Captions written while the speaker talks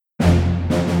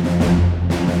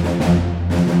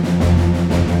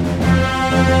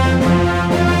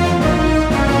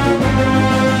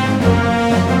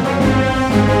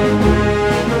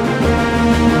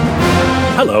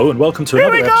Hello and welcome to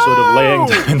another episode of Laying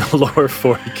Down the Lore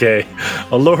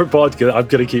 40k, a lore podcast. I'm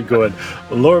going to keep going.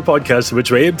 A lore podcast in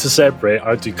which we aim to separate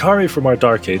our Dukari from our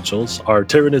Dark Angels, our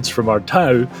Tyranids from our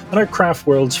Tau, and our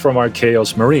Craftworlds from our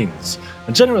Chaos Marines,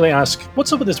 and generally ask,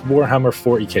 what's up with this Warhammer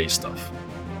 40k stuff?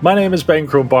 My name is Ben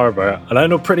Crone Barber, and I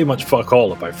know pretty much fuck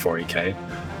all about 40k.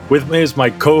 With me is my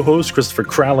co-host, Christopher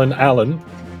Crallin Allen.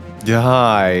 Yeah,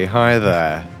 hi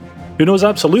there. Who knows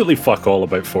absolutely fuck all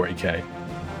about 40k.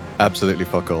 Absolutely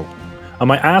fuck all. And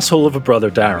my asshole of a brother,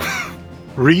 Darren.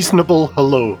 Reasonable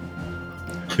hello.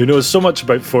 Who knows so much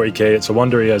about 40k, it's a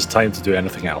wonder he has time to do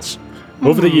anything else.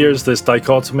 Over the years, this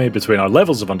dichotomy between our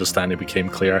levels of understanding became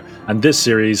clear, and this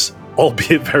series,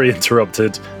 albeit very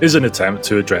interrupted, is an attempt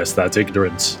to address that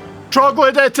ignorance.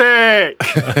 Troglodytic!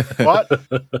 What?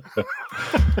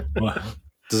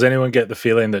 Does anyone get the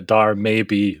feeling that Dar may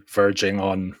be verging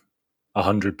on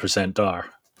 100% Dar?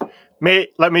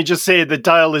 Mate, let me just say the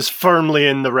dial is firmly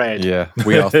in the red. Yeah,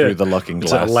 we are through the looking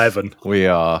glass. It's at 11. We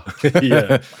are.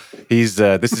 Yeah. He's.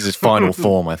 This is his final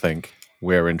form, I think.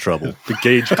 We're in trouble. The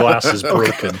gauge glass is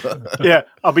broken. Yeah,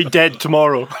 I'll be dead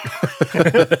tomorrow.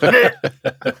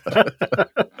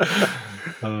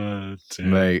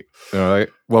 Mate, all right.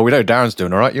 Well, we know Darren's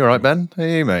doing all right. You all right, Ben?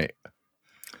 Hey, mate.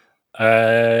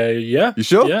 Yeah. You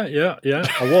sure? Yeah.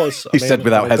 I was. He said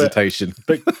without hesitation.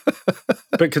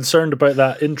 Bit concerned about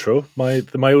that intro. My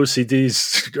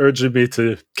OCD's urging me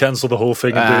to cancel the whole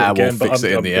thing and do it again. We'll fix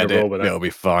it in the edit. It'll be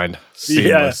fine.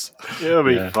 Seamless. Yeah, it'll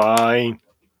be fine.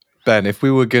 Ben, if we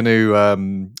were going to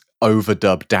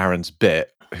overdub Darren's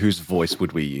bit, whose voice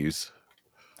would we use?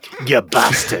 You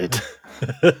bastard.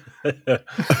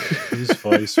 Whose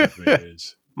voice would we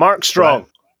use? Mark Strong.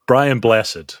 Brian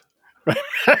Blessed.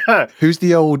 Who's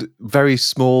the old, very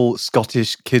small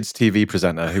Scottish kids' TV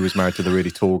presenter who was married to the really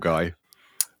tall guy?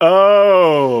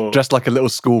 Oh. Dressed like a little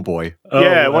schoolboy.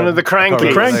 Yeah, one of the Crankies. The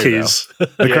Crankies.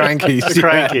 The Crankies. The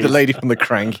Crankies. Yeah, the lady from the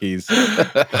Crankies.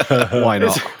 Why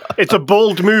not? It's a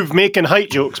bold move making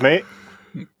height jokes, mate.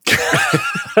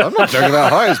 I'm not joking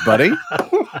about heights, buddy.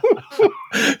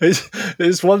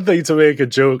 It's one thing to make a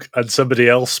joke and somebody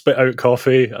else spit out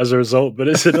coffee as a result, but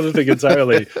it's another thing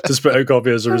entirely to spit out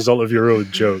coffee as a result of your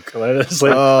own joke. It's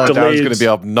like Darren's going to be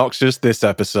obnoxious this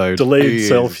episode. Delayed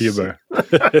self-humor.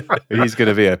 He's going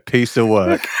to be a piece of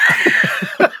work.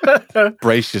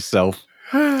 Brace yourself.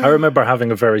 I remember having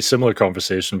a very similar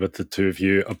conversation with the two of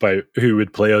you about who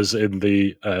would play us in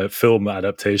the film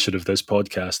adaptation of this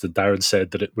podcast, and Darren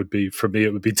said that it would be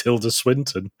Tilda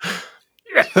Swinton.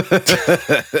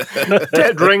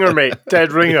 Dead ringer, mate.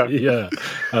 Dead ringer. Yeah,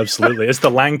 absolutely. It's the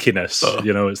lankiness,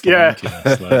 it's the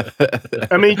lankiness.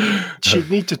 I mean, she'd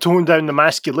need to tone down the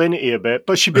masculinity a bit,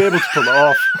 but she'd be able to pull it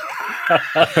off.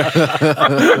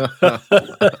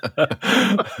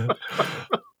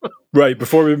 Right,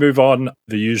 before we move on,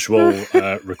 the usual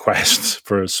requests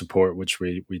for support, which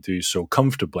we do so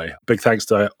comfortably. Big thanks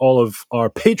to all of our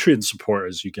Patreon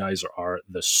supporters. You guys are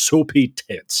the soapy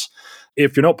tits.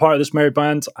 If you're not part of this merry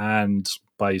band, and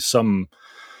by some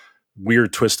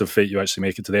weird twist of fate you actually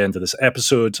make it to the end of this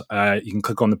episode, you can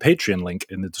click on the Patreon link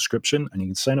in the description, and you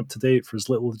can sign up today for as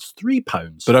little as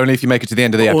 £3. But only if you make it to the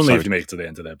end of the episode. Only if you make it to the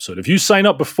end of the episode. If you sign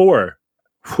up before,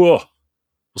 we'll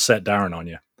set Darren on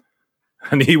you.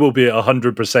 And he will be at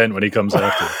 100% when he comes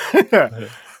after.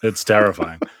 It's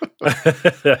terrifying.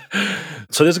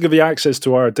 So this will give you access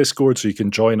to our Discord, so you can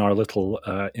join our little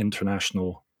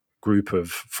international group of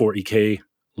 40k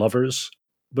lovers.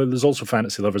 But there's also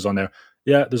fantasy lovers on there.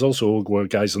 Yeah, there's also old world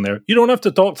guys on there. You don't have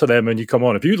to talk to them when you come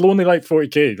on. If you only like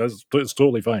 40k, it's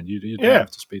totally fine. You don't have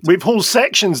to speak to We've whole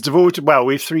sections devoted, well,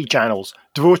 we have 3 channels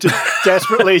devoted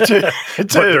desperately to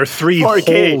but there are 3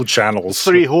 40K. whole channels.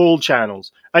 3 whole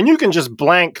channels. And you can just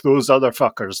blank those other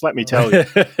fuckers, let me tell you.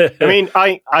 I mean,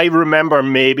 I remember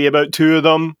maybe about 2 of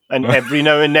them, and every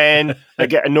now and then I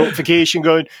get a notification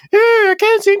going, hey, I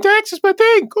can't seem to access my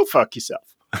thing. Go fuck yourself.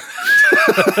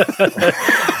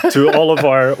 To all of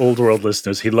our old world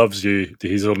listeners, he loves you.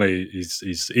 He's at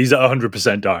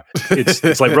 100% Dark.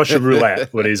 It's like Russian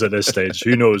roulette when he's at this stage.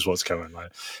 Who knows what's coming?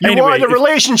 Right? You wanted a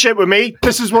relationship with me?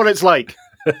 This is what it's like.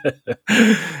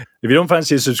 If you don't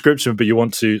fancy a subscription but you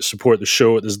want to support the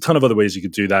show, there's a ton of other ways you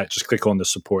could do that. Just click on the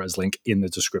support us link in the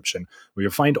description, where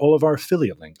you'll find all of our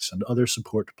affiliate links and other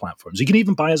support platforms. You can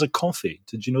even buy us a coffee.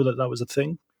 Did you know that was a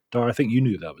thing? Dar, I think you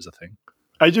knew that was a thing.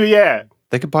 I do, yeah.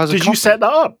 They can buy us a Did coffee. you set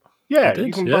that up? Yeah,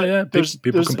 you can buy. Yeah.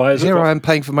 People can buy us a Here coffee. I am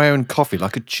paying for my own coffee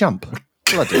like a chump.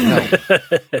 Bloody hell.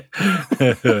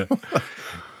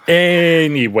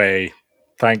 Anyway,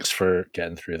 thanks for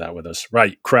getting through that with us.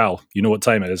 Right, Kral, you know what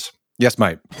time it is. Yes,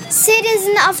 mate.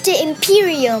 Citizen of the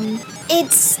Imperium,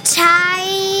 it's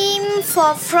time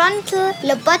for frontal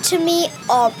lobotomy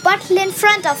or bottle in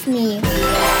front of me.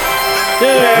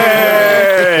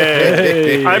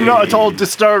 Yay! I'm not at all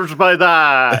disturbed by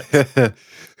that.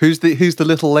 Who's the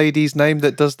little lady's name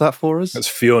that does that for us? That's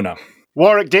Fiona.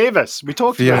 Warwick Davis. We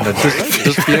talked Fiona. about it.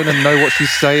 Does Fiona know what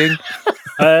she's saying?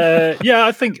 Yeah,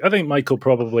 I think Michael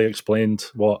probably explained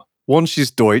what. One, she's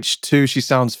Deutsch. Two, she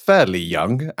sounds fairly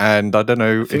young. And I don't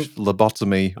know if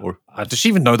lobotomy or... Does she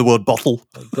even know the word bottle?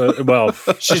 Well,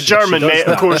 She's German, mate.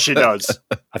 Of course she does.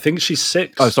 I think she's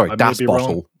 6. Oh, sorry, I may Das be Bottle.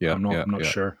 wrong. Yeah, I'm not yeah.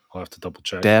 sure. I'll have to double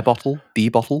check. Der Bottle? Die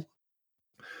Bottle?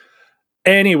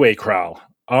 Anyway, Kral,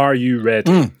 are you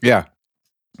ready? Yeah.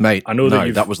 Mate, I know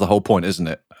that was the whole point, isn't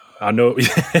it? I know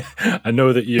I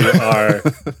know that you are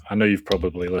I know you've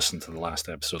probably listened to the last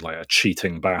episode like a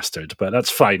cheating bastard, but that's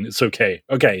fine. It's okay.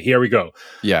 Okay, here we go.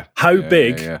 Yeah. How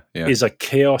big yeah. is a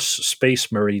Chaos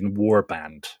Space Marine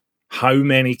warband? How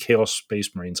many Chaos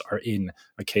Space Marines are in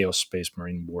a Chaos Space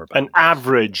Marine warband? An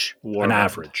average war. An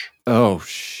average. Oh,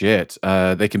 shit.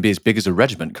 They can be as big as a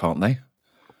regiment, can't they?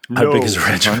 How big is a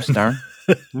regiment? Darren?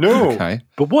 No. Okay.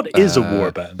 But what is a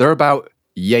warband? They're about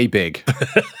yay big.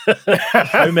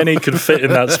 How many can fit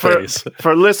in that space?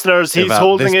 For listeners, he's About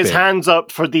holding this his big. hands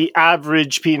up for the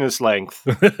average penis length.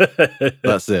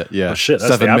 That's it, yeah. Oh, shit,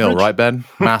 that's 7 the mil, average? right, Ben?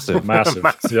 Massive. Massive.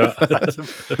 Yeah.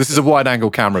 This is a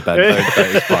wide-angle camera, Ben.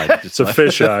 It's fine. It's a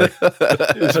fisheye.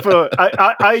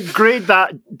 I grade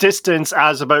that distance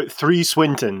as about 3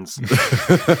 Swintons.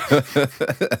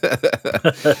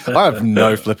 I have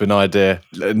no flipping idea.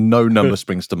 No number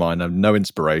springs to mind. I have no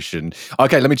inspiration.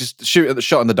 Okay, let me just shoot at the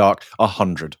shot in the dark.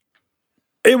 100.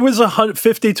 It was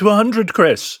 50 to 100,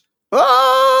 Chris.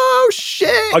 Oh,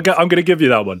 shit. I'm going to give you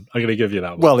that one.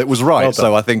 Well, it was right, Well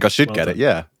so I think I should get it,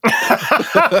 yeah.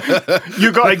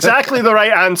 You got exactly the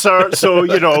right answer, so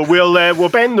we'll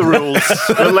bend the rules.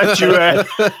 We'll let you.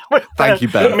 Thank you,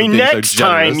 Ben. I mean, for being so next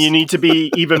time generous. you need to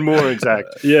be even more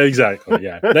exact. Yeah, exactly.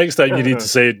 Yeah. Next time you need to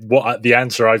say what the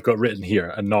answer I've got written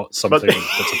here and not something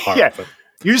that's a part Yeah. of it.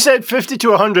 You said 50 to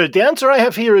 100. The answer I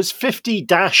have here is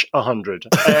 50-100.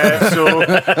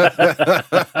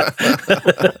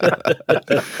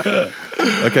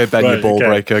 Okay, Ben, Right, your ball okay.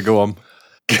 breaker. Go on.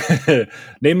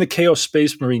 Name the Chaos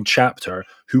Space Marine chapter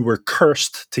who were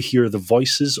cursed to hear the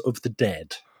voices of the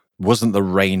dead. Wasn't the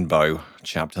Rainbow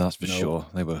chapter, that's for No. sure.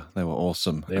 They were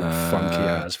awesome. They were funky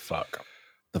as fuck.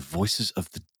 The Voices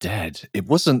of the Dead. It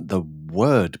wasn't the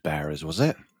Word Bearers, was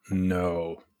it?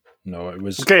 No, it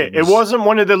was. Okay, it wasn't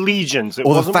one of the legions. It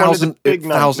Or the wasn't one of the big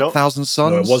names. No. thousand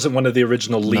Sons? No, it wasn't one of the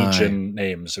original No. Legion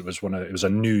names. It was it was a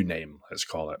new name. Let's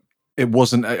call it. It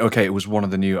wasn't. Okay, it was one of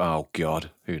the new. Oh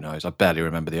God, who knows? I barely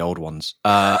remember the old ones.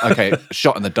 Okay,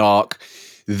 Shot in the Dark,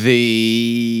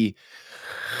 the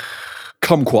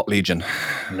Kumquat Legion.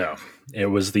 No, it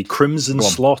was the Crimson Go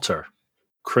on. Slaughter,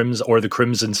 or the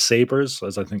Crimson Sabers,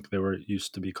 as I think they were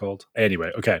used to be called.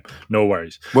 Anyway, okay, no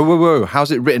worries. Whoa! How's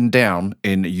it written down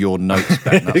in your notes,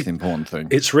 Ben? That's the important thing.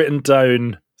 It's written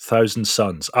down Thousand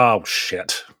Sons. Oh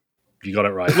shit, you got it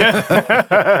right.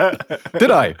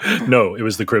 Did I? No, it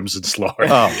was the Crimson Slaughter.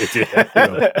 Oh.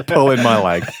 Idiot. Pulling my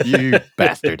leg, you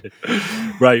bastard.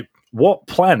 Right. What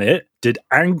planet did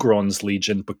Angron's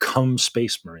Legion become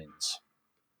Space Marines?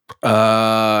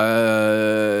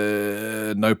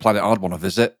 No planet I'd want to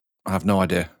visit. I have no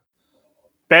idea.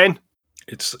 Ben,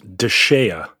 It's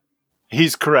Deshea.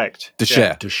 he's correct. Deshea.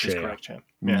 Yeah, he's Deshea. correct,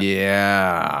 yeah.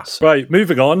 Yeah. Right,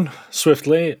 moving on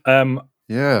swiftly.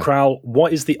 Yeah. Kral,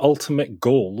 what is the ultimate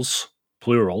goals,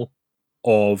 plural,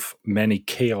 of many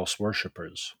Chaos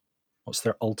worshippers? What's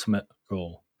their ultimate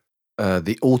goal?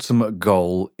 The ultimate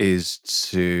goal is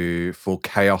for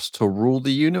chaos to rule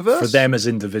the universe. For them as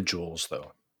individuals,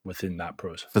 though, within that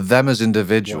process. For them as What are they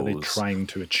individuals. trying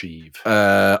to achieve?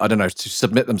 I don't know, to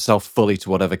submit themselves fully to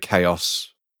whatever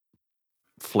chaos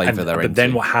flavor they're but into.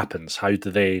 then what happens? How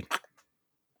do they...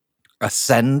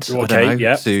 Ascend. I Okay, don't know,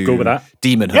 yeah, to go with that.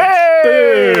 Demonhood.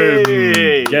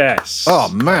 Yay! Yes. Oh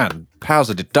man,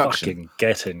 powers of deduction. Fucking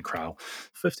get in, Kral.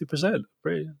 50%.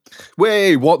 Brilliant.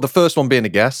 Wait, what? The first one being a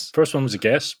guess, First one was a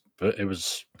guess, but it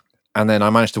was... and then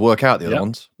I managed to work out the other Yep.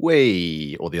 ones.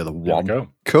 Way, or the other There we one. go.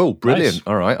 Cool, brilliant. Nice.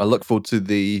 All right, I look forward to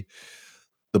the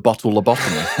bottle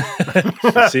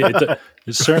lobotomy. See,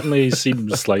 it certainly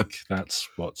seems like that's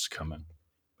what's coming.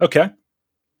 Okay.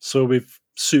 So we've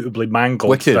suitably mangled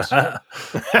Wicked. that.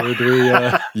 Would we,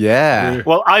 Yeah.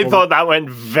 Well, I thought that went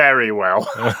very well.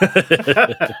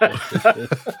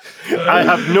 I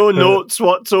have no notes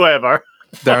whatsoever.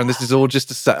 Darren, this is all just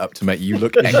a setup to make you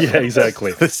look excellent. Yeah,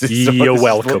 exactly. This is You're this is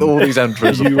welcome. what all these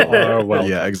entries You for. are welcome.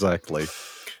 Yeah, exactly.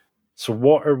 So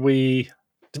what are we?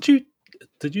 Did you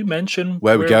mention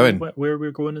Where we're going? Where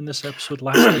we're going in this episode?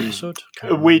 Last episode,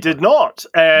 We did not.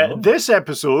 No. This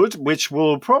episode, which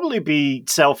will probably be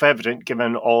self-evident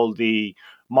given all the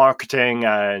marketing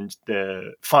and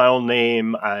the file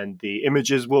name and the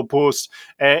images we'll post,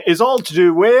 is all to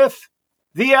do with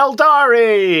the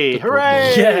Aeldari.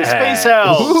 Hooray! Yeah. Space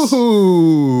elves.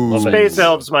 Ooh. Space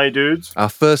elves, my dudes. Our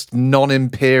first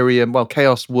non-Imperium. Well,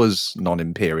 Chaos was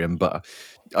non-Imperium, but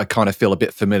I kind of feel a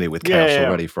bit familiar with Chaos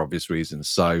already for obvious reasons.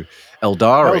 So,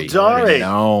 Aeldari.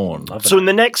 Known. So in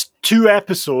the next 2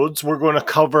 episodes, we're going to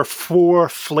cover 4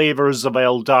 flavors of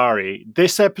Aeldari.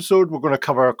 This episode, we're going to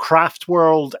cover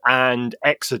Craftworld and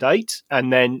Exodite.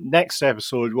 And then next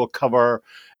episode, we'll cover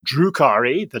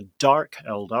Drukhari, the Dark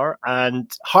Eldar, and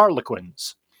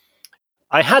Harlequins.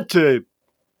 I had to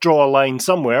draw a line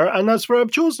somewhere, and that's where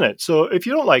I've chosen it. So if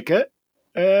you don't like it,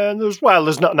 there's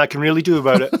nothing I can really do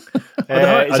about it.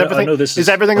 Is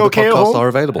everything okay at home? Podcasts are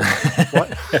available.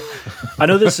 What? I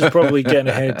know this is probably getting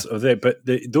ahead of it, but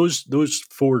those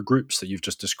 4 groups that you've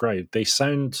just described, they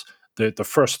sound the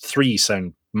first 3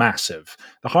 sound massive.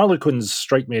 The Harlequins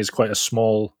strike me as quite a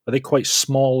small. Are they quite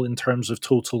small in terms of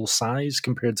total size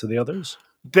compared to the others?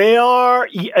 They are,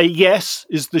 yes,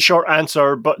 is the short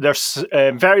answer, but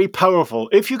they're very powerful.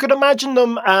 If you could imagine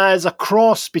them as a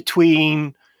cross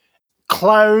between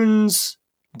Clowns,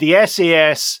 the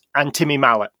SAS, and Timmy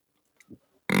Mallet.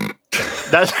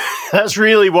 That's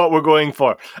really what we're going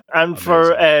for. And amazing.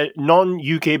 For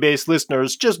non-UK based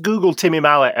listeners, just Google Timmy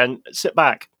Mallet and sit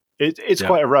back. It's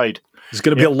quite a ride. There's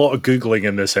going to be a lot of Googling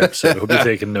in this episode. We'll be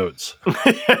taking notes.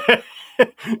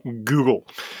 Google.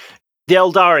 The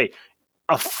Aeldari,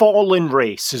 a fallen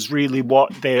race, is really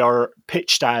what they are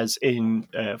pitched as in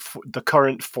the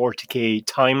current 40k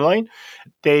timeline.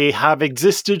 They have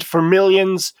existed for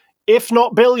millions, if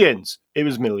not billions. It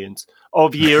was millions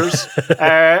of years,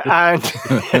 and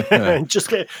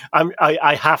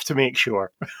I have to make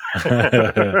sure.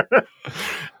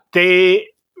 They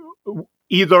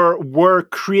either were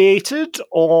created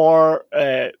or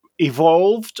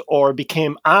evolved or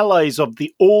became allies of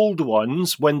the Old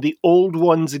Ones when the Old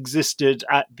Ones existed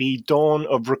at the dawn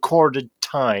of recorded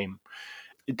time.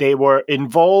 They were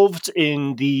involved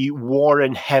in the War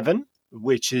in Heaven,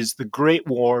 which is the Great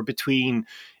War between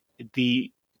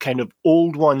the kind of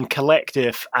Old One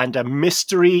collective and a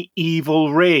mystery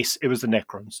evil race. It was the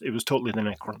Necrons. It was totally the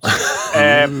Necrons.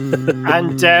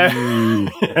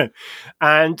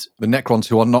 And the Necrons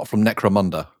who are not from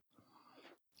Necromunda.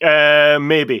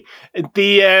 Maybe.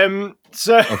 Okay.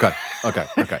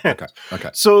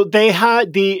 So they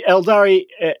had the Aeldari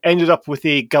ended up with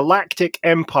a galactic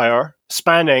empire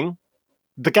spanning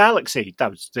the galaxy.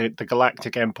 That was the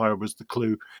galactic empire was the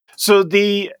clue. So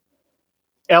the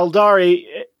Aeldari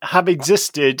have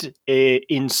existed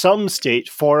in some state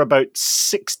for about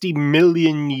 60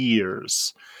 million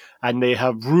years, and they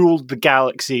have ruled the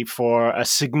galaxy for a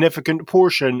significant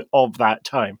portion of that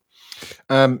time.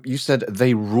 You said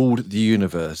they ruled the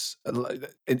universe.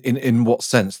 In what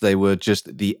sense? They were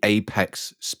just the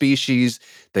apex species.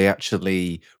 They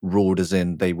actually ruled, as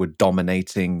in they were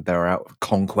dominating. They're out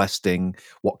conquesting.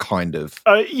 What kind of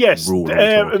rule are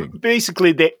we talking?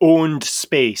 Basically, they owned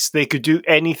space. They could do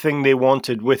anything they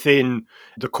wanted within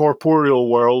the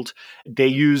corporeal world. They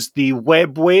used the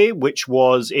webway, which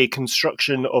was a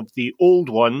construction of the Old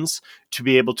Ones, to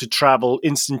be able to travel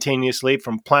instantaneously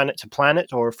from planet to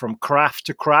planet or from craft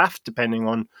to craft, depending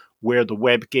on where the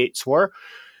web gates were.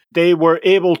 They were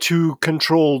able to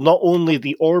control not only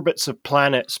the orbits of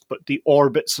planets, but the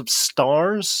orbits of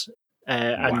stars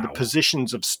and the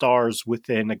positions of stars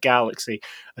within a galaxy.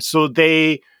 So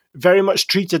they very much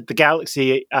treated the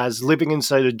galaxy as living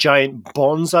inside a giant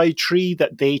bonsai tree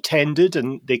that they tended,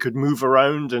 and they could move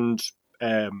around and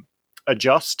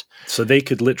adjust. So they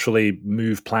could literally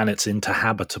move planets into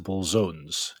habitable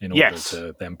zones in order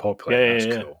to then populate.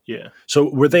 That's cool. Yeah. So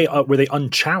were they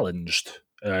unchallenged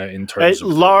in terms of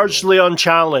largely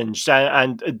unchallenged,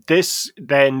 and this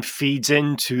then feeds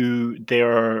into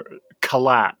their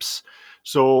collapse.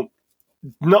 So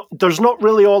there's not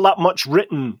really all that much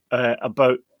written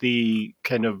about the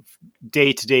kind of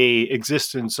day-to-day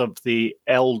existence of the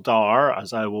Eldar,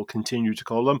 as I will continue to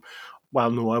call them. Well,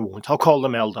 no, I won't. I'll call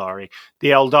them Aeldari.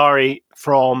 The Aeldari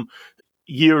from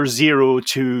year 0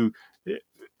 to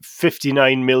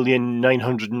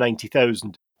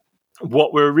 59,990,000.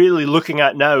 What we're really looking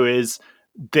at now is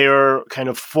their kind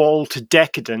of fall to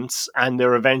decadence and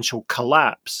their eventual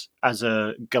collapse as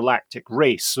a galactic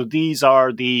race. So these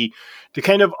are the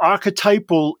kind of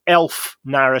archetypal elf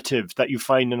narrative that you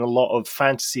find in a lot of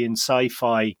fantasy and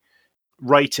sci-fi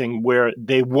writing where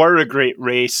they were a great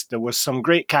race, there was some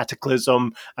great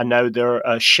cataclysm, and now they're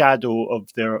a shadow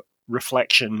of their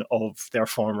reflection of their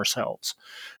former selves.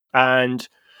 And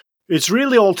it's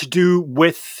really all to do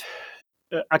with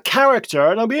a character,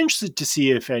 and I'll be interested to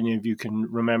see if any of you can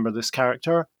remember this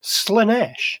character,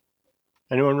 Slaanesh.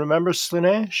 Anyone remember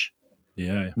Slaanesh?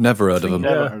 Yeah. Never heard of them.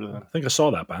 Never heard of them. I think I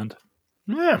saw that band.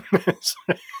 Yeah.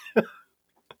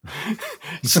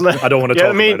 I don't want to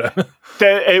talk about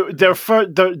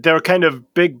it. They're kind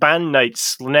of big band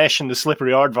nights, Slaanesh and the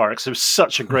Slippery Aardvarks. It was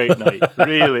such a great night.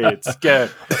 Really, it's good.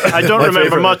 I don't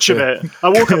remember much of it. I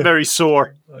woke up very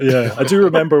sore. Yeah, I do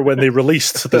remember when they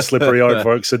released the Slippery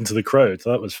Aardvarks into the crowd.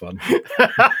 That was fun.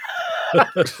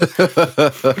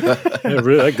 Yeah,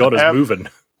 really, that got us moving.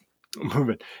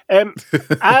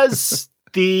 As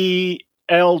the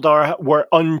Eldar were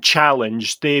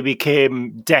unchallenged, they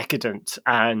became decadent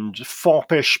and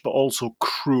foppish, but also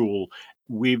cruel.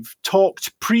 We've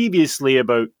talked previously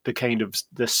about the kind of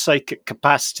the psychic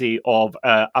capacity of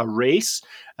a race,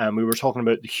 and we were talking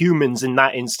about the humans in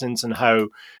that instance and how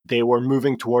they were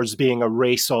moving towards being a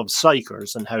race of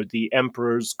psychers, and how the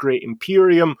Emperor's Great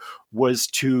Imperium was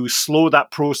to slow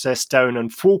that process down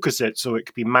and focus it so it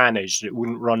could be managed, it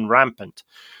wouldn't run rampant.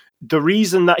 The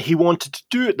reason that he wanted to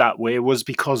do it that way was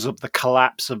because of the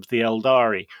collapse of the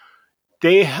Aeldari.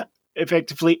 They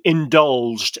effectively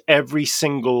indulged every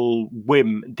single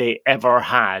whim they ever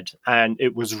had, and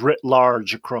it was writ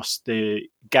large across the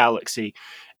galaxy.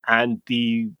 And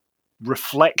the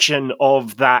reflection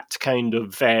of that kind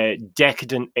of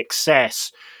decadent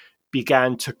excess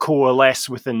began to coalesce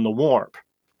within the warp.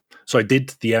 So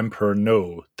did the Emperor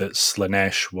know that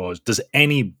Slaanesh was... Does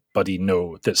anybody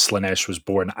know that Slaanesh was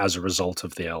born as a result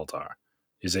of the Eldar?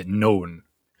 Is it known?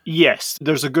 Yes,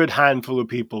 there's a good handful of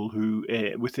people who,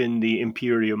 within the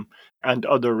Imperium and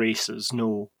other races,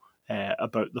 know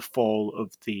about the fall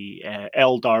of the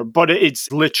Eldar, but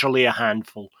it's literally a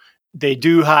handful. They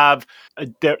do have,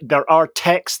 there are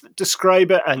texts that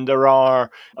describe it, and there are,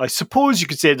 I suppose you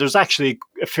could say there's actually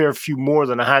a fair few more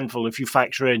than a handful if you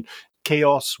factor in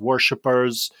chaos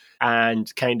worshippers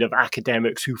and kind of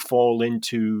academics who fall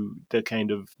into the kind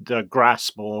of the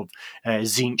grasp of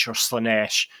Tzeentch or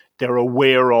Slaanesh. They're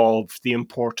aware of the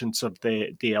importance of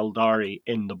the Aeldari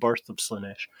in the birth of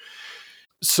Slaanesh.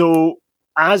 So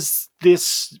as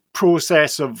this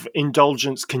process of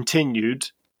indulgence continued,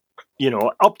 you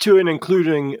know, up to and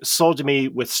including sodomy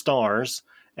with stars,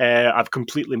 I've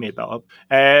completely made that up.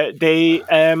 They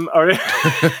are...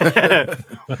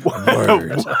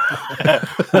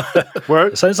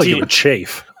 It sounds like it would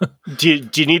chafe. Do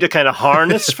you need a kind of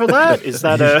harness for that? Is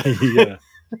that a... Yeah.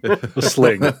 A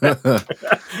sling.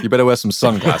 You better wear some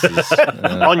sunglasses.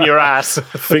 On your ass.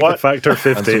 Factor 50.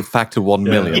 And some factor 1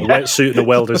 million. A wetsuit and a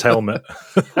welder's helmet.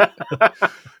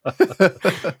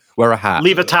 Wear a hat.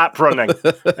 Leave a tap running.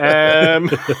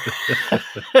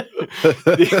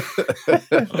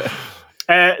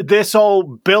 This all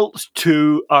built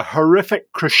to a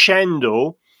horrific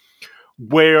crescendo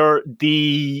where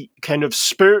the kind of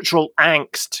spiritual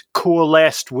angst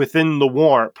coalesced within the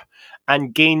warp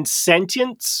and gained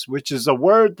sentience, which is a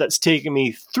word that's taken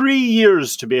me 3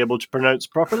 years to be able to pronounce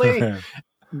properly,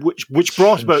 which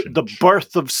brought about the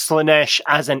birth of Slaanesh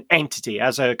as an entity,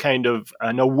 as a kind of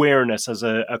an awareness, as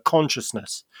a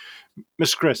consciousness.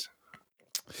 Mr. Chris?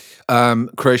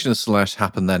 Creation of Slaanesh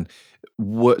happened then.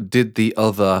 Did the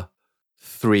other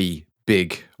 3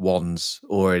 big ones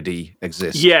already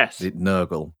exist? Yes.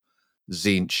 Nurgle,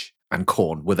 Tzeentch, and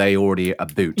Khorne, were they already a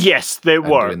boot? Yes, they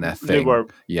were. Doing their thing? They were.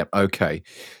 Yep, okay.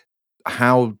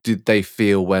 How did they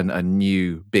feel when a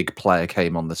new big player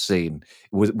came on the scene?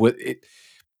 Was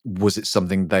it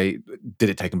something did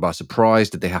it take them by surprise?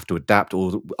 Did they have to adapt?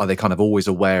 Or are they kind of always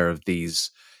aware of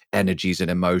these energies and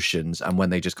emotions, and when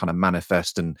they just kind of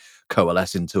manifest and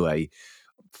coalesce into a,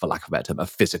 for lack of a better term, a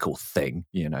physical thing,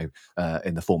 you know,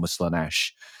 in the form of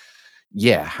Slaanesh?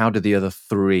 Yeah, how did the other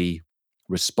 3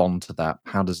 respond to that?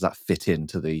 How does that fit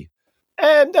into the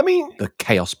the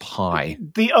chaos pie?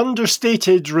 The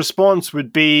understated response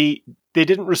would be they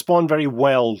didn't respond very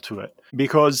well to it,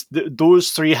 because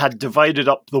those 3 had divided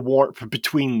up the warp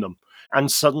between them,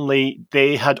 and suddenly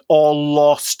they had all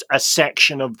lost a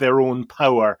section of their own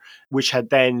power, which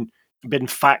had then been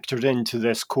factored into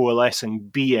this coalescing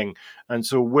being. And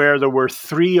so where there were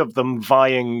 3 of them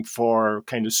vying for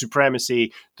kind of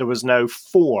supremacy, there was now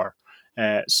 4.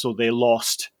 So they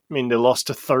lost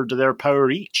a third of their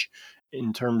power each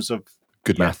in terms of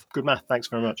Good math. Good math. Thanks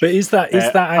very much. But is that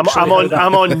actually?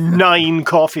 I'm on 9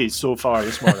 coffees so far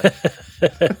this morning.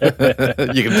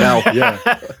 You can tell. Yeah,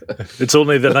 it's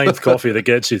only the 9th coffee that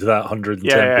gets you to that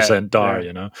 110% dar.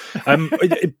 Yeah.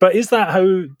 But is that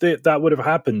how that would have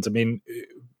happened? I mean,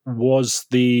 was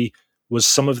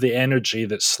some of the energy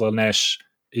that Slaanesh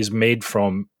is made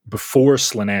from before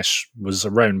Slaanesh was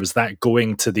around? Was that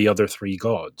going to the other 3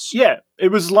 gods? Yeah, it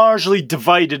was largely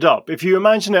divided up. If you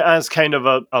imagine it as kind of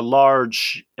a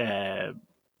large, I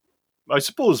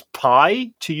suppose,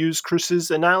 pie, to use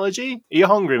Chris's analogy. Are you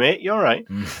hungry, mate? You all right?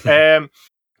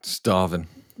 Starving.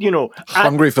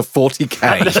 Hungry for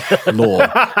 40k. Lore.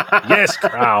 Yes,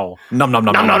 Crow. Nom nom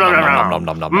nom nom nom nom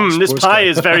nom nom nom. This pie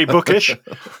is very bookish.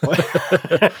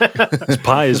 This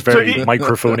pie is very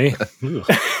microphony.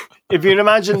 If you can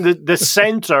imagine the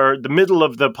center, the middle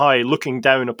of the pie, looking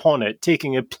down upon it,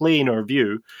 taking a planar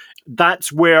view,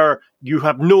 that's where you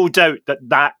have no doubt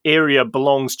that area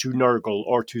belongs to Nurgle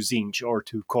or to Tzeentch or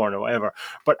to Khorne or whatever.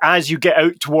 But as you get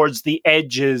out towards the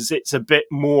edges, it's a bit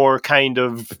more kind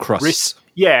of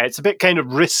it's a bit kind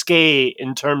of risque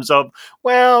in terms of,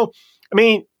 well, I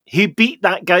mean, he beat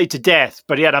that guy to death,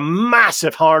 but he had a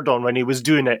massive hard-on when he was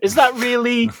doing it. Is that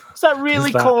really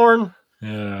Khorne?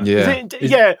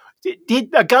 Yeah.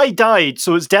 A guy died,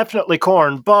 so it's definitely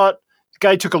Khorne, but the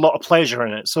guy took a lot of pleasure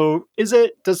in it. So is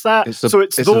it? Does that? It's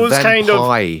those a kind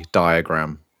pie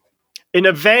diagram. In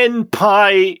a Venn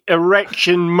pie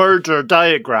erection murder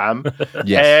diagram,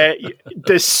 yes.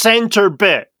 The center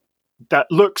bit that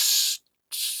looks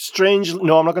strange.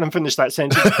 No, I'm not going to finish that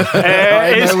sentence.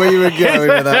 I know where you were going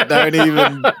with that.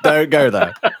 Don't go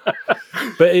there.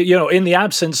 But in the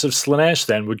absence of Slaanesh,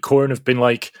 then would Khorne have been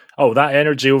like, "Oh, that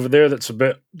energy over there, it's a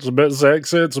bit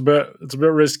sexy, it's a bit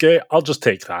risque. I'll just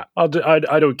take that. I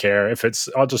don't care if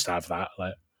I'll just have that."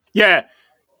 Like, yeah.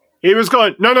 He was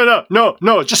going,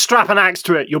 no, just strap an axe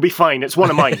to it. You'll be fine. It's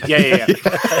one of mine. Yeah.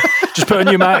 Just put a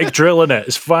pneumatic drill in it.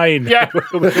 It's fine. Yeah.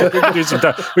 we can do some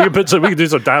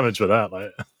damage with that. Like.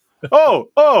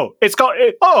 It's got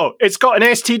an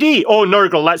STD. Oh,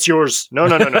 Nurgle, that's yours. No.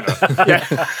 Yeah.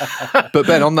 But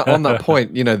Ben, on that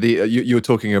point, you were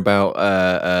talking about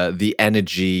the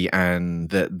energy and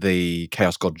that the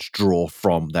Chaos Gods draw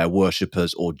from their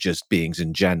worshippers or just beings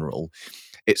in general.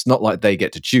 It's not like they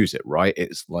get to choose it, right?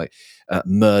 It's like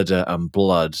murder and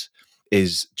blood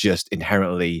is just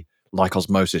inherently, like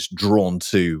osmosis, drawn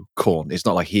to Khorne. It's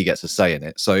not like he gets a say in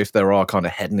it. So if there are kind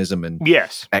of hedonism and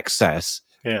excess,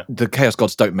 the Chaos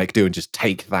Gods don't make do and just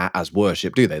take that as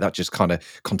worship, do they? That just kind of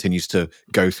continues to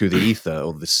go through the ether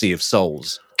or the sea of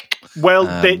souls. Well,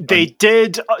 they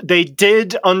did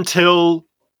until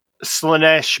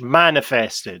Slaanesh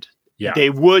manifested. Yeah. They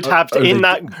would have to, in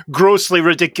that grossly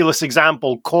ridiculous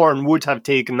example, Khorne would have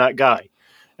taken that guy.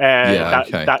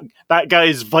 That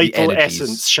guy's vital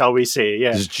essence, shall we say?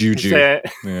 Yeah, his juju. And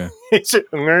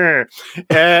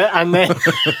then,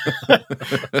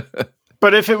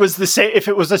 but if it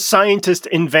was a scientist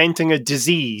inventing a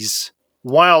disease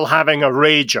while having a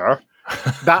rager,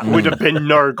 that would have been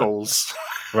Nurgles.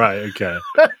 Right. Okay.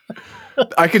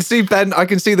 I can see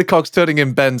the cogs turning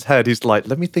in Ben's head. He's like,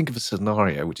 let me think of a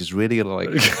scenario which is really like,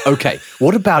 okay,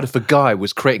 what about if a guy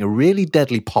was creating a really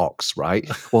deadly pox, right,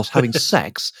 whilst having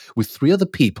sex with 3 other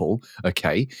people,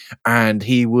 okay, and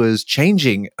he was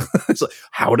changing. It's like,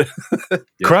 how did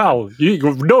Crow,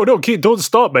 don't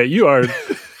stop, mate. You are.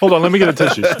 Hold on, let me get the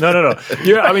tissues. No.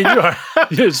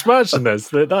 You're smashing this.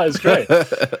 That is great. But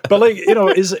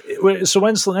so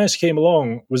when Slaanesh came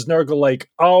along, was Nurgle like,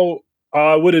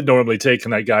 I would have normally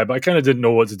taken that guy, but I kind of didn't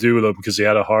know what to do with him because he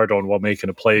had a hard-on while making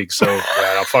a plague. So,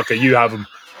 fuck it, you have him.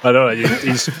 I don't know.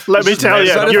 Let me tell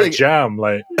you, you're jam.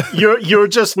 Like you're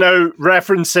just now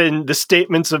referencing the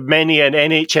statements of many an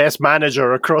NHS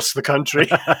manager across the country.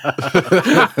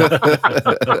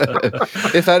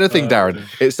 If anything, Darren,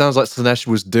 it sounds like Slaanesh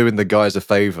was doing the guys a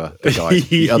favor.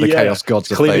 The other Chaos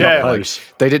Gods a favor. Yeah.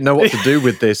 They didn't know what to do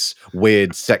with this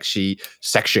weird, sexy,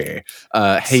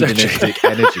 hedonistic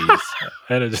energies.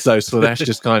 So Slaanesh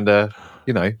just kind of,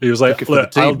 he was like,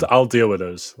 "Look, I'll deal with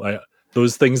those." Like.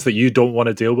 Those things that you don't want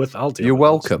to deal with, I'll deal with. You're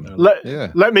welcome.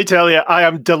 Let me tell you, I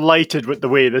am delighted with the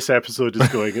way this episode is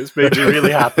going. It's made me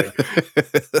really happy.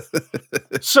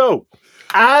 So,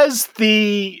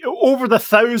 over the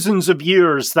thousands of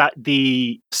years that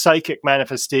the psychic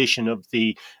manifestation of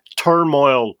the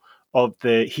turmoil of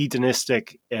the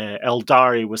hedonistic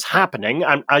Aeldari was happening,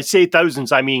 and I say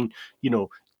thousands, I mean,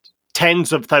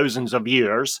 tens of thousands of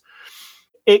years,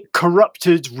 it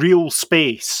corrupted real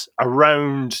space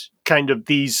around kind of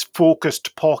these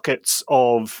focused pockets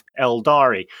of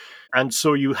Aeldari. And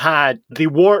so you had the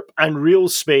warp and real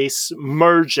space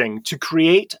merging to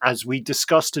create, as we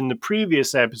discussed in the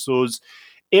previous episodes,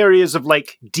 areas of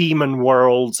like demon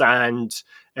worlds and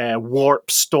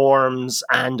warp storms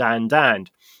and.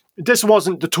 This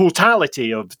wasn't the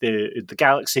totality of the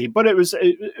galaxy, but it was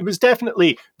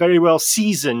definitely very well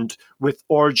seasoned with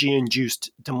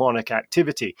orgy-induced demonic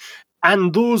activity.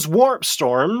 And those warp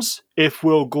storms, if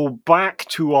we'll go back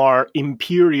to our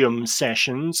Imperium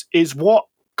sessions, is what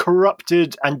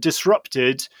corrupted and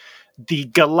disrupted the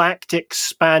galactic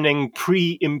spanning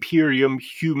pre-Imperium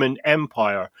human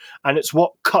empire. And it's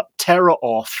what cut Terra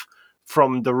off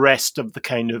from the rest of the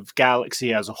kind of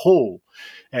galaxy as a whole.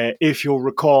 If you'll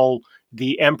recall,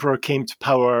 the Emperor came to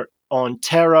power on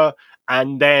Terra,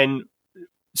 and then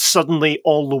suddenly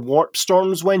all the warp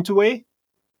storms went away.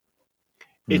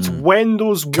 It's when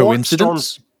those warp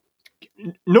storms...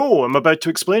 No, I'm about to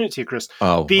explain it to you, Chris.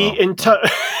 Oh,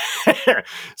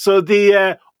 So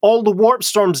all the warp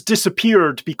storms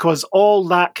disappeared because all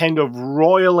that kind of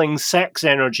roiling sex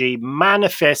energy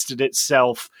manifested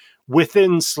itself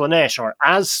within Slaanesh, or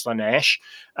as Slaanesh,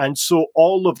 and so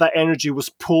all of that energy was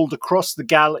pulled across the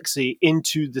galaxy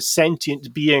into the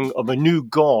sentient being of a new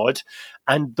god,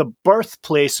 and the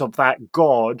birthplace of that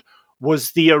god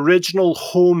was the original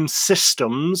home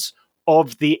systems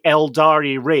of the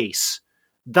Aeldari race.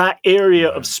 That area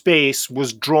of space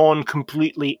was drawn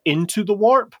completely into the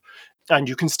warp, and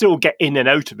you can still get in and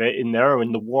out of it in there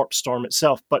in the warp storm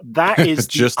itself. But that is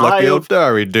just like the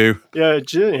Aeldari do. Yeah,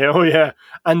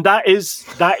 and that is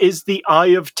the Eye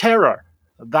of Terror.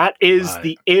 That is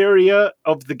the area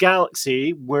of the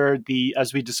galaxy where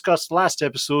as we discussed last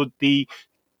episode, the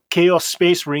Chaos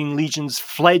Space Marine legions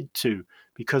fled to,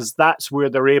 because that's where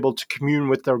they're able to commune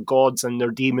with their gods and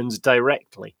their demons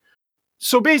directly.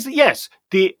 So basically, yes,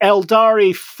 the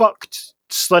Aeldari fucked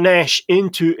Slaanesh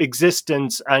into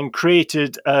existence and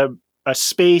created a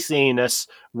space anus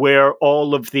where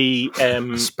all of the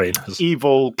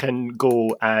evil can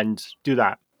go and do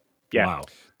that. Yeah. Wow.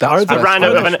 I ran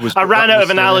out of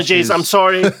analogies. I'm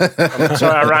sorry.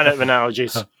 I ran out of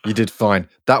analogies. You did fine.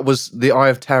 That was the Eye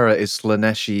of Terror is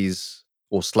Slaanesh's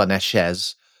or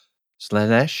Slaanesh's.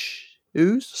 Slaanesh?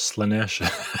 Slaanesh.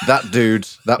 That dude,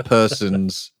 that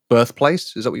person's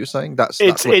birthplace. Is that what you're saying? That's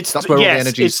where all the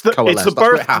energies coalesce. That's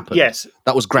where it happened. Yes.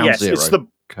 That was ground zero.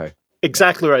 Okay.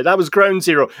 Exactly right. That was ground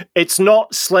zero. It's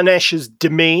not Slaanesh's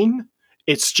domain.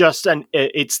 It's just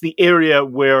it's the area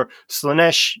where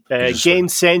Slaanesh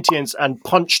gained sentience and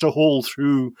punched a hole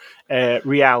through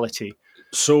reality.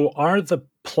 So are the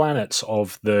planets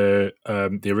of the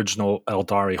original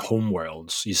Aeldari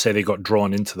homeworlds, you say they got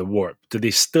drawn into the warp, do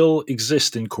they still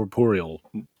exist in corporeal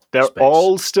They're space?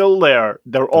 all still there.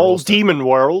 They're all demon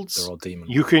worlds. They're all demon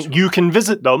worlds. You can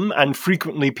visit them, and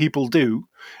frequently people do.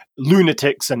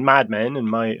 Lunatics and madmen, in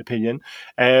my opinion.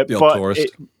 The odd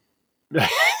tourist.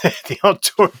 The odd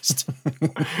tourist.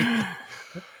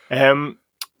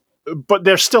 But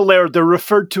they're still there. They're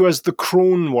referred to as the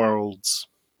Crone worlds.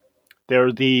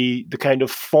 They're the kind of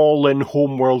fallen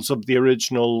homeworlds of the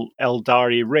original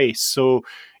Aeldari race. So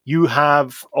you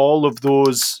have all of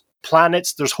those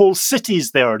planets. There's whole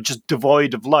cities there just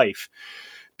devoid of life.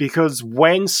 Because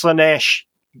when Slaanesh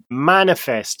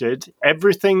manifested,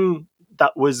 everything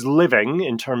that was living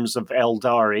in terms of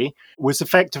Aeldari was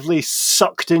effectively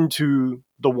sucked into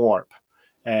the warp.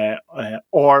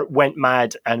 Or went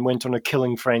mad and went on a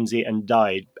killing frenzy and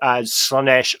died, as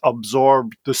Slaanesh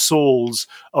absorbed the souls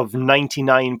of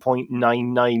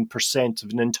 99.99%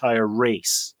 of an entire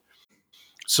race.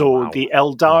 So the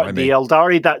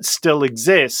Aeldari that still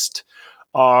exist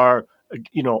are,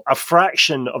 a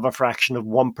fraction of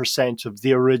 1% of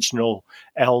the original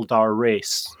Eldar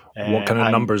race. What kind of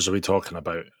numbers are we talking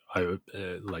about?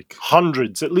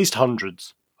 Hundreds, at least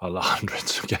hundreds.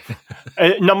 Hundreds, okay.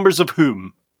 Numbers of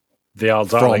whom? The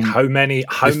Aeldar, like how many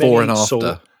before and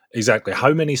after. Exactly.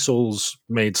 How many souls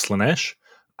made Slaanesh,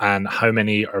 and how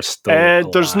many are still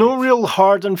alive? There's no real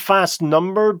hard and fast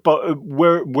number, but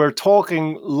we're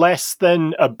talking less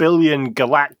than 1 billion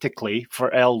galactically for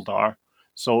Eldar.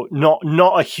 So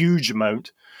not a huge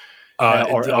amount.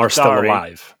 Are still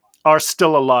alive. Are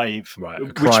still alive. Right.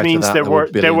 Okay. Which means there were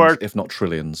billions, if not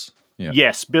trillions. Yeah.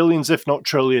 Yes, billions, if not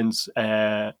trillions,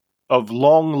 of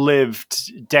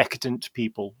long-lived, decadent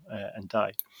people and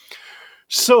died.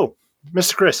 So,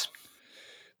 Mr. Chris.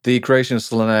 The creation of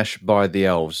Slaanesh by the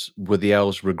elves.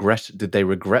 Did they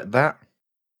regret that?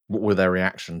 What were their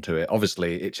reaction to it?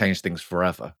 Obviously, it changed things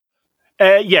forever.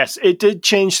 Yes, it did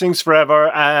change things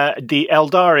forever. The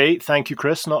Aeldari, thank you,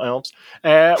 Chris, not elves,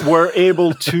 were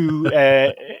able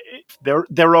to...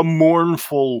 they're a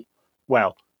mournful...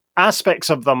 Well, aspects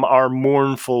of them are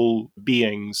mournful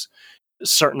beings.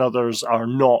 Certain others are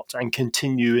not and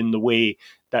continue in the way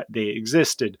that they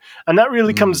existed. And that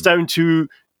really comes down to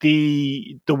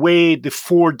the way the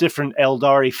 4 different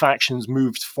Aeldari factions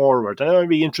moved forward. And it would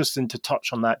be interesting to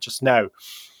touch on that just now.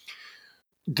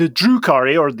 The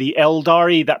Drukhari, or the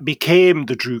Aeldari that became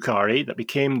the Drukhari, that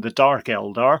became the Dark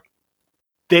Eldar,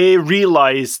 they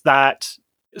realized that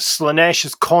Slaanesh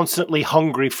is constantly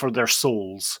hungry for their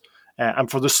souls, and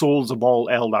for the souls of all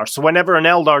Eldar. So whenever an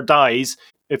Eldar dies,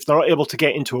 if they're not able to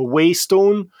get into a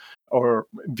waystone or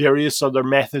various other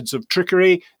methods of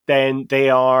trickery, then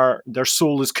their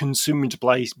soul is consumed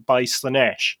by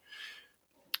Slaanesh.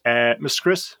 Mr.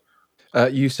 Chris?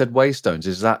 You said waystones.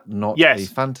 Is that not a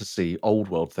fantasy old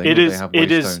world thing? It is. They have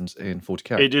waystones in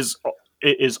 40k. It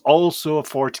is also a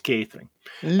 40k thing.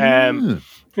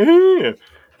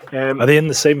 Are they in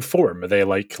the same form? Are they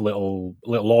like little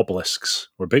obelisks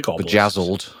or big obelisks?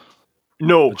 Bejazzled.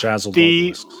 No. Bejazzled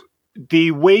obelisks.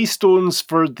 The waystones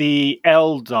for the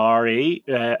Aeldari,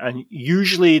 and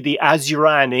usually the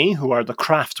Azurani, who are the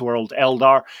Craftworld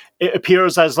Eldar, it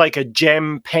appears as like a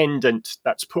gem pendant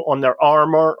that's put on their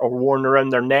armor or worn around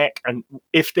their neck, and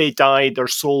if they die, their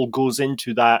soul goes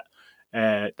into that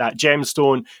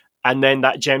gemstone, and then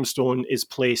that gemstone is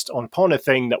placed upon a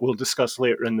thing that we'll discuss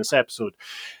later in this episode.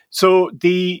 So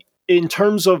in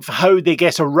terms of how they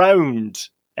get around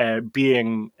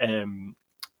being...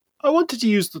 I wanted to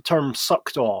use the term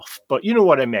sucked off, but you know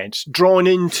what I meant. Drawn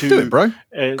into... Do it, bro.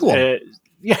 Go on.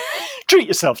 Yeah, treat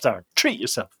yourself, Darren. Treat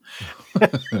yourself.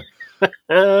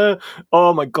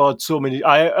 Oh my God, so many.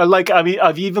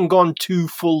 I've even gone too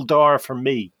full Dar for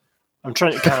me. I'm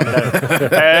trying to calm it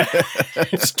down.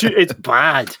 It's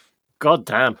bad. God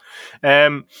damn.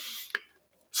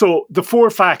 So the 4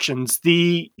 factions,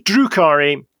 the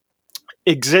Drukhari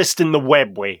exist in the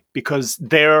webway because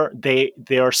they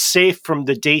are safe from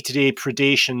the day-to-day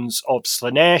predations of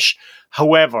Slaanesh.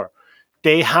 However,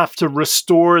 they have to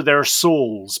restore their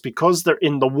souls because they're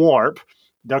in the warp.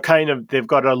 They've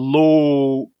got a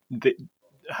low...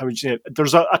 How would you say it?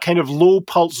 There's a kind of low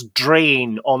pulse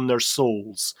drain on their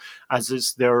souls,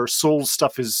 as their soul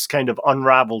stuff is kind of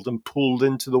unraveled and pulled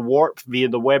into the warp via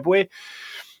the webway.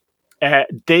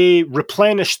 They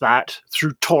replenish that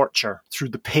through torture, through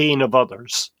the pain of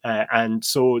others. And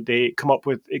so they come up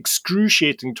with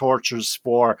excruciating tortures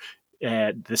for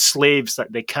the slaves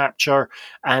that they capture.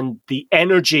 And the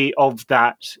energy of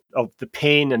the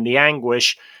pain and the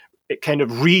anguish, it kind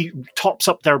of tops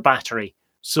up their battery.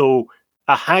 So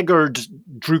a haggard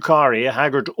Drukhari, a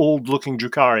haggard old-looking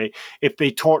Drukhari, if they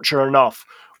torture enough,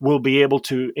 will be able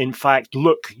to, in fact,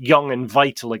 look young and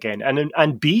vital again,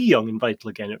 and be young and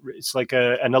vital again. It's like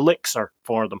an elixir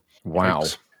for them. Wow.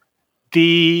 Both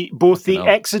the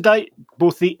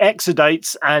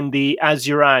Exodites and the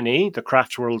Azurani, the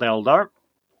Craftworld Eldar,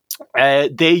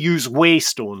 they use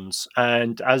waystones,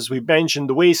 and as we mentioned,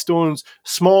 the waystones,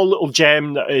 small little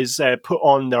gem that is put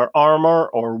on their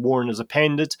armor or worn as a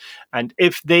pendant, and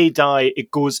if they die, it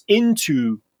goes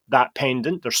into that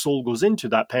pendant, their soul goes into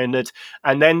that pendant,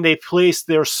 and then they place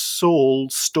their soul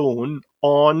stone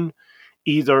on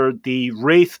either the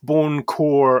Wraithbone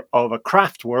core of a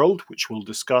Craftworld, which we'll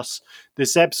discuss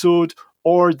this episode,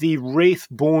 or the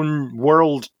Wraithbone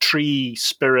world tree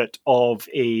spirit of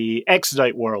a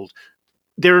Exodite world.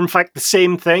 They're in fact the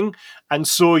same thing, and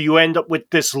so you end up with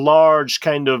this large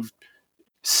kind of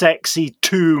sexy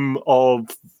tomb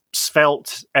of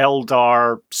svelte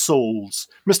Eldar souls.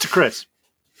 Mr. Chris?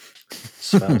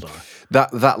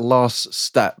 that last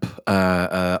step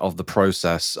of the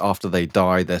process, after they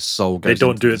die, their soul goes. They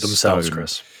don't do it themselves, stone.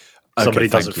 Chris. Somebody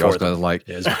does it for them.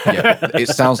 It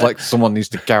sounds like someone needs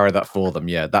to carry that for them.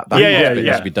 Yeah, that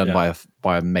needs to be done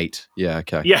by a mate. Yeah,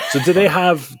 okay. Yeah. So do they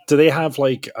have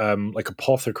like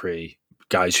apothecary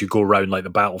guys who go around like the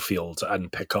battlefield and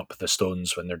pick up the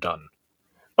stones when they're done?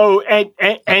 Oh,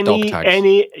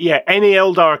 any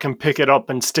Eldar can pick it up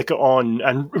and stick it on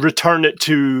and return it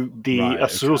to the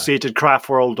associated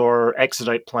Craftworld or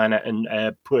Exodite planet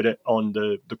and put it on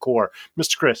the core.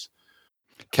 Mr. Chris?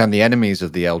 Can the enemies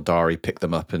of the Aeldari pick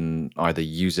them up and either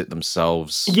use it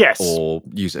themselves, or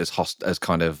use it as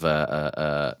kind of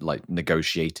like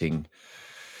negotiating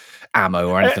ammo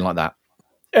or anything like that?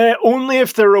 Only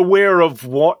if they're aware of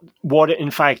what it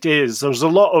in fact is. There's a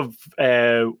lot of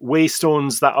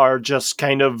waystones that are just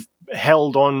kind of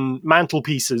held on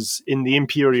mantelpieces in the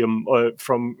Imperium,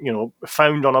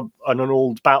 found on an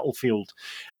old battlefield.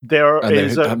 They're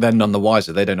none the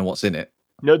wiser. They don't know what's in it.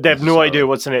 No, they have no idea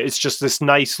what's in it. It's just this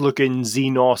nice-looking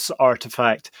Xenos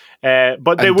artifact.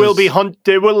 But they will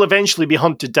eventually be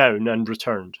hunted down and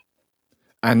returned.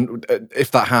 And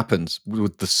if that happens,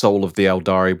 would the soul of the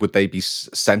Eldari, would they be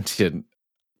sentient,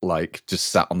 like just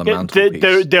sat on the mantelpiece?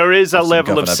 There is a Of some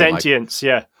level of governor being like, sentience,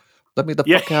 yeah. Let me the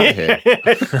fuck out of here.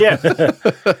 Yeah.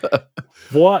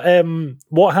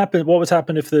 What happened? What would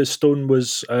happen if the stone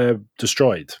was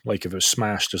destroyed? Like if it was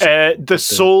smashed or something? The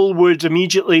soul would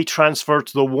immediately transfer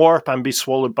to the warp and be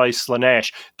swallowed by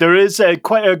Slaanesh. There is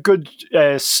quite a good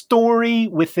story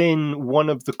within one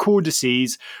of the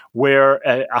codices where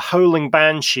a howling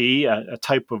banshee, a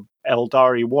type of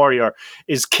Aeldari warrior,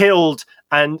 is killed,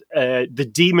 and the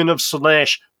demon of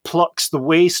Slaanesh plucks the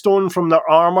waystone from their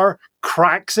armor,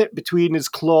 cracks it between his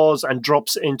claws, and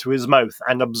drops it into his mouth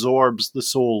and absorbs the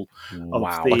soul of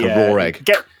the like a raw egg.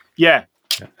 Yeah.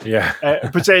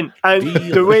 Puts in, and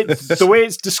the way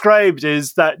it's described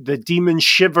is that the demon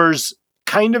shivers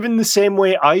kind of in the same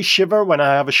way I shiver when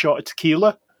I have a shot of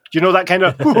tequila. Do you know that kind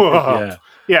of that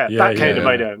kind of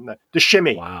idea? The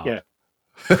shimmy. Wow. Yeah.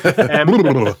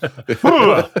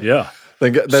 Yeah.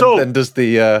 Then does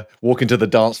the walk into the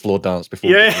dance floor dance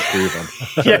before the groove on.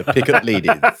 Pick up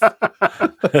ladies.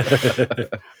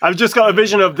 I've just got a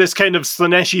vision of this kind of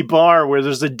Slaaneshi bar where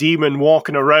there's a demon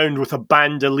walking around with a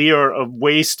bandolier of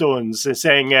waystones and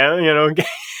saying,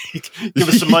 give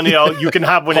us some money, you can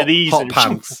have one of these. Hot and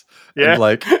pants. And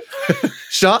like,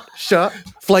 shot,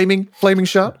 flaming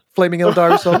shot, flaming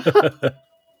Eldari song.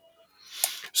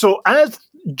 So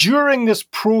during this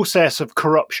process of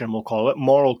corruption, we'll call it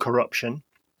moral corruption,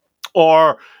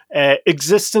 or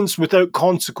existence without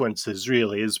consequences,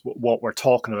 really, is what we're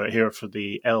talking about here for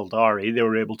the Aeldari. They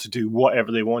were able to do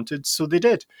whatever they wanted, so they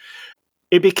did.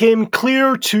 It became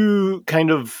clear to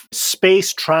kind of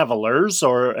space travelers,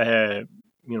 or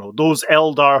those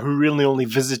Eldar who really only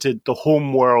visited the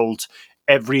home world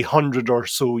every 100 or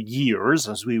so years,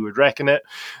 as we would reckon it,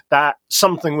 that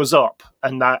something was up,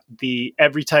 and that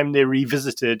every time they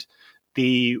revisited,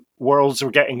 the worlds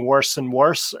were getting worse and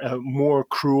worse, more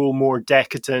cruel, more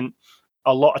decadent,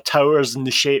 a lot of towers in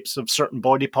the shapes of certain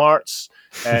body parts,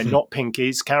 not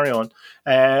pinkies, carry on.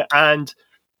 And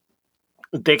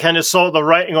they kind of saw the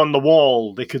writing on the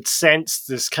wall. They could sense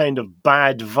this kind of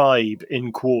bad vibe,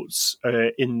 in quotes,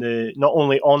 not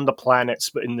only on the planets,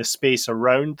 but in the space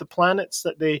around the planets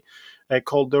that they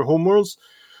called their homeworlds.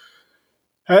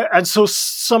 And so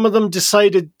some of them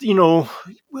decided,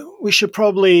 we should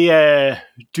probably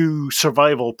do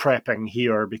survival prepping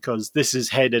here, because this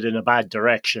is headed in a bad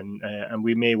direction, and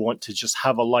we may want to just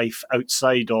have a life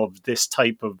outside of this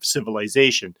type of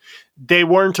civilization. They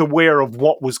weren't aware of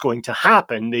what was going to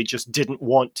happen. They just didn't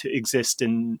want to exist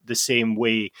in the same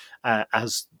way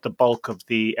as the bulk of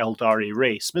the Eldari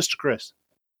race. Mr. Chris?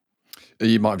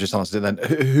 You might have just answered it then.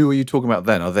 Who are you talking about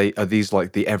then? Are these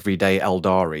like the everyday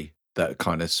Eldari that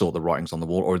kind of saw the writings on the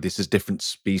wall, or this is different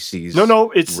species? No,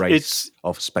 it's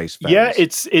of spacefarers. Yeah,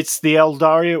 it's the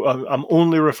Aeldari. I'm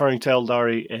only referring to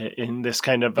Aeldari in this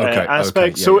kind of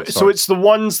aspect. Okay. So it's the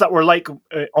ones that were like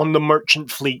on the merchant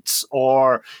fleets,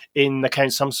 or in the kind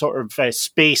of some sort of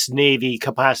space navy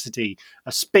capacity,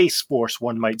 a space force,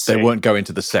 one might say. They weren't going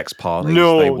to the sex parties.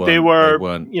 No, they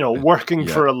weren't working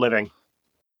for a living.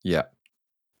 Yeah.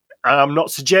 And I'm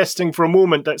not suggesting for a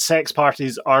moment that sex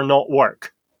parties are not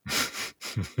work.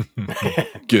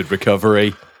 Good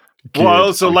recovery. Well, I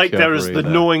also like there is the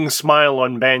knowing smile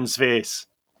on Ben's face.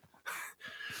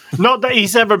 Not that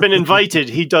he's ever been invited.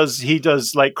 He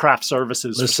does like craft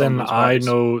services. Listen, I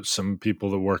know some people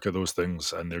that work at those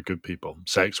things, and they're good people.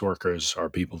 Sex workers are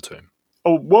people too.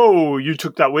 Oh, whoa! You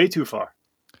took that way too far.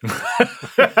 Is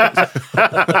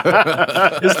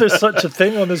there such a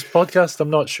thing on this podcast?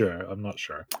 I'm not sure.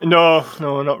 No,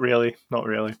 not really.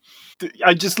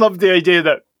 I just love the idea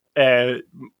that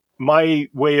my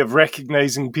way of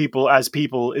recognizing people as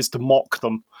people is to mock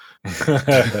them.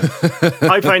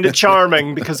 I find it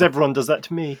charming because everyone does that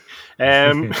to me.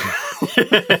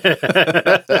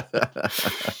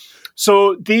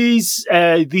 So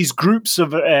these groups of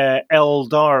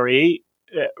Aeldari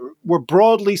were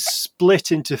broadly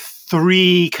split into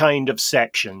three kind of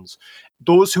sections.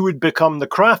 Those who would become the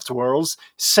Craftworlds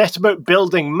set about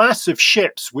building massive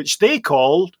ships, which they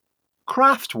called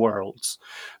Craftworlds.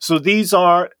 So these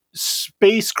are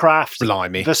spacecraft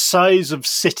the size of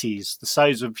cities, the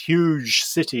size of huge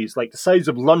cities, like the size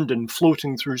of London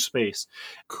floating through space.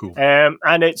 Cool.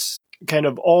 And it's kind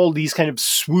of all these kind of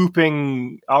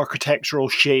swooping architectural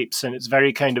shapes, and it's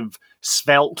very kind of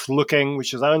svelte looking,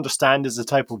 which, as I understand, is a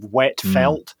type of wet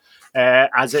felt,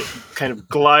 as it kind of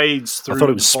glides through. I thought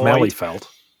it was smelly felt.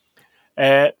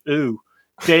 Ooh.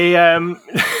 They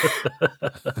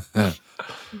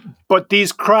But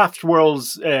these craft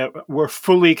worlds were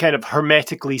fully kind of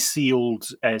hermetically sealed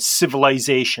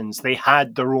civilizations. They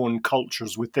had their own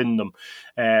cultures within them,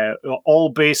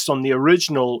 all based on the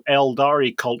original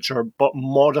Aeldari culture, but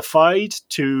modified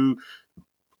to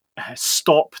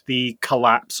stop the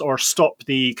collapse or stop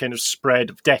the kind of spread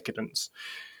of decadence.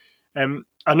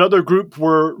 Another group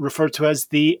were referred to as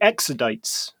the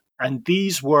Exodites, and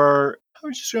these were, how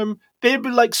would you describe them? They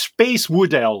were like space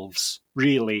wood elves,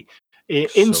 really.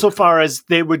 Insofar as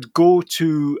they would go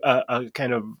to a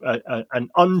kind of an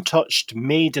untouched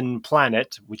maiden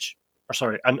planet,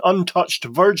 an untouched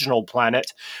virginal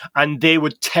planet, and they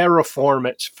would terraform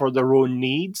it for their own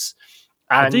needs.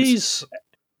 And are these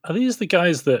the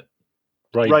guys that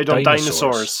ride on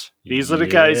dinosaurs? These are the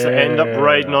guys that end up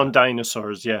riding on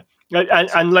dinosaurs. Yeah,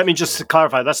 and let me just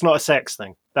clarify: that's not a sex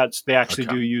thing. They actually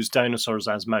do use dinosaurs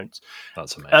as mounts.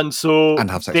 That's amazing. And so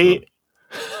have sex with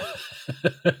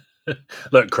them.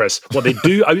 Look, Chris, what they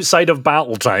do outside of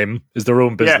battle time is their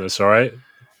own business, all right?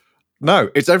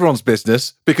 No, it's everyone's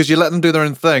business, because you let them do their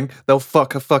own thing, they'll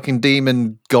fuck a fucking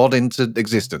demon god into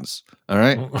existence, all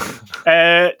right?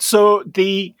 So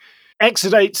the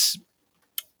Exodites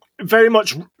very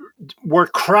much were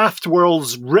craft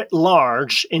worlds writ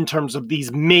large in terms of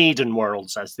these maiden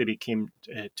worlds, as they became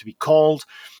to be called.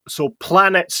 So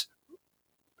planets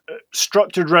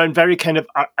structured around very kind of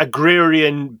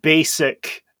agrarian,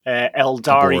 basic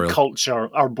Aeldari culture.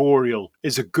 Arboreal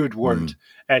is a good word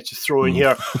to throw in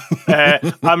here.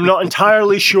 I'm not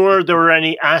entirely sure there were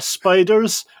any ass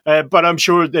spiders, but I'm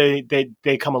sure they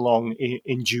come along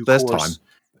in due course.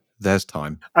 There's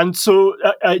time. And so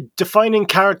a defining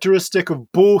characteristic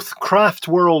of both craft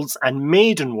worlds and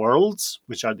maiden worlds,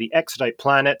 which are the Exodite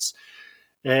planets,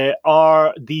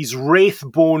 are these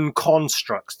wraithbone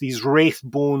constructs, these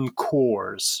wraithbone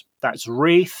cores. That's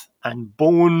wraith and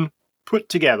bone put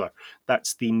together.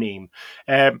 That's the name.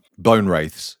 Bone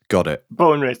wraiths. Got it.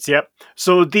 Bone wraiths, yep.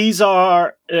 So these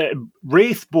are...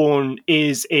 wraithbone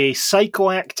is a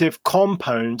psychoactive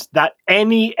compound that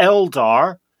any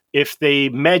Eldar, if they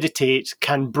meditate,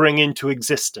 can bring into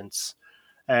existence.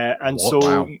 They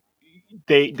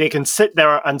can sit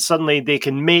there and suddenly they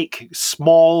can make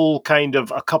small, kind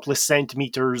of a couple of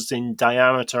centimeters in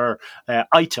diameter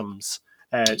items.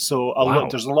 There's a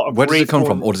lot of... Where does it come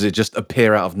from? Or does it just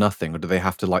appear out of nothing? Or do they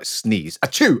have to like sneeze?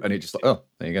 Achoo! And it just like, oh,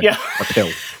 there you go. Yeah. A pill.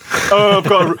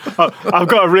 I've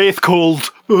got a wraith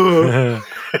cold. They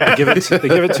give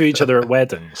it to each other at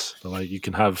weddings. So, like, you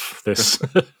can have this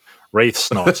wraith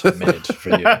snot made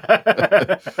for you.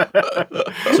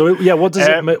 So yeah, what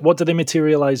do they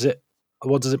materialize it?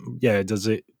 What does it? Yeah, does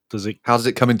it? How does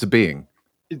it come into being?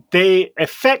 They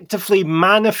effectively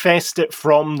manifest it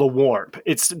from the warp.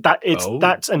 That's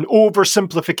an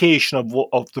oversimplification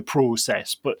of the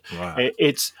process, but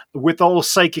it's with all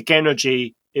psychic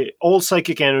energy. All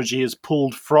psychic energy is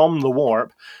pulled from the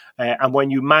warp, and when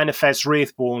you manifest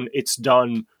Wraithbone, it's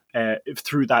done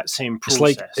through that same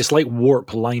process. It's like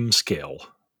warp limescale.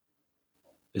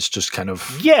 It's just kind of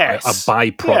a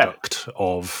byproduct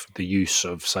of the use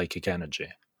of psychic energy.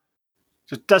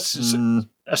 So that's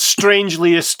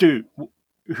strangely astute.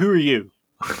 Who are you?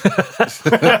 I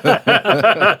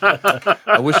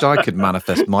wish I could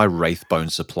manifest my Wraithbone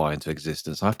supply into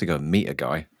existence. I have to go and meet a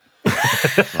guy.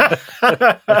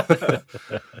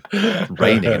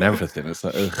 Raining and everything. It's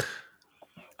like, ugh.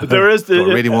 There is I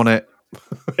really want it.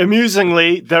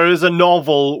 Amusingly, there is a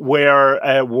novel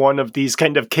where one of these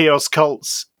kind of chaos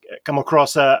cults come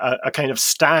across a kind of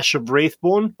stash of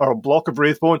Wraithbone or a block of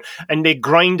Wraithbone, and they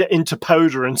grind it into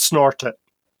powder and snort it.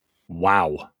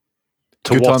 Wow.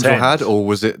 Good times were had, or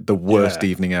was it the worst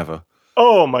evening ever?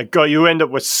 Oh my god, you end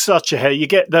up with such a head. You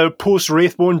get the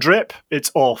post-Wraithbone drip.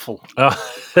 It's awful.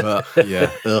 Yeah.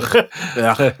 Ugh.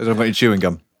 I don't want your chewing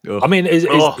gum. Ugh. I mean, is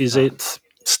it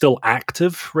still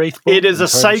active, Wraithbone? It is a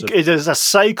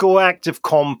psychoactive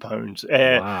compound.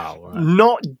 Wow.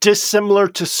 Not dissimilar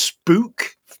to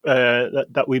Spook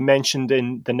that we mentioned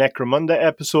in the Necromunda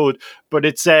episode, but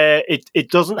it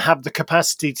doesn't have the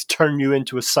capacity to turn you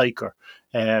into a psyker.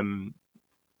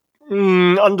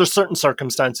 Under certain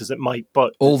circumstances it might,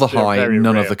 but all the high,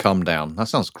 none of the come down. That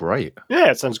sounds great.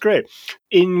 Yeah, it sounds great.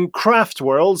 In craft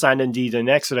worlds, and indeed in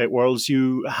Exodite worlds,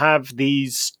 you have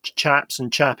these chaps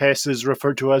and chapesses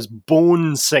referred to as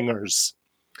bone singers.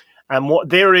 And what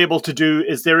they're able to do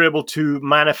is they're able to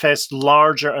manifest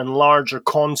larger and larger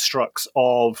constructs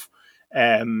of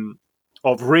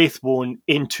Wraithbone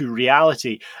into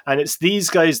reality. And it's these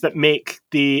guys that make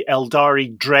the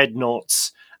Aeldari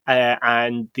dreadnoughts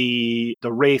and the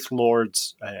Wraith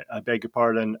Lords, I beg your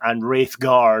pardon, and Wraith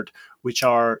Guard, which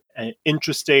are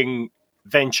interesting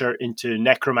venture into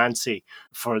necromancy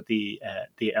for the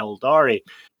Aeldari.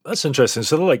 That's interesting.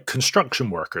 So they're like construction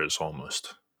workers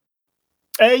almost.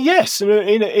 Yes,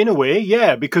 in a way,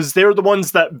 yeah, because they're the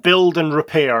ones that build and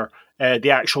repair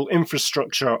the actual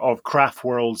infrastructure of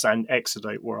Craftworlds and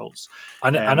Exodite worlds.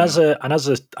 And as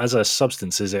a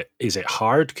substance, is it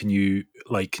hard? Can you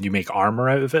make armor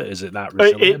out of it? Is it that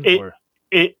resilient?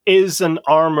 It is an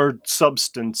armored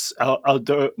substance.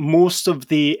 Most of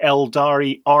the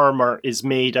Aeldari armor is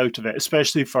made out of it,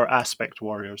 especially for aspect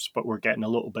warriors. But we're getting a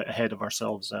little bit ahead of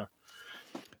ourselves there.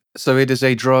 So it is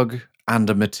a drug and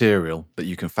a material that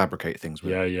you can fabricate things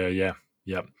with.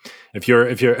 Yeah. If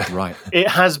you're right, it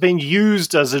has been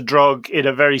used as a drug in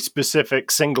a very specific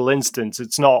single instance.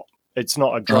 It's not a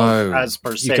drug as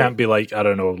per se. You can't be like, I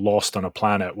don't know, lost on a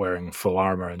planet wearing full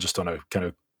armor and just on a kind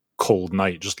of cold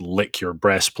night just lick your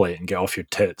breastplate and get off your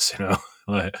tits,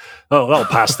 like, oh, that'll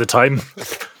pass the time.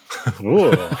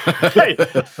 Hey,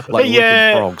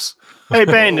 licking frogs. Hey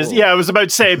Ben, I was about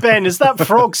to say, Ben, is that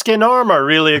frog skin armor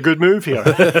really a good move here?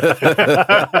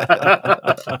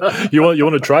 You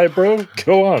want to try it, bro?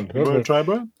 Go on. You want to try,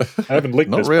 bro? I haven't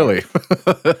licked Not this really.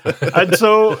 And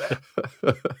so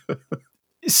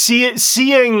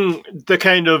seeing the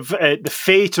kind of the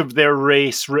fate of their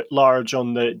race writ large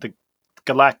on the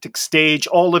galactic stage,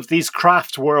 all of these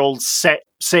craft worlds set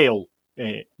sail,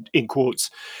 in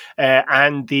quotes,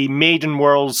 and the maiden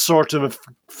worlds sort of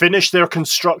finished their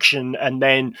construction and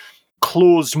then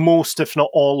closed most, if not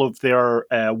all, of their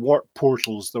warp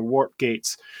portals, their warp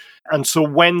gates. And so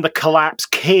when the collapse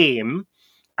came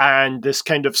and this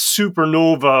kind of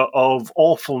supernova of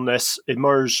awfulness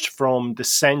emerged from the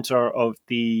center of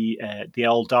the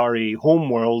Aeldari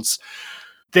homeworlds,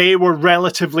 they were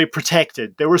relatively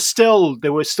protected. They still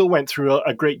went through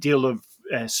a great deal of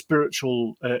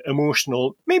spiritual,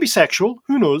 emotional, maybe sexual,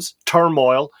 who knows,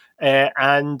 turmoil.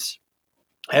 And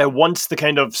once the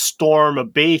kind of storm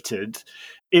abated,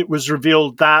 it was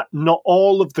revealed that not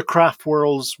all of the craft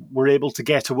worlds were able to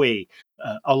get away.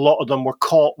 A lot of them were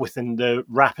caught within the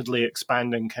rapidly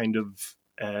expanding kind of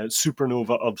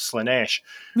supernova of Slaanesh.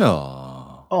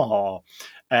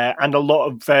 And a lot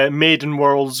of maiden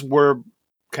worlds were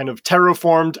kind of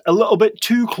terraformed a little bit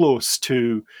too close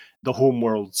to the home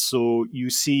worlds. So you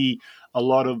see a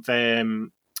lot of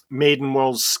maiden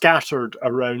worlds scattered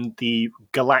around the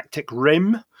galactic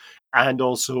rim and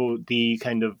also the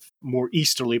kind of more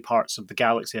easterly parts of the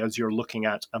galaxy as you're looking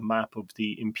at a map of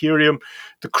the Imperium.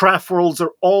 The craft worlds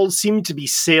seem to be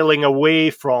sailing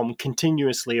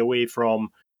continuously away from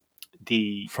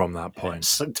that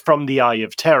point. From the Eye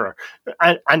of Terror.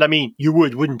 And I mean, you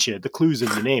wouldn't you? The clue's in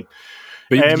the name.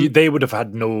 But they would have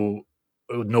had no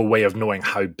way of knowing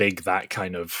how big that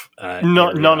kind of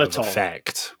none at all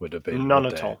effect would have been. None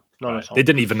at all. They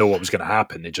didn't even know what was going to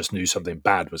happen. They just knew something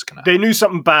bad was going to happen. They knew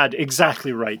something bad.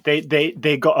 Exactly right.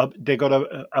 They got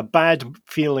a bad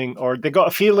feeling, or they got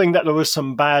a feeling that there was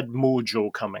some bad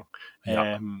mojo coming.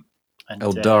 Yeah.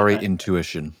 Aeldari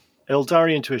intuition.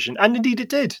 Aeldari intuition, and indeed it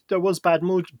did. There was bad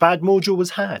mojo. Bad mojo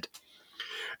was had.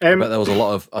 I bet there was a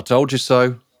lot of "I told you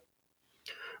so."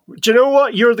 Do you know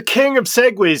what? You're the king of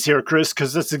segues here, Chris,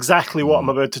 because that's exactly what I'm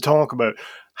about to talk about.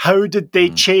 How did they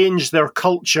change their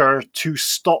culture to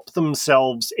stop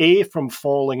themselves, A, from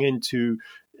falling into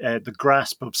the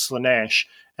grasp of Slaanesh,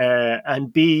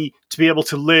 and B, to be able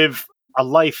to live a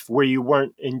life where you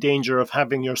weren't in danger of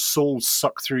having your soul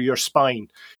sucked through your spine?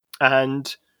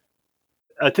 And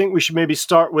I think we should maybe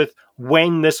start with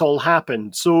when this all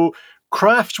happened. So,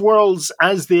 craft worlds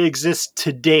as they exist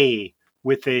today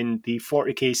within the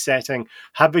 40k setting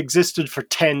have existed for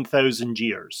 10,000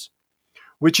 years,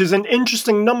 which is an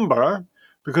interesting number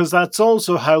because that's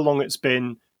also how long it's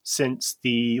been since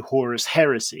the Horus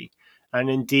Heresy. And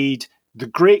indeed, the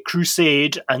Great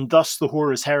Crusade, and thus the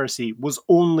Horus Heresy, was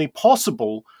only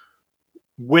possible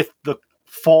with the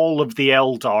fall of the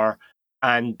Eldar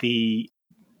and the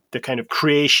kind of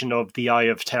creation of the Eye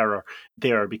of Terror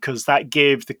there, because that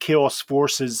gave the Chaos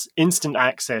Forces instant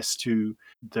access to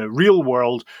the real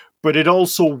world, but it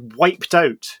also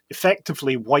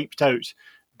effectively wiped out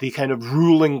the kind of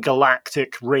ruling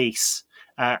galactic race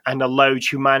and allowed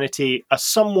humanity a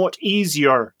somewhat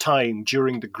easier time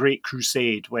during the Great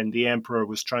Crusade when the Emperor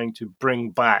was trying to bring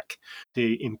back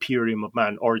the Imperium of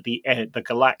Man, or the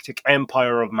Galactic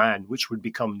Empire of Man, which would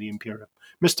become the Imperium.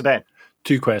 Mr. Ben.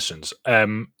 2 questions.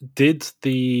 Did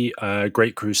the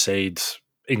Great Crusade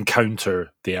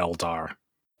encounter the Eldar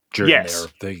during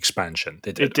the expansion?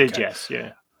 It did, yes,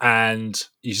 yeah. And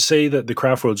you say that the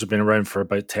Craftworlds have been around for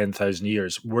about 10,000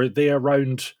 years. Were they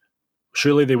around?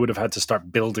 Surely they would have had to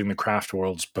start building the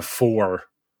Craftworlds before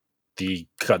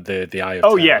the Eye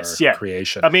of Terror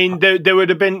creation. I mean, there would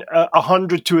have been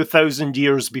 100 to 1,000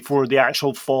 years before the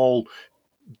actual fall.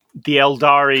 The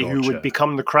Aeldari, who would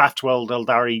become the Craftworld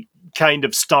Aeldari, kind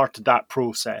of started that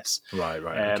process. Right.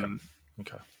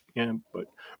 Okay. Yeah,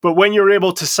 but when you're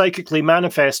able to psychically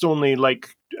manifest only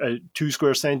like 2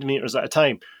 square centimeters at a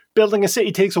time, building a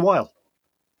city takes a while.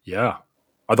 Yeah.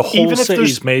 Are the whole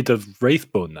cities made of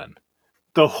wraithbone then?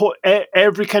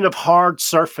 Every kind of hard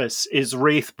surface is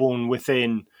wraithbone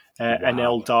within an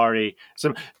Aeldari.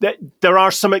 So there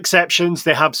are some exceptions.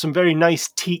 They have some very nice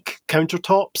teak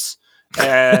countertops.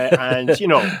 And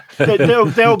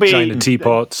there'll be China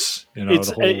teapots.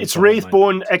 It's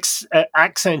wraithbone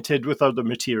accented with other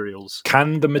materials.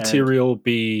 Can the material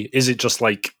be? Is it just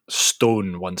like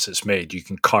stone once it's made? You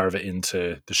can carve it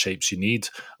into the shapes you need,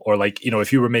 or like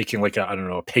if you were making like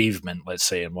a pavement, let's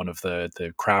say in one of the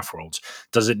Craftworlds,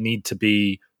 does it need to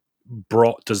be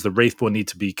brought? Does the wraithbone need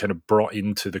to be kind of brought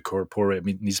into the corporeal?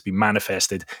 It needs to be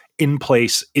manifested in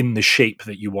place in the shape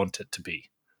that you want it to be.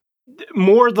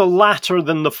 More the latter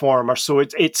than the former. So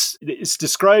it's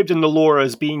described in the lore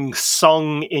as being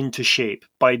sung into shape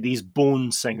by these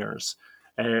bone singers,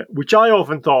 which I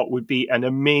often thought would be an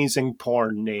amazing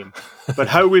porn name. But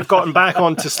how we've gotten back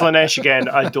onto Slaanesh again,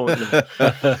 I don't know.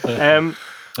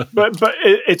 But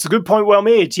it's a good point, well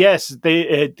made. Yes,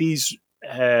 these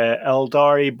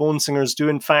Aeldari bone singers do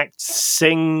in fact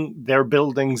sing their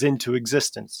buildings into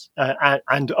existence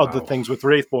and other things with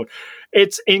wraithbone.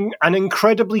 It's an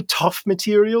incredibly tough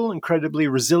material, incredibly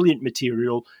resilient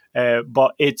material,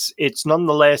 but it's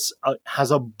nonetheless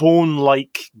has a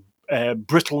bone-like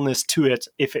brittleness to it.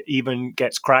 If it even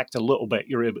gets cracked a little bit,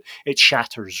 it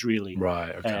shatters really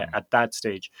at that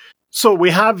stage. So we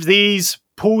have these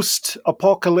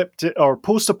post-apocalypse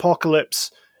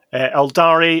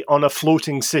Aeldari on a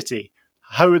floating city.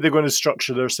 How are they going to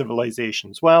structure their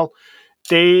civilizations? Well,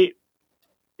 they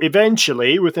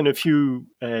eventually, within a few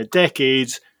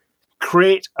decades,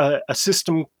 create a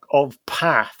system of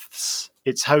paths.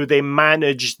 It's how they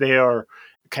manage their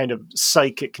kind of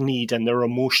psychic need and their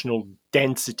emotional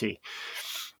density.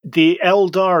 The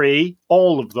Aeldari,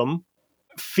 all of them,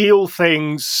 feel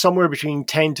things somewhere between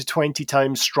 10 to 20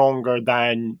 times stronger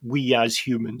than we as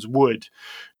humans would.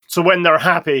 So when they're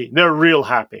happy, they're real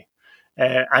happy.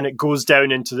 And it goes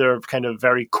down into their kind of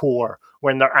very core.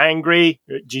 When they're angry,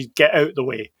 just get out the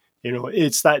way.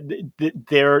 It's that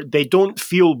they don't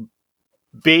feel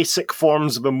basic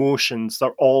forms of emotions.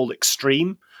 They're all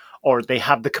extreme, or they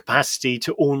have the capacity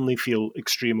to only feel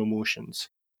extreme emotions.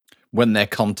 When they're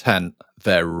content,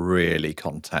 they're really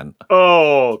content.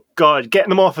 Oh, God. Getting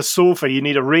them off a sofa, you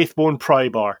need a wraithbone pry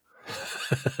bar.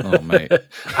 Oh, mate.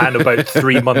 And about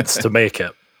 3 months to make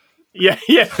it. Yeah.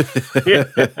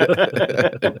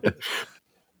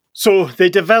 So they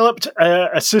developed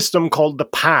a system called the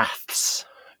Paths,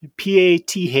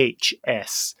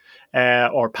 Paths,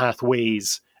 or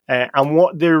pathways. And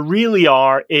what they really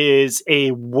are is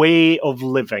a way of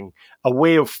living, a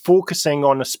way of focusing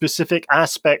on a specific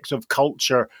aspect of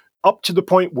culture up to the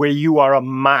point where you are a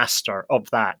master of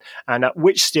that. And at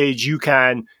which stage you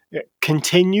can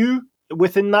continue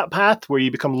within that path where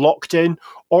you become locked in,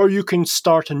 or you can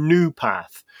start a new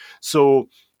path. So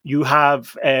you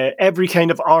have every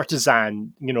kind of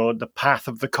artisan, the path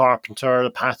of the carpenter, the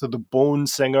path of the bone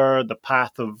singer, the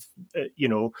path of,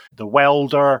 the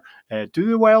welder. Do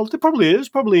they weld? There probably is,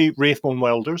 probably wraithbone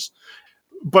welders.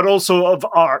 But also of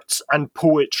arts and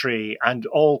poetry and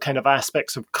all kind of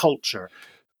aspects of culture.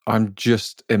 I'm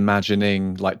just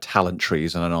imagining like talent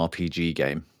trees in an RPG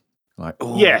game. Like,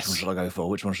 yes. Which one should I go for?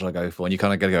 Which one should I go for? And you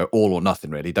kind of got to go all or nothing,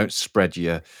 really. Don't spread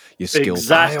your skills.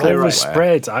 Exactly. I always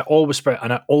spread,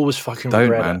 and I always fucking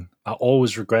regret it. I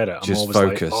always regret it. I'm just always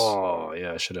focus. Like, oh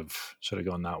yeah, I should have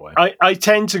gone that way. I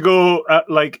tend to go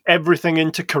like everything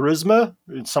into charisma,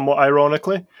 somewhat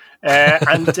ironically,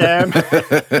 and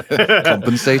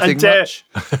compensating much.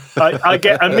 I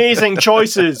get amazing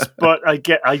choices, but I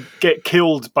get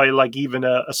killed by like even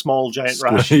a small giant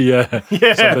rat. Yeah.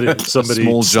 Somebody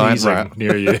small giant rat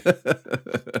near you.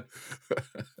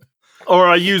 Or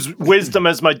I use wisdom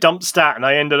as my dump stat, and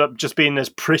I ended up just being this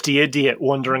pretty idiot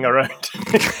wandering around.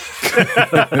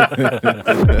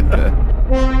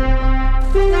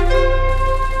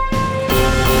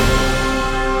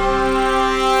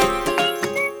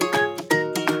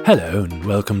 Hello, and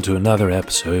welcome to another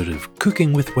episode of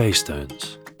Cooking with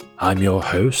Waystones. I'm your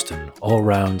host and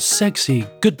all-round sexy,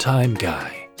 good-time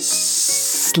guy,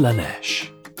 Slaanesh.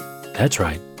 That's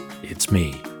right, it's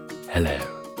me. Hello.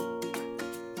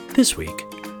 This week,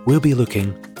 we'll be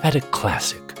looking at a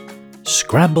classic,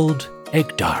 scrambled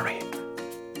Aeldari.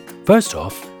 First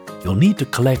off, you'll need to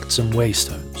collect some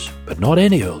waystones, but not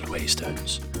any old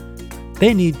waystones.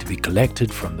 They need to be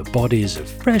collected from the bodies of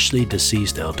freshly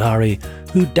deceased Aeldari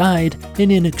who died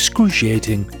in an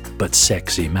excruciating but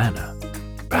sexy manner.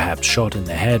 Perhaps shot in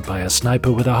the head by a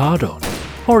sniper with a hard-on,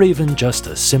 or even just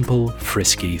a simple,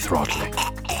 frisky throttling.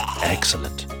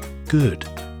 Excellent. Good.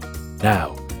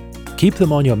 Now, keep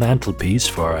them on your mantelpiece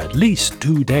for at least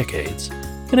 2 decades,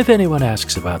 and if anyone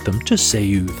asks about them, just say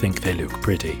you think they look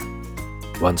pretty.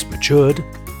 Once matured,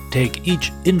 take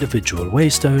each individual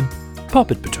waystone,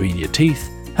 pop it between your teeth,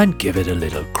 and give it a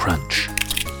little crunch.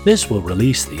 This will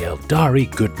release the Aeldari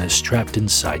goodness trapped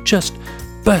inside, just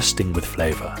bursting with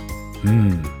flavour.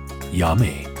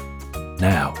 Yummy.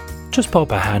 Now, just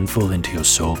pop a handful into your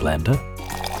soul blender,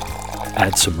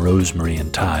 add some rosemary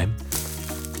and thyme,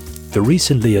 the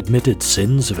recently admitted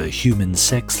sins of a human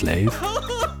sex slave,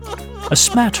 a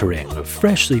smattering of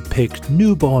freshly picked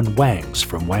newborn wangs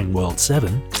from Wang World 7,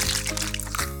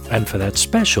 and for that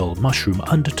special mushroom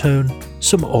undertone,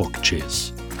 some orc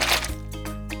jizz.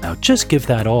 Now just give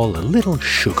that all a little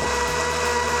sugar.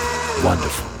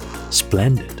 Wonderful.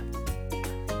 Splendid.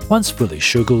 Once fully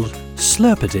sugared,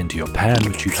 slurp it into your pan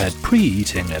which you've had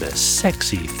preheating at a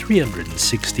sexy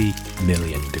 360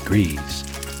 million degrees.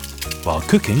 While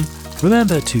cooking,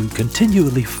 remember to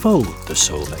continually fold the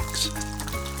soul mix.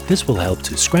 This will help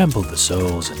to scramble the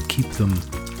souls and keep them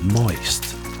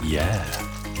moist. Yeah.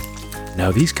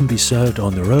 Now these can be served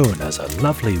on their own as a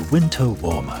lovely winter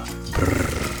warmer.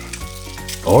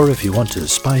 Brrr. Or if you want to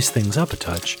spice things up a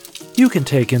touch, you can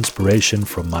take inspiration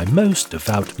from my most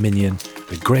devout minion,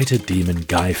 the grated demon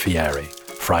Guy Fieri.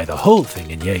 Fry the whole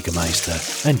thing in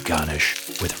Jägermeister and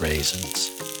garnish with raisins.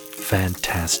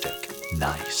 Fantastic.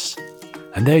 Nice.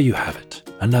 And there you have it.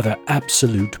 Another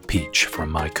absolute peach from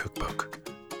my cookbook.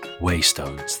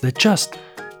 Waystones. They're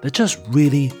just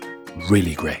really,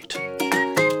 really great.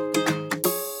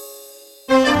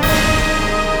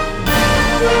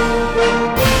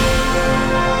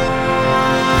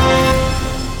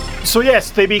 So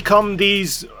yes, they become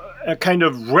these kind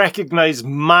of recognized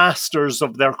masters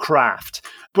of their craft.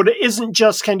 But it isn't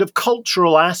just kind of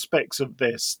cultural aspects of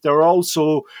this. There are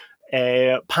also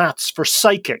paths for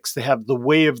psychics. They have the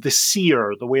way of the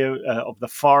seer, the way of the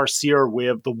far seer, way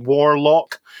of the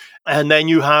warlock. And then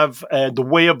you have the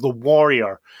way of the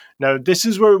warrior. Now, this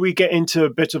is where we get into a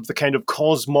bit of the kind of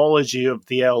cosmology of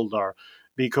the Eldar.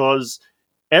 Because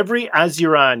every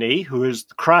Asuryani, who is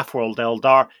the Craftworld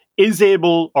Eldar, is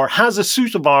able or has a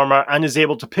suit of armor and is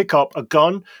able to pick up a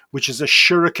gun, which is a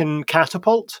shuriken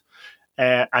catapult.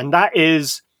 And that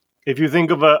is, if you think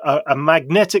of a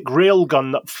magnetic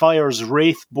railgun that fires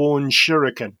wraithbone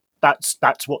shuriken,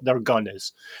 that's what their gun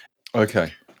is.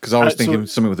 Okay, because I was thinking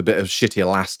something with a bit of shitty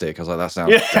elastic. I was like, that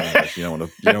sounds dangerous. You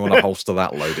don't want to holster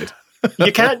that loaded.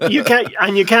 You can't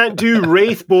do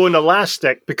wraithbone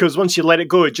elastic because once you let it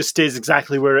go, it just stays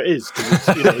exactly where it is.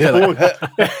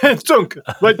 It's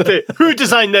bone. Who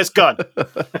designed this gun?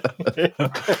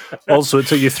 Also, it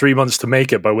took you 3 months to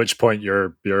make it, by which point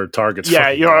your target's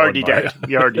you're already dead.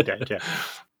 You're already dead. Yeah.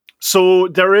 So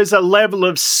there is a level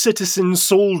of citizen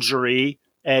soldiery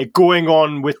going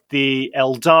on with the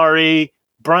Aeldari.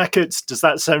 Brackets. Does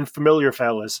that sound familiar,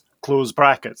 fellas? Close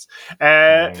brackets.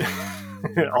 But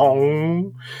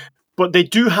they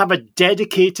do have a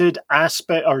dedicated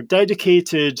aspect or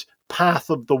dedicated path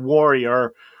of the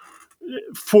warrior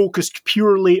focused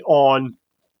purely on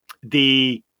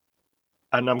the,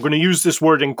 and I'm going to use this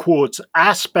word in quotes,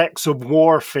 aspects of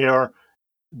warfare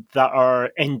that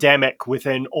are endemic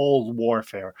within all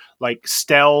warfare, like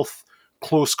stealth,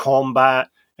 close combat,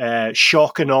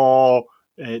 shock and awe,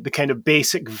 the kind of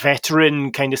basic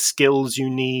veteran kind of skills you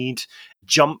need,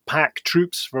 jump pack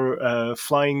troops for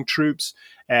flying troops,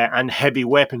 and heavy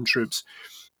weapon troops.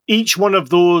 Each one of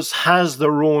those has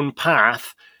their own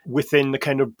path within the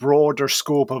kind of broader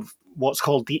scope of what's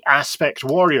called the aspect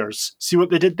warriors. See what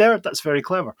they did there? That's very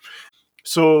clever.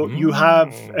 So you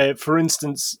have, for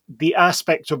instance, the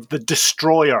aspect of the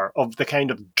destroyer, of the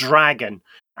kind of dragon,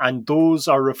 and those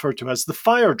are referred to as the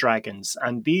fire dragons.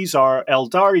 And these are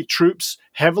Aeldari troops,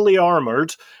 heavily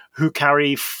armored, who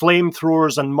carry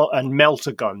flamethrowers and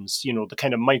melta-guns, the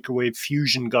kind of microwave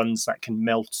fusion guns that can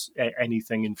melt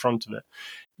anything in front of it.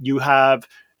 You have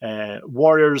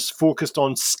warriors focused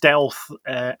on stealth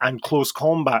and close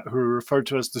combat, who are referred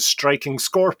to as the striking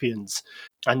scorpions.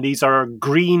 And these are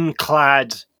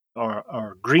green-clad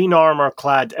or green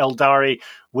armor-clad Aeldari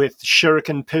with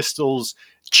shuriken pistols,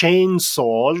 chain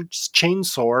swords,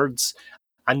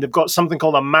 and they've got something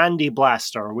called a Mandy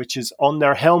Blaster, which is on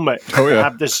their helmet. Oh, yeah. They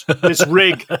have this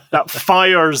rig that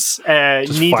fires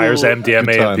Just needle. fires MDMA Good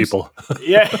at times. people.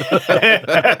 Yeah.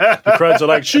 The crowds are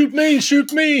like, shoot me,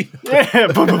 shoot me. Yeah.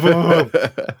 Boom, boom, boom, boom.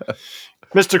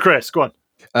 Mr. Chris, go on.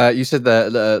 You said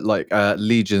that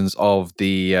legions of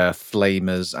the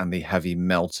flamers and the heavy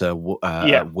melter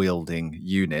wielding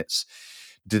units.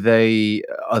 Are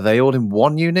they all in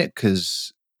one unit?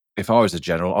 Because if I was a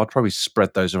general, I'd probably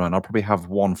spread those around. I'd probably have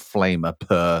one flamer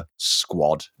per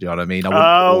squad. Do you know what I mean?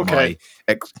 I wouldn't put all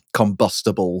my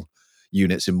combustible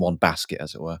units in one basket,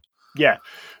 as it were. Yeah.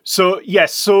 So,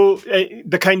 yes. So,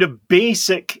 the kind of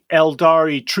basic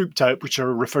Aeldari troop type, which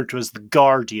are referred to as the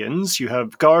Guardians, you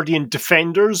have Guardian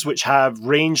Defenders, which have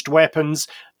ranged weapons,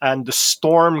 and the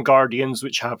Storm Guardians,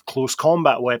 which have close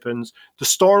combat weapons. The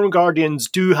Storm Guardians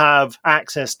do have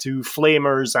access to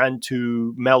flamers and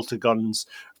to melta-guns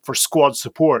for squad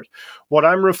support. What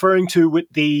I'm referring to with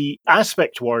the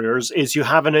Aspect Warriors is you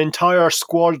have an entire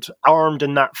squad armed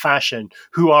in that fashion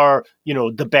who are,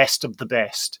 the best of the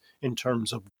best in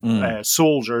terms of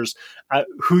soldiers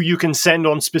who you can send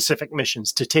on specific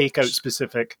missions to take out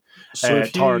specific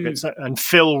targets and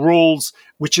fill roles,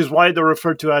 which is why they're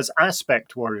referred to as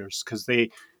Aspect Warriors, because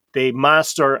they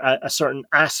master a certain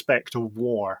aspect of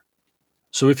war.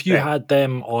 So if you had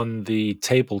them on the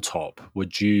tabletop,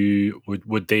 would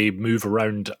they move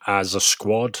around as a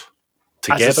squad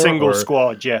together? As a single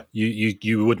squad, yeah.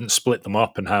 You wouldn't split them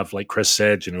up and have, like Chris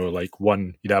said, like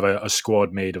one, you'd have a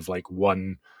squad made of like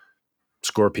one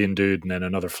scorpion dude and then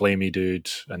another flamey dude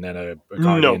and then a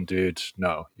guardian dude.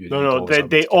 No.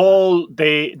 They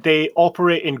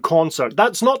operate in concert.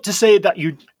 That's not to say that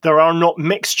there are not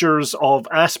mixtures of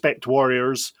aspect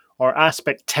warriors or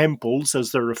aspect temples,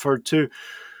 as they're referred to,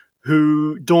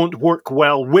 who don't work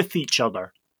well with each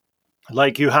other.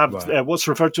 Like you have what's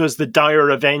referred to as the Dire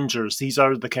Avengers. These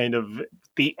are the kind of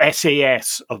the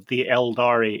SAS of the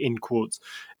Aeldari, in quotes,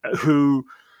 who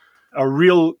are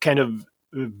real kind of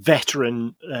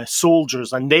veteran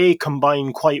soldiers, and they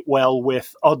combine quite well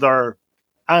with other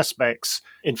aspects.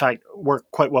 In fact, work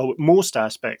quite well with most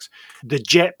aspects. The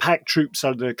jetpack troops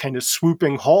are the kind of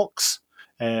swooping hawks,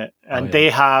 and they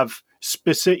have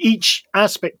each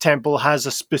aspect temple has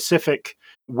a specific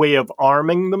way of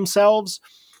arming themselves.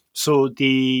 So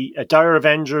the Dire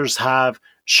Avengers have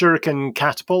shuriken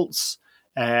catapults,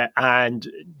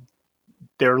 and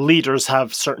their leaders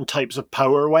have certain types of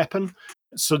power weapon.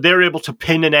 So they're able to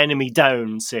pin an enemy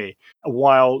down, say,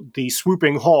 while the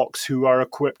swooping hawks, who are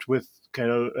equipped with kind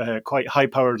of quite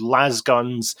high-powered las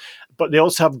guns, but they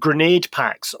also have grenade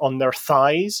packs on their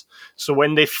thighs. So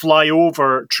when they fly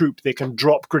over a troop, they can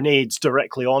drop grenades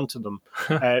directly onto them.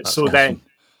 So awesome. Then,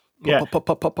 yeah, pop,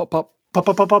 pop, pop, pop, pop. Pop,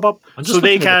 pop, pop, pop, pop. I'm just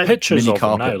looking at the pictures of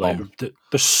them now. Like,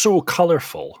 they're so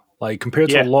colourful. Like, compared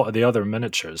to a lot of the other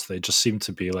miniatures, they just seem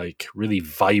to be like really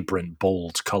vibrant,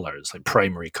 bold colours, like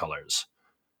primary colours.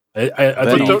 They're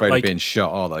not afraid of being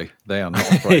shot, are they? They are not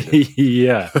afraid.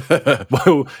 Yeah.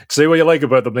 Well, say what you like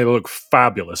about them, they look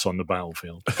fabulous on the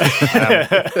battlefield.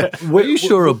 Were you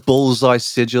sure a bullseye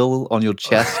sigil on your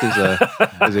chest is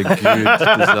a good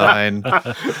design?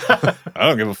 I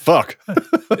don't give a fuck.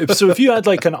 So if you had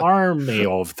like an army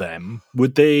of them,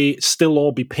 would they still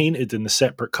all be painted in the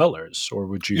separate colours, or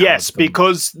would you? Yes,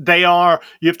 because they are.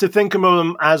 You have to think of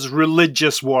them as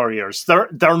religious warriors. They're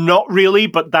not really,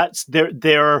 but that's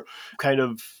their kind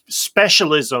of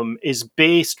specialism is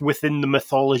based within the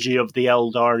mythology of the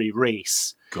Aeldari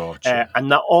race. Gotcha.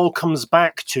 And that all comes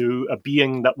back to a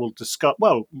being that we'll discuss.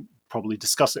 Well, probably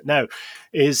discuss it now.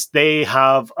 Is they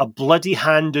have a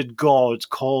bloody-handed god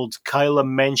called Kyla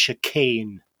Mensha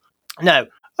Cain. Now,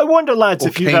 I wonder, lads,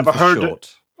 if you've ever heard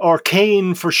it. Or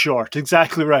Cain for short,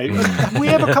 exactly right. Have we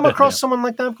ever come across someone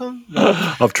like that?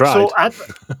 No. I've tried. So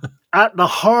at the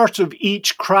heart of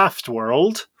each craft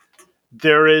world,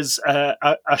 there is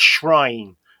a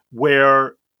shrine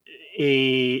where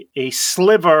a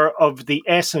sliver of the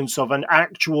essence of an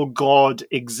actual god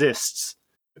exists,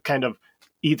 kind of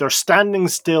either standing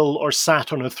still or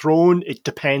sat on a throne. It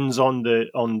depends on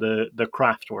the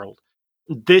craft world.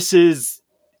 This is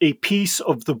a piece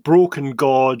of the broken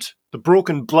god, the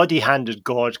broken bloody-handed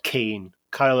god Cain,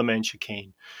 Kyla Mensha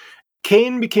Cain.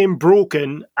 Cain became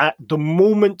broken at the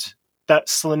moment that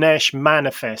Slaanesh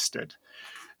manifested.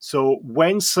 So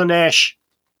when Slaanesh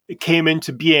came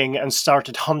into being and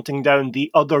started hunting down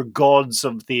the other gods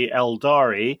of the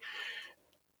Aeldari,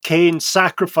 Cain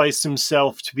sacrificed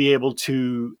himself to be able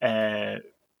to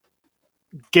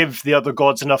give the other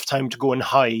gods enough time to go and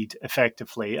hide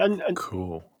effectively. And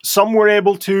cool. Some were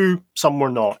able to, some were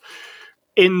not.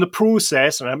 In the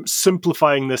process, and I'm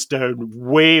simplifying this down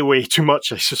way, way too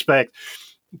much, I suspect,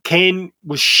 Cain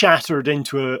was shattered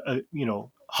into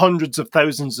hundreds of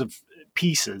thousands of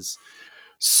pieces.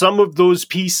 Some of those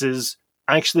pieces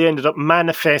actually ended up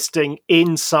manifesting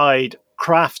inside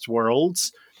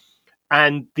Craftworlds,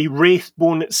 and the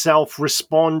Wraithbone itself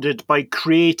responded by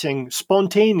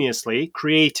spontaneously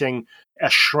creating a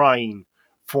shrine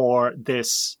for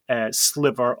this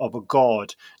sliver of a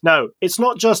god. Now, it's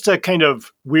not just a kind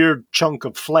of weird chunk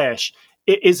of flesh.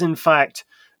 It is, in fact,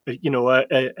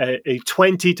 a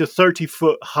 20 to 30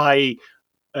 foot high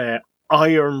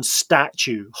iron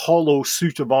statue, hollow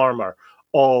suit of armor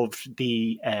of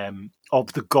the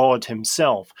god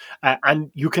himself,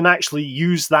 and you can actually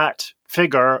use that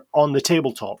figure on the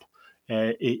tabletop.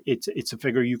 It's a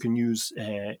figure you can use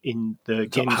in the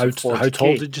games. How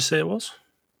tall did you say it was?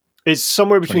 It's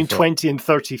somewhere between 20 and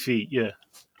 30 feet. Yeah.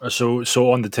 So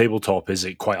on the tabletop, is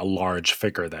it quite a large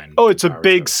figure then? Oh, it's a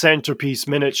big centerpiece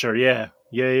miniature. Yeah.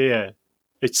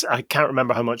 I can't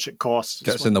remember how much it costs.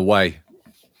 Gets in the way.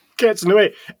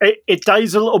 It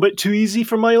dies a little bit too easy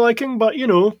for my liking, but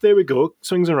there we go.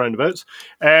 Swings and roundabouts.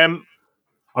 I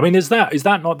mean, is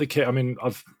that not the case? I mean,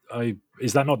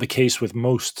 is that not the case with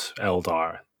most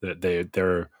Eldar? That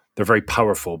they're very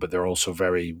powerful, but they're also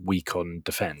very weak on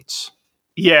defense.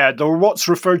 Yeah, they're what's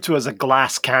referred to as a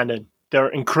glass cannon. They're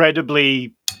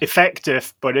incredibly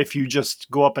effective, but if you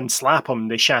just go up and slap them,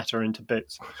 they shatter into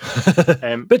bits.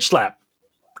 Bitch slap.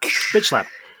 Bitch slap.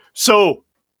 So,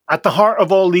 at the heart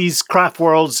of all these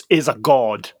Craftworlds is a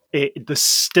god, the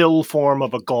still form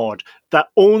of a god that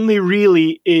only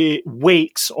really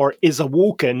wakes or is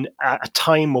awoken at a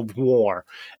time of war.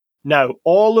 Now,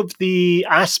 all of the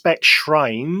aspect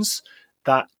shrines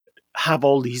that have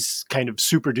all these kind of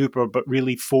super duper but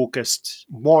really focused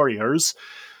warriors,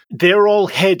 they're all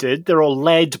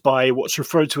led by what's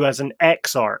referred to as an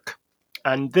exarch.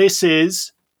 And this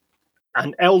is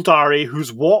an Aeldari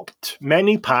who's walked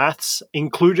many paths,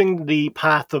 including the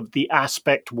path of the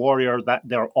aspect warrior that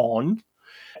they're on,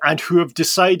 and who have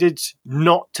decided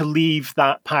not to leave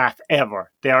that path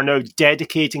ever. They are now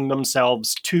dedicating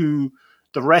themselves to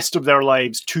the rest of their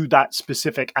lives to that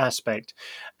specific aspect.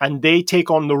 And they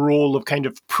take on the role of kind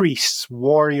of priests,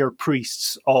 warrior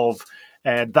priests of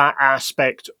that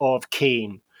aspect of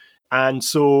Cain. And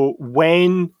so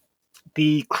when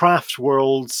the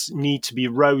Craftworlds need to be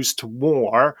roused to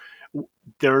war,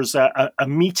 there's a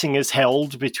meeting is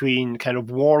held between kind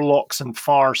of warlocks and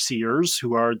farseers,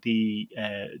 who are the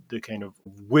kind of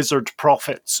wizard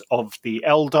prophets of the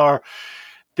Eldar.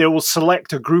 They will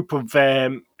select a group of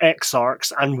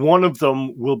exarchs, and one of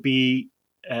them will be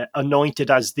anointed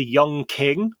as the young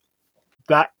king.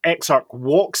 That exarch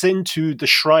walks into the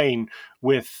shrine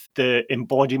with the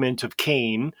embodiment of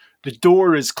Cain. The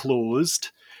door is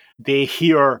closed. They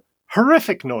hear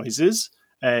horrific noises,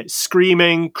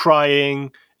 screaming,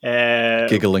 crying,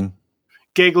 giggling,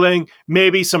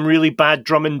 maybe some really bad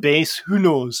drum and bass, who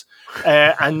knows?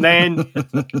 And then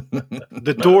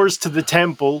the doors to the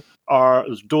temple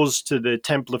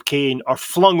of Cain are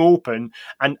flung open,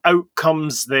 and out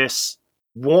comes this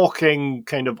walking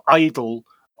kind of idol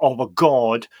of a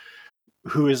god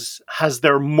who has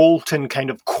their molten kind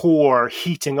of core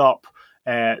heating up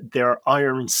their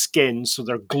iron skin, so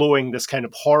they're glowing this kind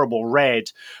of horrible red,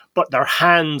 but their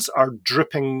hands are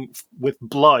dripping with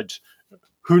blood.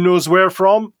 Who knows where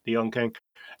from? The young king.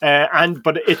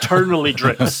 But it eternally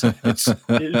drips.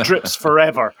 It drips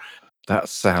forever. That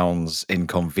sounds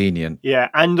inconvenient. Yeah,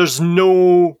 and there's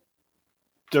no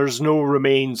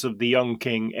remains of the young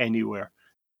king anywhere.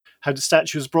 How the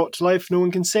statue is brought to life, no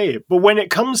one can say. But when it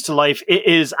comes to life, it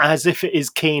is as if it is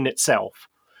Cain itself.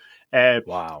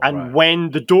 Wow! And right.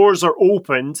 When the doors are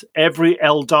opened, every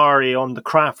Aeldari on the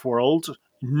Craftworld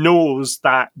knows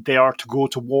that they are to go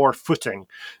to war footing.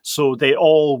 So they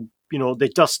all, they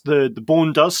dust the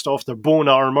bone dust off their bone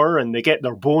armor, and they get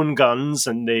their bone guns,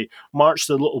 and they march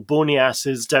the little bony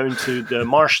asses down to the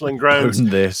marshalling grounds. Bone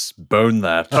this, bone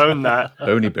that, bone that,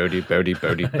 bony,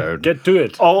 bone. Get to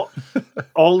it.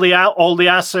 All the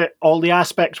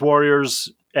aspect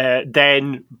warriors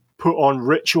then put on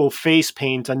ritual face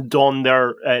paint and don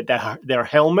their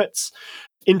helmets.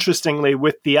 Interestingly,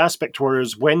 with the aspect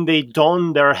warriors, when they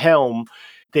don their helm,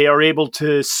 they are able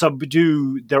to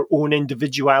subdue their own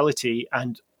individuality,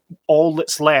 and all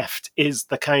that's left is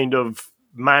the kind of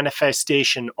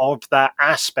manifestation of that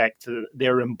aspect that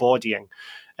they're embodying.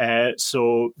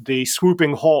 So the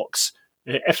swooping hawks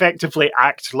effectively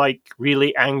act like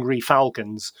really angry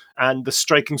falcons, and the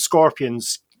striking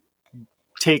scorpions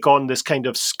take on this kind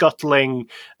of scuttling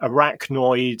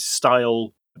arachnoid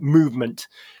style movement.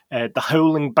 The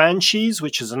howling banshees,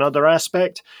 which is another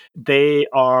aspect, they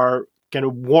are kind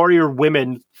of warrior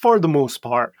women for the most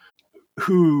part,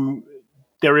 who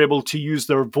they're able to use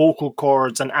their vocal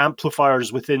cords and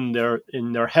amplifiers within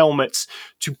their helmets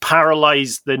to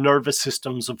paralyze the nervous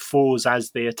systems of foes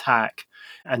as they attack.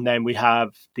 And then we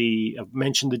have I've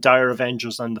mentioned the Dire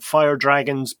Avengers and the Fire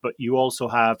Dragons, but you also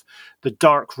have the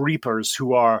Dark Reapers,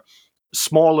 who are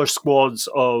smaller squads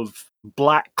of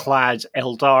black-clad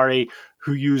Aeldari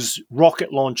who use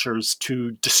rocket launchers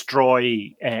to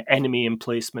destroy enemy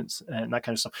emplacements and that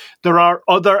kind of stuff. There are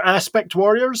other aspect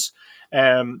warriors.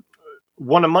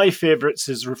 One of my favorites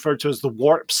is referred to as the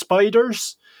Warp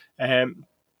Spiders. And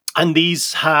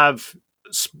these have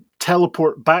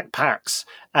teleport backpacks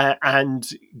and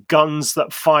guns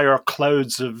that fire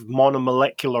clouds of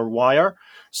monomolecular wire.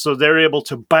 So they're able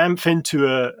to bamf into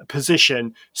a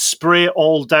position, spray it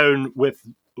all down with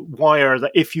wire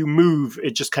that if you move,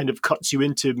 it just kind of cuts you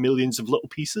into millions of little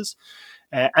pieces,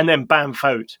 and then bamf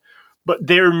out. But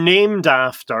they're named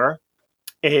after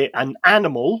an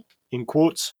animal, in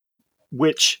quotes,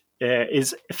 which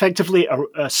is effectively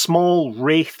a small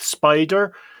wraith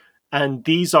spider. And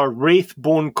these are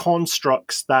wraithbone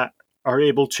constructs that are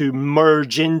able to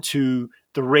merge into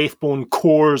the wraithbone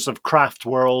cores of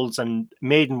Craftworlds and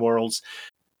Maiden Worlds.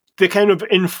 They kind of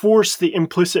enforce the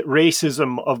implicit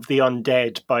racism of the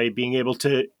undead by being able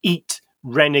to eat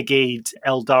renegade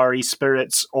Aeldari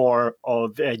spirits or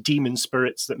of demon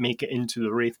spirits that make it into the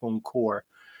wraithbone core.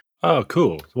 Oh,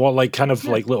 cool. Well, like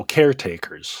like little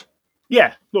caretakers.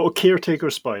 Yeah, little caretaker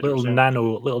spiders. Little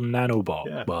nanobot.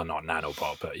 Yeah. Well, not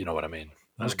nanobot, but you know what I mean.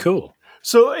 That's cool.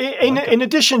 So in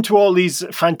addition to all these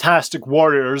fantastic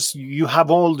warriors, you have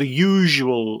all the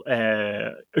usual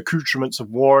accoutrements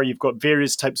of war. You've got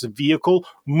various types of vehicle.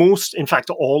 In fact,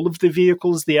 all of the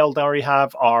vehicles the Aeldari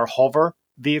have are hover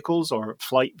vehicles or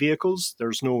flight vehicles.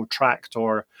 There's no tracked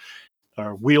or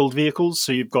wheeled vehicles.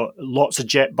 So you've got lots of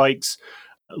jet bikes,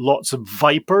 lots of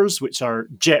Vipers, which are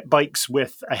jet bikes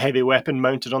with a heavy weapon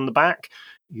mounted on the back.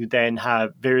 You then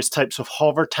have various types of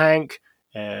hover tank,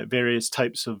 various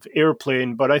types of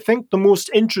airplane. But I think the most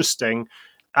interesting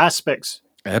aspects...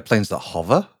 Airplanes that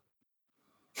hover?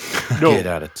 No. Get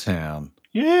out of town.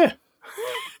 Yeah.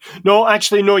 No,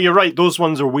 actually, no, you're right. Those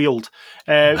ones are wheeled.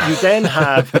 You then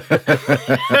have...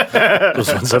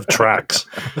 Those ones have tracks.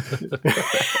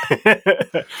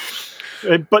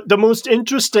 But the most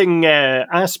interesting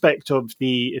aspect of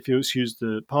if you excuse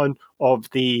the pun, of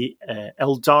the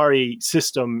Aeldari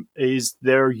system is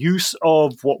their use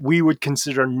of what we would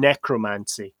consider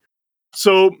necromancy.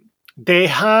 So they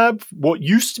have what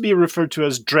used to be referred to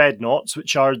as dreadnoughts,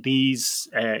 which are these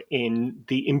in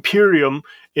the Imperium.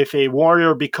 If a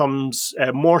warrior becomes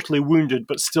mortally wounded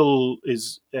but still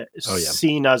is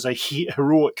seen as a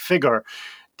heroic figure,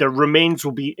 their remains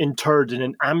will be interred in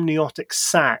an amniotic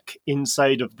sac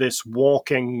inside of this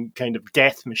walking kind of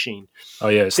death machine. Oh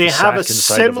yeah, it's they the have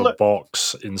sack inside of a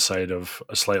box, inside of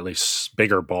a slightly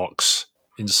bigger box,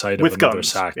 inside of another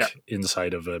guns, sack,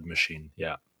 inside of a machine.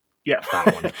 Yeah. Yeah.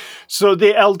 That one. So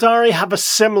the Aeldari have a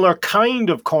similar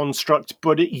kind of construct,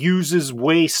 but it uses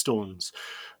waystones.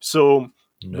 So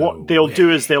what they'll do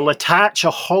is they'll attach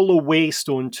a hollow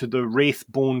waystone to the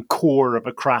wraithbone core of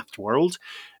a craft world.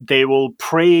 They will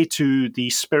pray to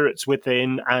the spirits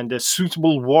within, and a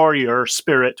suitable warrior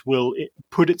spirit will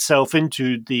put itself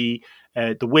into the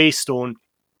waystone,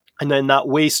 and then that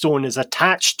waystone is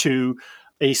attached to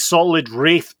a solid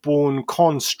wraithbone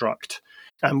construct.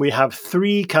 And we have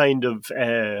three kind of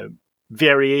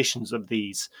variations of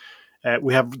these.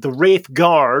 We have the Wraith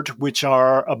Guard, which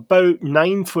are about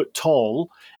 9 foot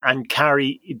tall and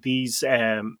carry these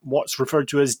what's referred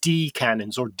to as D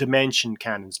cannons or dimension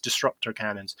cannons, disruptor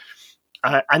cannons.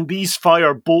 And these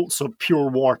fire bolts of pure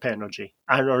warp energy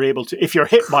and are able to, if you're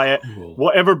hit by it,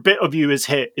 whatever bit of you is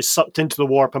hit is sucked into the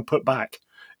warp and put back.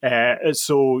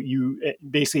 So you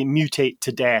basically mutate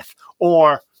to death.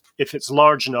 Or if it's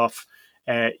large enough,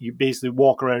 you basically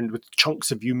walk around with chunks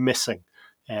of you missing.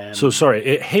 So sorry,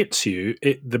 it hits you.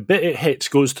 The bit it hits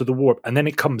goes to the warp, and then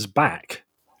it comes back.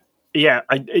 Yeah,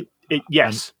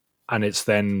 yes, and it's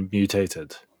then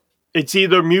mutated. It's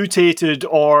either mutated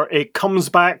or it comes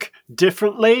back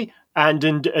differently and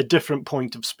in a different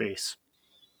point of space.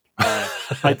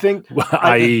 I think,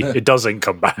 i.e., it doesn't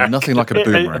come back. Nothing like a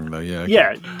boomerang, though. Yeah, okay.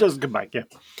 Yeah, it doesn't come back.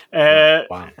 Yeah.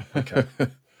 Wow. Okay.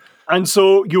 And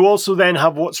so you also then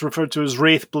have what's referred to as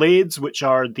Wraith Blades, which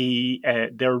are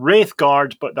they're Wraith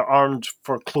Guard, but they're armed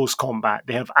for close combat.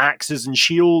 They have axes and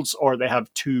shields, or they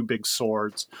have two big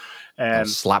swords. I'll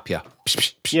slap you.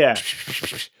 Yeah.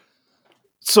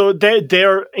 So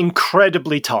they're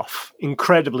incredibly tough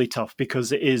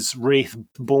because it is Wraith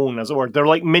Bone, as it were. They're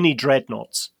like mini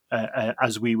dreadnoughts,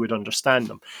 as we would understand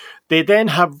them. They then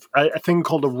have a thing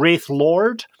called a Wraith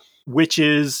Lord, which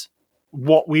is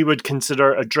what we would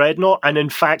consider a dreadnought, and in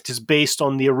fact is based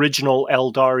on the original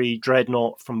Aeldari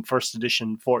dreadnought from first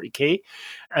edition 40k.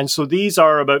 And so these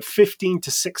are about 15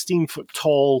 to 16 foot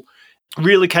tall,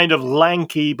 really kind of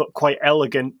lanky but quite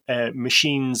elegant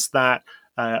machines that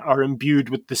are imbued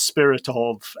with the spirit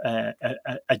of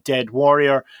a dead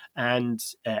warrior, and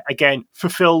again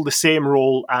fulfill the same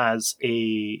role as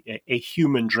a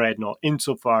human dreadnought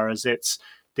insofar as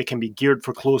they can be geared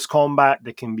for close combat,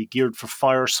 they can be geared for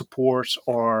fire support,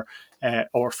 or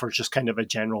for just kind of a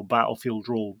general battlefield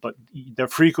role. But they're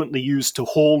frequently used to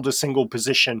hold a single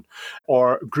position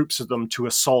or groups of them to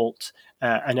assault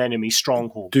an enemy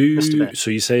stronghold.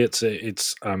 So you say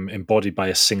it's embodied by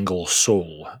a single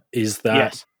soul. Is that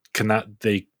Yes. Can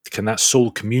that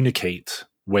soul communicate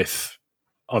with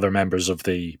other members of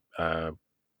the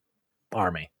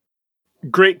army?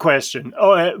 Great question.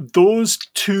 Those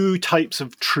two types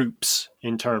of troops,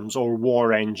 in terms, or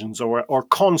war engines, or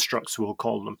constructs, we'll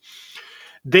call them,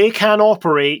 they can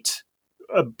operate,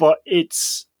 but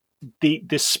it's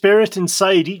the spirit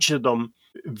inside each of them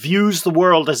views the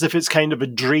world as if it's kind of a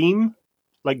dream,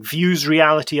 like views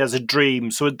reality as a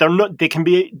dream. So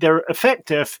they're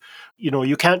effective.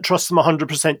 You can't trust them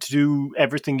 100% to do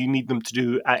everything you need them to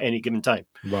do at any given time.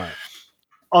 Right.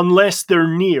 Unless they're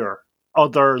near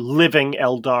other living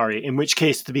Aeldari, in which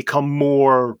case they become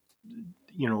more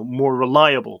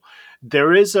reliable.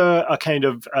 There is a kind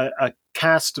of a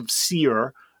caste of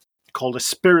seer called a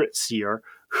spirit seer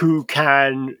who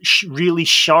can really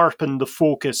sharpen the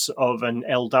focus of an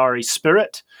Aeldari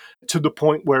spirit to the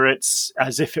point where it's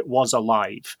as if it was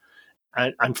alive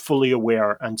and fully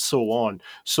aware, and so on.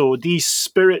 So these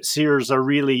spirit seers are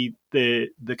really the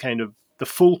kind of the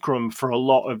fulcrum for a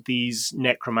lot of these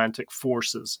necromantic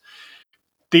forces.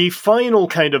 The final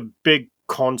kind of big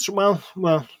construct,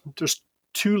 well, there's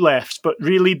two left, but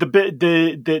really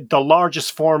the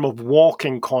largest form of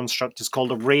walking construct is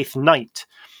called a Wraith Knight.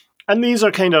 And these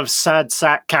are kind of sad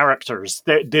sack characters.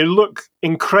 They look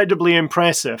incredibly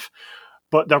impressive,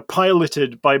 but they're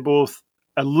piloted by both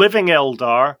a living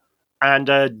Eldar and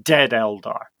a dead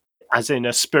Eldar, as in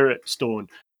a spirit stone.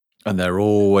 And they're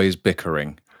always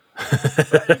bickering.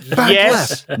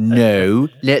 Yes. No,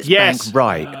 let's bank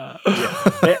right.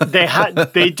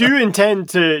 They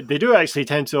do actually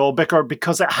tend to all bicker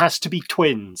because it has to be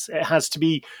twins. It has to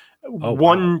be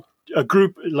a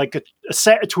group, like a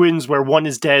set of twins where one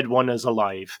is dead, one is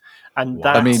alive. And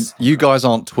I mean, you guys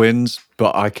aren't twins,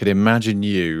 but I could imagine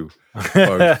you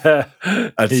both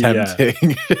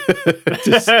attempting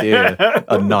to steer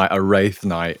a Wraith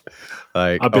Knight.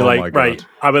 Like, I'd be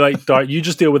I'd be like, Dart, you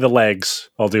just deal with the legs,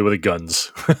 I'll deal with the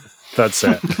guns. That's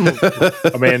it.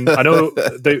 I mean, I know.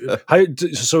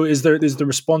 So is the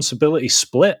responsibility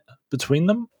split between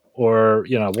them, or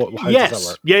how does that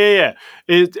work? Yeah.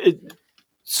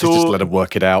 So just let them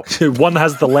work it out. One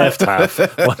has the left half,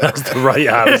 one has the right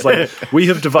half. It's like, we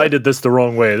have divided this the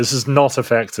wrong way. This is not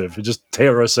effective. We just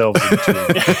tear ourselves into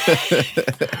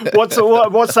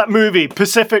What's that movie?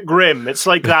 Pacific Rim. It's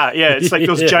like that. Yeah, it's like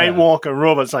those giant walking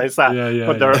robots like that.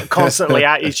 But they're constantly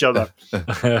at each other.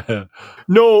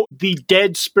 No, the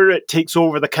dead spirit takes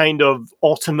over the kind of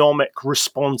autonomic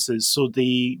responses. So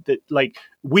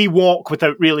we walk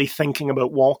without really thinking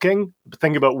about walking, but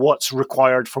think about what's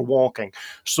required for walking.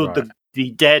 So right.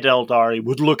 the dead Aeldari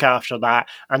would look after that,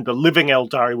 and the living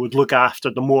Aeldari would look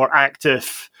after the more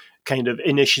active kind of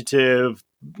initiative,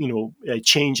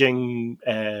 changing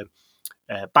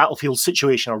battlefield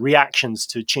situation or reactions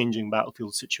to changing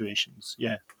battlefield situations.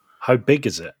 Yeah. How big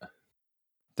is it?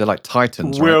 They're like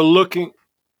Titans, We're right? looking...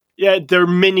 Yeah, they're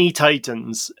mini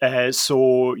Titans.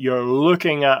 So you're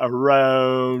looking at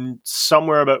around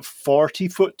somewhere about 40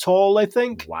 foot tall, I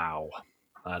think. Wow.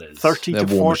 That is 30 to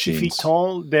 40 machines. feet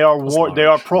tall. They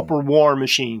are proper war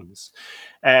machines.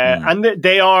 And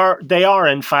they are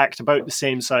in fact about the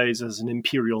same size as an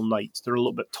Imperial Knight. They're a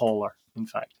little bit taller, in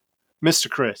fact. Mr.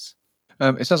 Chris.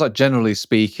 It sounds like, generally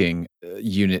speaking,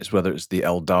 units, whether it's the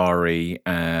Aeldari,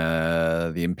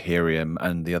 the Imperium,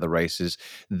 and the other races,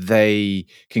 they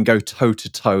can go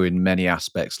toe-to-toe in many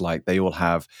aspects. Like, they all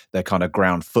have their kind of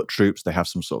ground foot troops. They have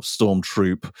some sort of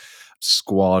stormtroop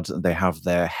squad. They have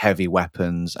their heavy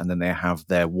weapons, and then they have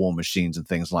their war machines and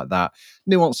things like that.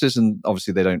 Nuances, and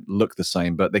obviously they don't look the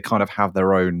same, but they kind of have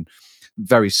their own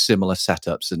very similar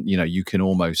setups. And, you can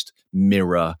almost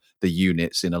mirror the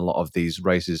units in a lot of these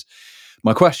races.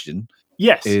 My question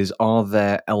is, are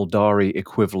there Aeldari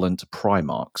equivalent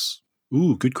Primarchs?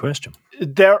 Ooh, good question.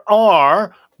 There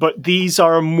are, but these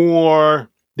are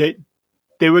more... They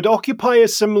would occupy a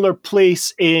similar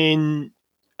place in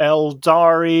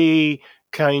Aeldari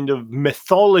kind of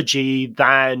mythology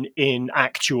than in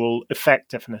actual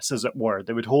effectiveness, as it were.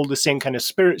 They would hold the same kind of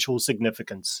spiritual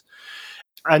significance.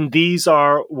 And these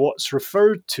are what's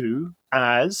referred to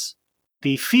as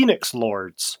the Phoenix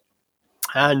Lords.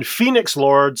 And Phoenix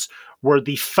Lords were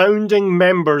the founding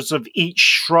members of each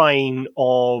shrine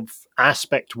of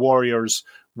aspect warriors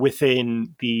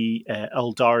within the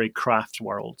Aeldari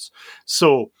Craftworlds.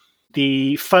 So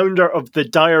the founder of the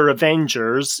Dire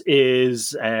Avengers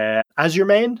is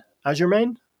Azurmen.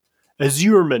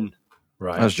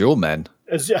 Right. As your men.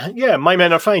 Yeah, my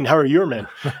men are fine. How are your men?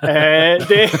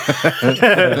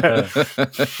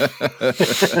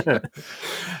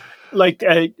 Like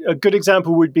a good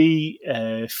example would be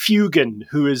Fugan,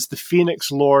 who is the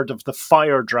Phoenix Lord of the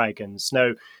Fire Dragons.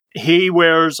 Now, he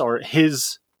wears, or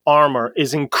his armor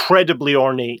is incredibly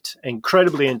ornate,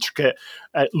 incredibly intricate.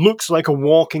 Looks like a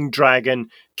walking dragon,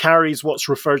 carries what's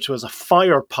referred to as a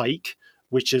fire pike,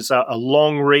 which is a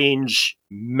long-range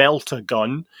melta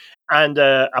gun, and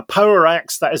a power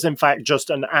axe that is in fact just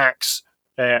an axe,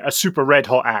 a super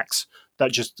red-hot axe.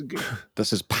 That just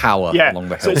this is power along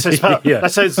the hill. So it says power. Yeah.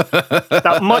 That says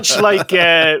that much like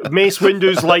Mace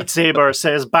Windu's lightsaber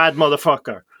says "bad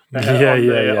motherfucker"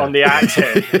 on the axe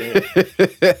head.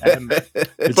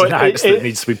 It's an axe that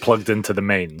needs to be plugged into the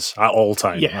mains at all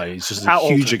times. Yeah, it's just a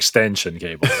huge extension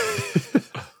cable.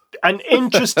 An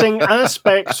interesting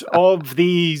aspect of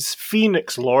these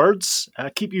Phoenix Lords,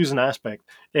 I keep using aspect,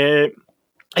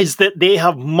 is that they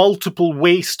have multiple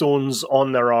waystones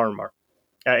on their armor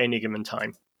at any given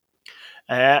time.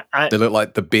 They look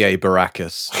like the B.A.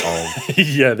 Baracus of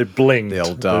yeah, they blinged. The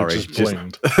Aeldari. Just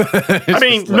blinged. I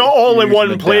mean, not all in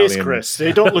one place, Chris.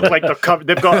 They don't look like they're covered.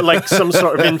 They've got like some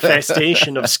sort of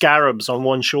infestation of scarabs on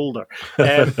one shoulder.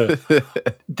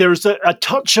 There's a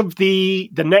touch of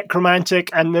the necromantic,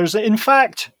 and there's, in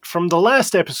fact, from the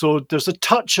last episode, there's a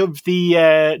touch of the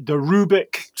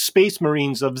Rubik Space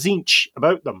Marines of Tzeentch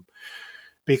about them,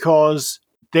 because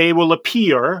they will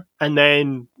appear, and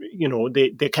then, you know,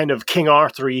 they kind of King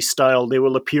Arthur-y style, they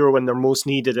will appear when they're most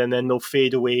needed, and then they'll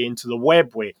fade away into the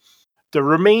webway. The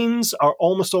remains are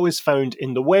almost always found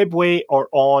in the webway or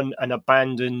on an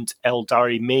abandoned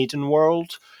Aeldari maiden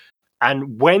world.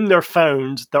 And when they're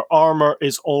found, their armor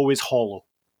is always hollow.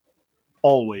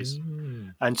 Always.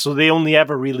 And so they only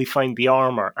ever really find the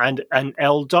armor. And an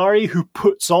Aeldari who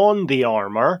puts on the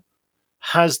armor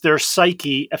has their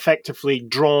psyche effectively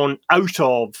drawn out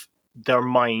of their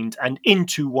mind and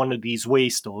into one of these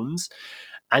waystones.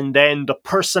 And then the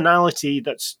personality,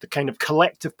 that's the kind of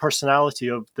collective personality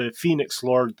of the Phoenix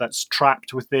Lord that's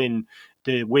trapped within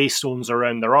the waystones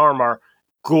around their armor,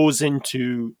 goes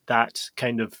into that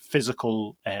kind of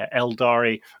physical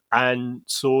Aeldari. And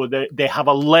so they have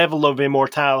a level of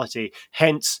immortality,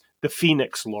 hence the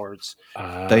Phoenix Lords.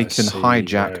 They can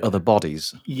hijack other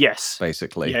bodies. Yes.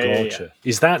 Basically. Yeah, Gotcha.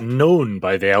 Is that known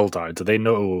by the Eldar? Do they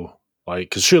know, like,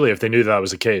 because surely if they knew that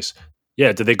was the case,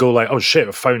 did they go like, oh shit,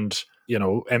 I found,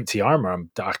 empty armor.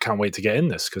 I can't wait to get in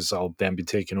this because I'll then be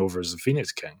taken over as the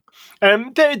Phoenix King.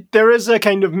 There is a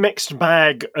kind of mixed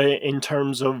bag in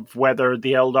terms of whether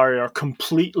the Eldari are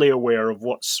completely aware of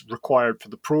what's required for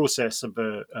the process of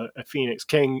a Phoenix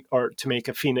King, or to make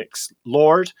a Phoenix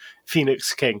Lord,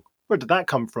 Phoenix King. Where did that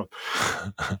come from?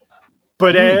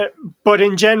 But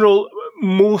in general,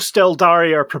 most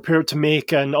Eldari are prepared to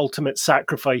make an ultimate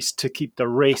sacrifice to keep the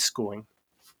race going.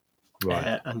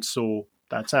 Right. And so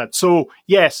that's that. So,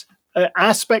 yes,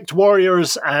 aspect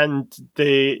warriors and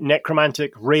the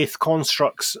necromantic wraith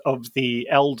constructs of the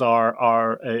Eldar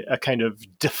are a kind of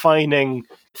defining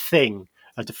thing,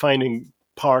 a defining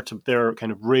part of their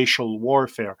kind of racial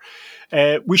warfare.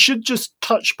 We should just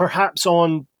touch perhaps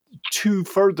on two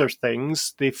further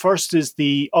things. The first is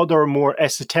the other more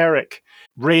esoteric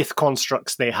wraith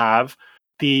constructs they have.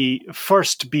 The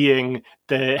first being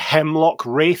the Hemlock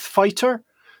Wraith Fighter.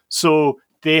 So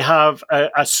they have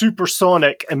a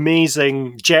supersonic,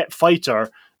 amazing jet fighter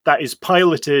that is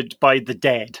piloted by the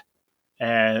dead.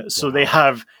 So they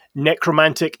have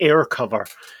necromantic air cover.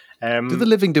 Do the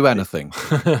living do anything?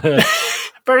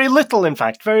 Very little, in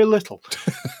fact, very little.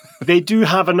 They do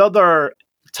have another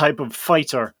type of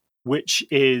fighter, which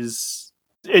it's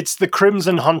the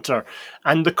Crimson Hunter.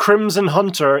 And the Crimson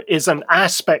Hunter is an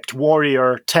aspect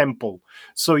warrior temple.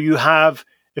 So you have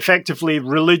effectively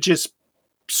religious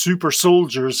super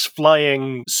soldiers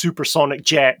flying supersonic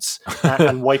jets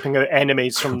and wiping out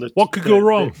enemies from the... What could go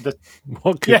wrong?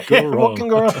 What could go wrong? What can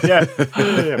go wrong? Yeah.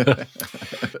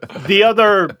 The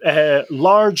other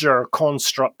larger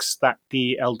constructs that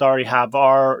the Eldari have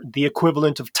are the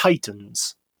equivalent of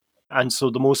Titans. And so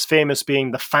the most famous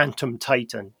being the Phantom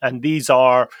Titan. And these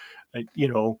are,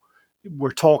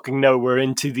 we're talking now, we're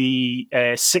into the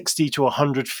 60 to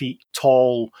 100 feet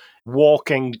tall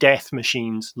walking death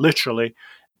machines, literally,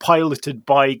 piloted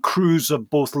by crews of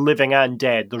both living and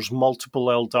dead. There's multiple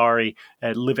Aeldari,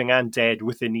 living and dead,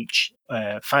 within each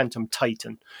Phantom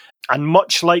Titan. And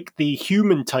much like the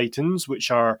human Titans,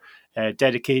 which are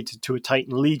dedicated to a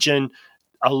Titan Legion,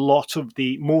 a lot of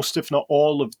most if not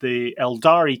all of the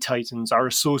Aeldari Titans are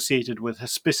associated with a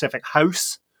specific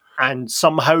house. And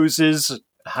some houses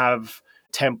have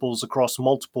temples across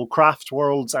multiple craft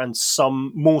worlds, and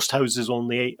most houses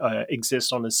only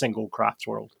exist on a single craft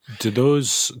world. Do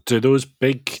those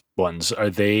big ones,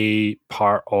 are they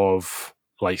part of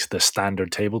like the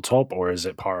standard tabletop, or is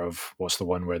it part of what's the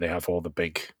one where they have all the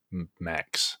big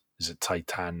mechs? Is it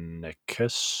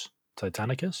Titanicus?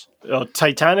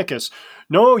 Titanicus.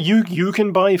 No, you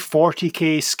can buy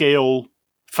 40k scale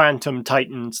Phantom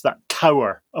Titans that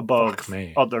tower above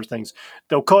other things.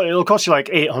 It'll cost you like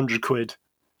 800 quid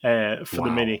for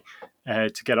the mini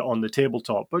to get it on the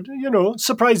tabletop. But,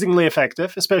 surprisingly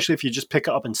effective, especially if you just pick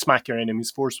it up and smack your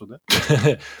enemy's force with it.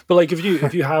 But like if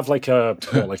you have like a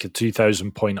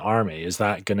 2,000 point army, is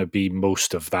that going to be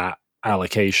most of that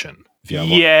allocation?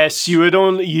 Yes, you'd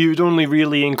only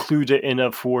really include it in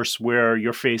a force where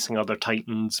you're facing other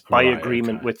Titans by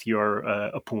agreement with your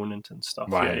opponent and stuff.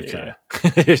 Right, okay.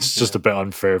 Yeah. It's just a bit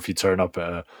unfair if you turn up at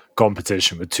a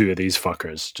competition with two of these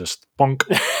fuckers. Just bonk.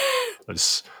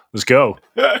 Let's go.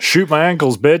 Shoot my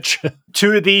ankles, bitch.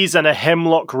 Two of these and a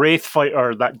Hemlock Wraith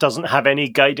fighter that doesn't have any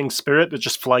guiding spirit that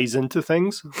just flies into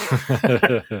things.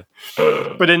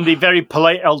 But in the very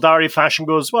polite Aeldari fashion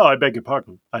goes, well, I beg your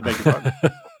pardon.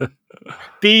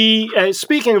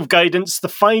 Speaking of guidance, the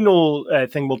final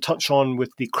thing we'll touch on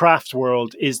with the craft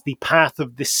world is the path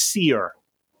of the seer.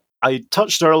 I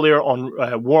touched earlier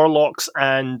on warlocks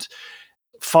and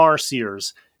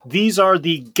farseers. These are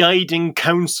the guiding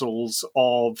councils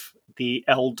of the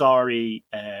Aeldari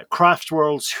craft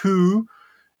worlds, who,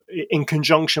 in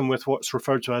conjunction with what's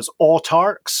referred to as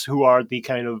autarchs, who are the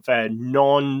kind of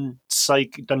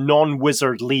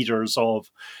non-wizard leaders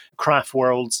of craft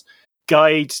worlds,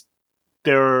 guide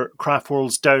their craft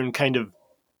worlds down kind of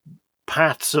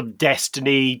paths of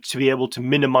destiny to be able to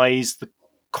minimize the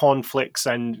conflicts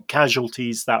and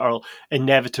casualties that will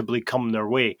inevitably come their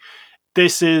way.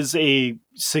 This is a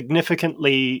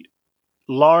significantly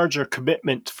larger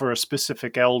commitment for a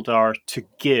specific Eldar to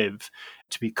give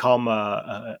to become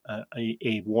a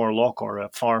warlock or a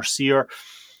farseer,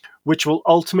 which will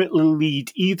ultimately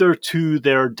lead either to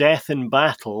their death in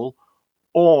battle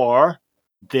or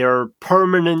their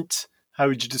permanent, how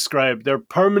would you describe, their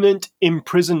permanent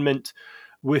imprisonment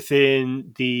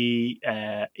within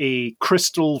a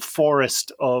crystal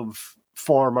forest of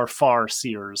former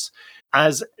farseers.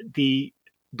 As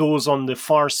those on the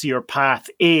farseer path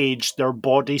age, their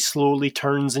body slowly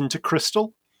turns into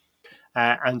crystal.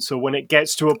 And so when it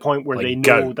gets to a point where they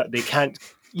know that they can't,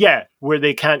 where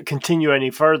they can't continue any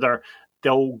further,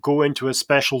 they'll go into a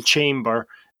special chamber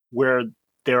where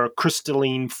their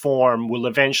crystalline form will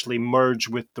eventually merge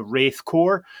with the Wraith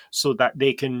core, so that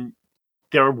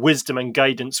their wisdom and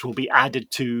guidance will be added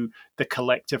to the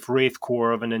collective Wraith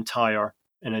core of an entire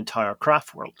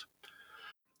craft world.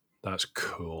 That's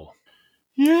cool.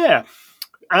 Yeah.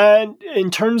 And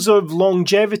in terms of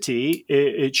longevity,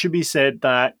 it should be said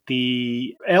that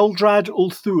the Eldrad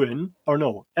Ulthuan,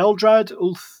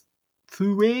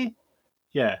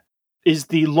 is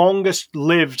the longest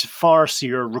lived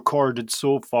farseer recorded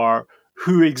so far,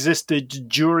 who existed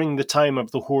during the time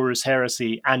of the Horus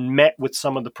Heresy and met with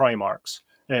some of the Primarchs,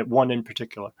 one in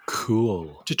particular.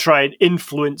 Cool. To try and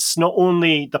influence not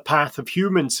only the path of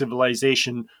human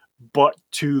civilization, but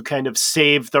to kind of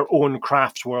save their own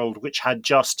craft world, which had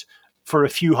just for a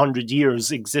few hundred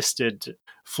years existed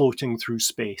floating through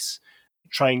space,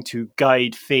 trying to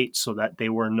guide fate so that they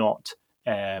were not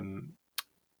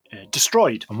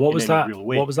destroyed. And what was in any that? Real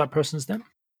way. What was that person's name?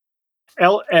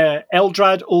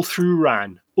 Eldrad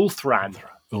Ulthran.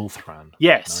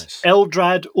 Yes, Nice.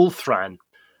 Eldrad Ulthran,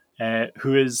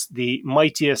 who is the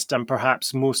mightiest and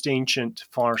perhaps most ancient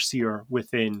farseer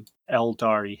within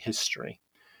Eldari history.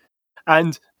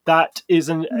 And that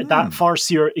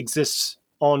farseer exists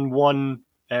on one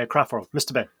craft world.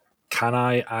 Mr. Ben. Can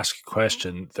I ask a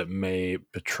question that may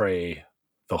betray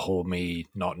the whole me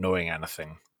not knowing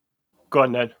anything? Go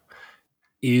on then.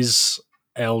 Is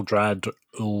Eldrad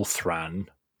Ulthran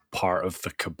part of the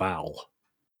Cabal?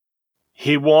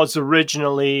 He was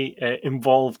originally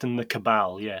involved in the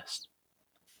Cabal, yes.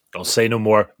 I'll say no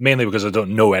more, mainly because I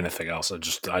don't know anything else. I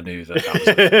knew that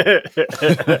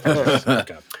was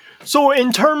okay. So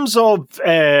in terms of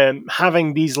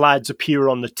having these lads appear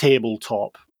on the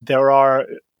tabletop, there are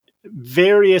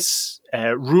various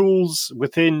rules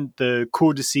within the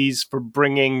codices for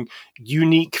bringing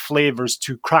unique flavors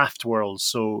to Craftworlds.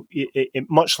 So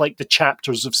much like the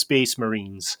chapters of Space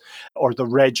Marines or the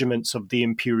regiments of the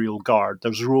Imperial Guard,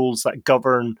 there's rules that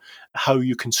govern how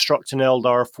you construct an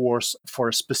Eldar force for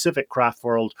a specific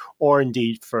Craftworld, or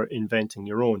indeed for inventing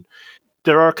your own.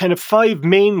 There are kind of 5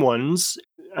 main ones,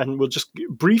 and we'll just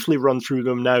briefly run through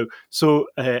them now. So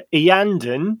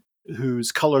Eandin,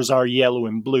 whose colours are yellow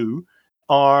and blue,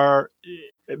 are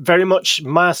very much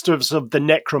masters of the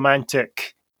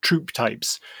necromantic troop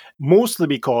types, mostly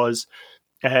because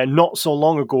not so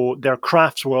long ago their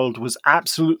craft world was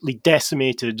absolutely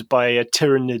decimated by a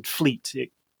Tyranid fleet.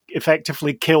 It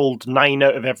effectively killed 9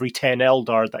 out of every 10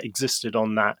 Eldar that existed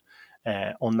on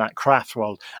that craft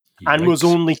world, and was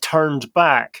only turned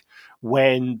back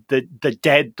when the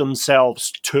dead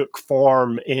themselves took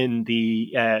form in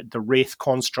the Wraith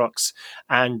constructs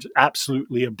and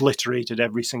absolutely obliterated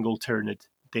every single Tyranid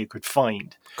they could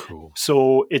find. Cool.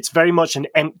 So it's very much an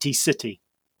empty city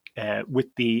with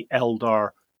the Eldar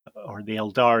or the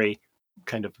Aeldari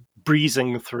kind of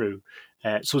breezing through.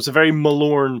 So it's a very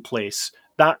Malorn place.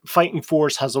 That fighting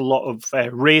force has a lot of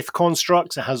Wraith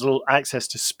constructs. It has access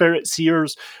to Spirit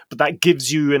Seers, but that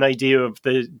gives you an idea of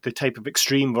the type of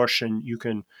extreme version you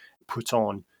can put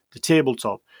on the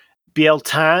tabletop.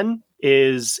 Bieltan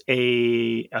is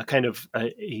a kind of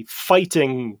a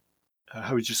fighting,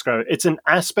 how would you describe it? It's an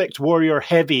aspect warrior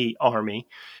heavy army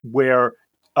where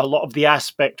a lot of the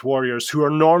aspect warriors, who are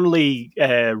normally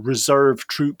reserve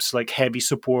troops like heavy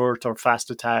support or fast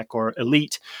attack or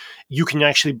elite, you can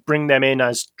actually bring them in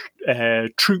as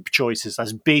troop choices,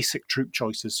 as basic troop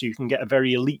choices, so you can get a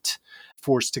very elite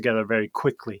force together very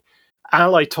quickly.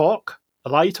 Ally Talk,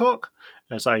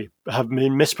 as I have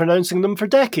been mispronouncing them for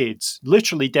decades,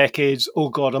 literally decades. Oh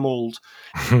God, I'm old.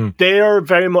 They are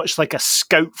very much like a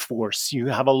scout force. You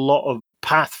have a lot of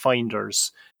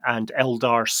Pathfinders and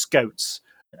Eldar scouts.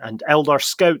 And Eldar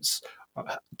scouts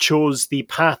chose the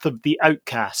path of the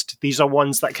outcast. These are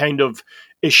ones that kind of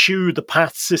eschew the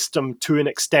path system to an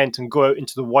extent and go out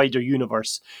into the wider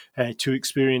universe to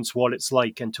experience what it's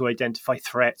like and to identify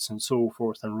threats and so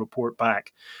forth and report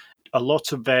back. A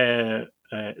lot of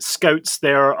scouts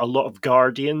there, a lot of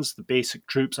guardians, the basic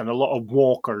troops, and a lot of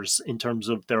walkers in terms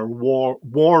of their war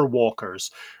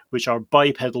walkers, which are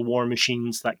bipedal war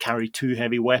machines that carry 2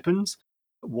 heavy weapons.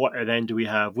 What then do we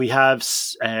have? We have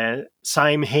Saim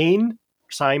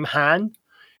Han,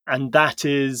 and that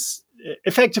is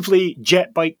effectively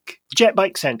jet bike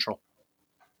central.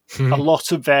 A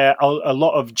lot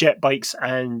of jet bikes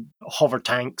and hover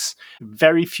tanks.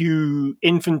 Very few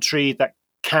infantry that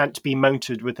can't be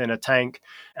mounted within a tank,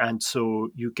 and so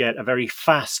you get a very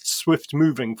fast,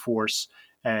 swift-moving force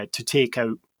to take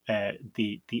out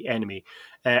the enemy.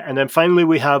 And then finally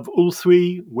we have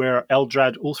Ulthui, where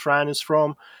Eldrad Ulthran is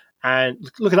from. And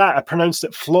look at that, I pronounced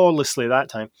it flawlessly that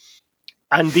time.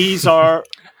 And these are...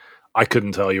 I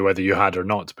couldn't tell you whether you had or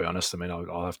not, to be honest. I mean,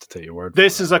 I'll have to take your word.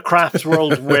 This is a craft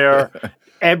world where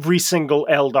every single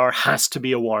Eldar has to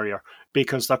be a warrior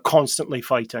because they're constantly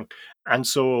fighting. And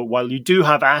so while you do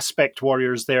have aspect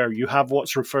warriors there, you have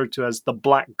what's referred to as the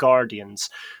Black Guardians,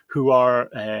 who are,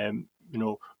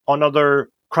 on other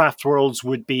craft worlds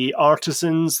would be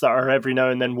artisans that are every now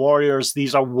and then warriors.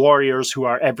 These are warriors who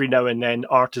are every now and then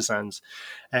artisans.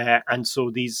 And so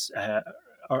these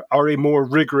are a more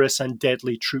rigorous and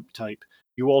deadly troop type.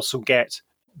 You also get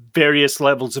various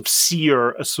levels of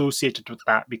seer associated with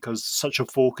that because such a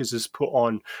focus is put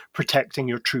on protecting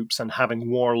your troops and having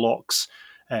warlocks,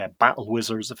 battle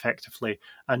wizards effectively,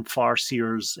 and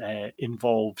farseers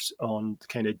involved on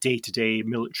kind of day-to-day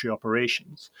military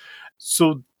operations.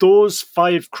 So those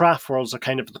 5 craft worlds are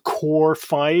kind of the core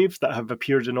 5 that have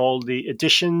appeared in all the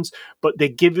editions, but they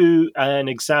give you an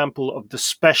example of the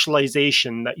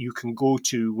specialization that you can go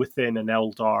to within an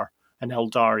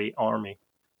Aeldari army.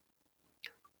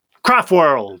 Craft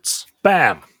worlds!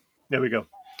 Bam! There we go.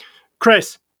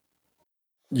 Chris?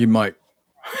 You might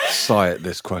sigh at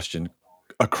this question.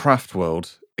 A craft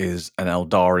world is an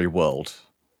Aeldari world.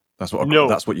 That's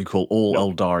what you call all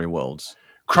Aeldari worlds.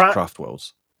 Craft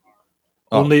worlds.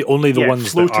 Only the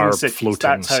ones that are cities,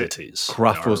 floating cities.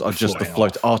 Craft worlds are just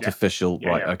the artificial,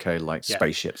 right? Yeah. Okay, like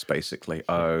spaceships, basically.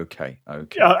 Okay.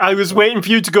 I was waiting for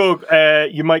you to go.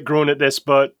 You might groan at this,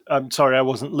 but I'm sorry, I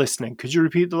wasn't listening. Could you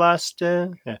repeat the last? Yeah.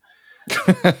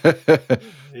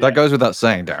 That goes without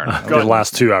saying, Darren. The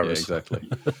last 2 hours. Yeah, exactly.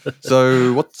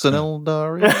 So, what's an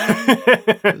Aeldari?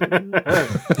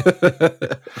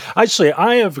 Actually,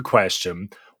 I have a question.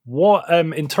 What,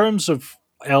 in terms of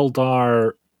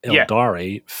Aeldari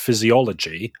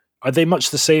physiology, are they much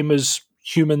the same as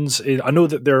humans? I know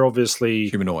that they're obviously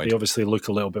Humanoid. They obviously look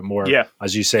a little bit more, Yeah.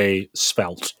 as you say,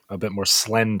 svelte, a bit more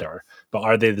slender. But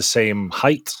are they the same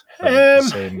height? The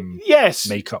same Yes.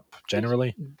 makeup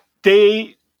generally?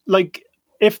 They like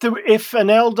if an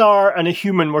Eldar and a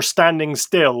human were standing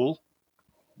still,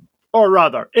 or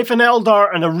rather, if an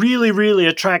Eldar and a really, really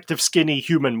attractive skinny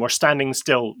human were standing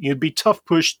still, you'd be tough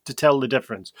pushed to tell the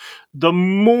difference. The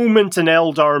moment an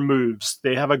Eldar moves,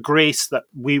 they have a grace that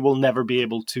we will never be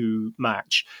able to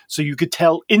match. So you could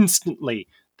tell instantly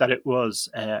that it was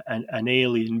an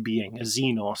alien being, a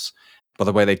Xenos. By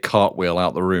the way, they cartwheel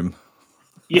out the room.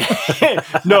 Yeah,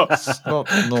 no, It's not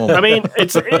normal. I mean,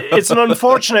 it's an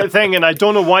unfortunate thing, and I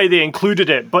don't know why they included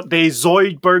it, but they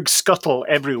Zoidberg scuttle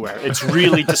everywhere. It's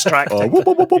really distracting.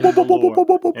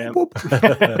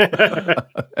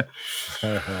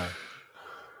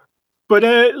 But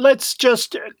let's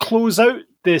just close out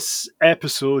this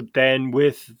episode then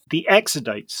with the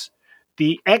Exodites.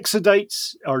 The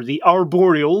Exodites, or the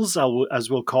Arboreals, as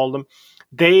we'll call them,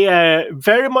 they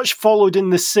very much followed in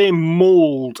the same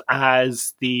mold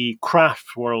as the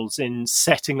Craftworlds in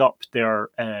setting up their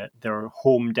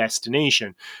home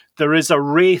destination. There is a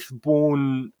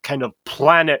Wraithbone kind of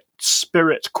planet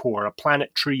spirit core, a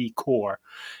planetary core,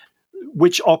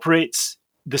 which operates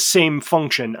the same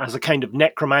function as a kind of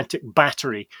necromantic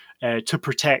battery to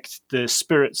protect the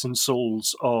spirits and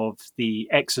souls of the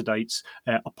Exodites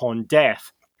upon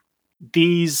death.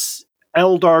 These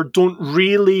Eldar don't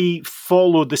really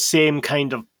follow the same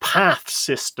kind of path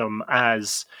system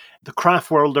as the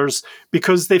Craftworlders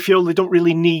because they feel they don't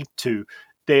really need to.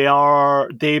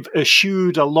 They've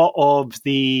eschewed a lot of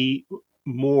the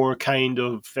more kind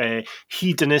of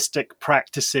hedonistic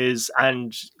practices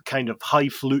and kind of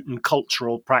highfalutin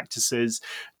cultural practices.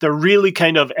 They're really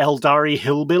kind of Eldari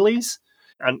hillbillies.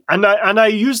 And I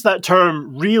use that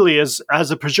term really as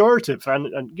a pejorative,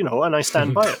 and I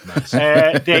stand by it.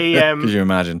 Could you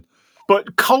imagine?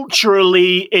 But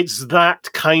culturally, it's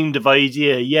that kind of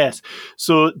idea, yes.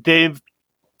 So they've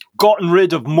gotten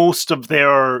rid of most of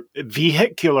their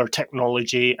vehicular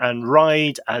technology and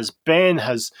ride, as Ben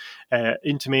has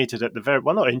intimated at the very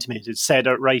said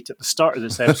it right at the start of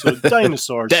this episode.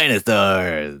 Dinosaurs.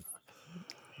 Dinosaurs.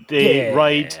 They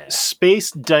ride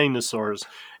space dinosaurs.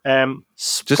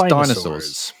 Just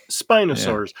dinosaurs.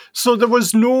 Spinosaurs. Yeah. So there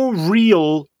was no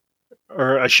real,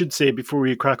 or I should say before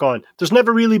we crack on, there's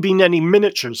never really been any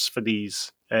miniatures for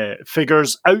these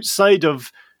figures outside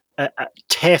of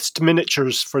test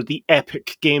miniatures for the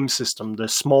Epic game system, the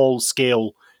small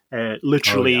scale,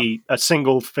 literally a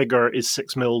single figure is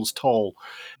 6 mils tall.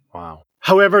 Wow.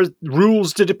 However,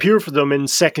 rules did appear for them in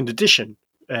 2nd edition.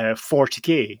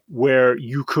 40k, where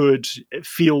you could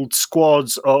field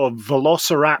squads of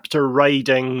velociraptor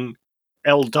riding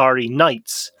Eldari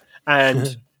knights.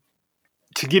 And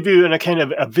to give you a kind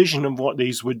of a vision of what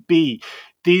these would be,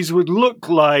 these would look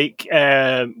like,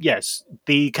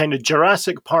 the kind of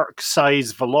Jurassic Park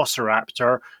size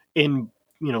velociraptor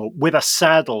with a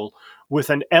saddle, with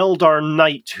an Eldar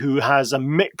knight who has a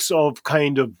mix of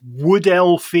kind of wood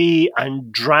elfy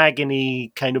and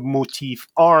dragony kind of motif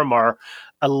armor,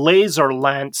 a laser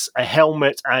lance, a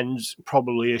helmet, and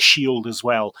probably a shield as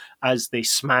well as they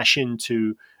smash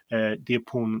into the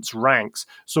opponent's ranks.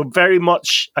 So very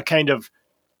much a kind of,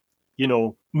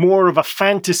 more of a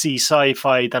fantasy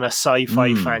sci-fi than a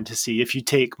sci-fi fantasy, if you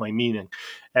take my meaning.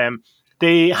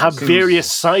 They have various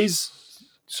size.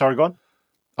 Sorry, go on.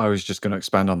 I was just going to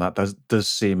expand on that. That does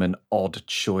seem an odd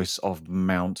choice of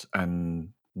mount and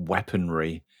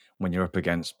weaponry when you're up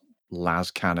against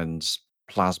las cannons,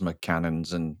 plasma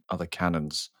cannons, and other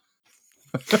cannons.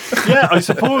 Yeah, I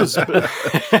suppose.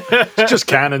 It's just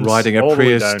cannons. Riding a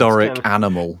prehistoric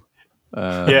animal.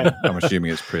 I'm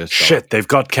assuming it's prehistoric. Shit, they've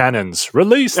got cannons.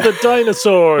 Release the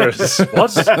dinosaurs.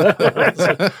 What?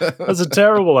 That's a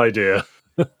terrible idea.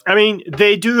 I mean,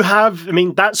 they do have. I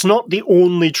mean, that's not the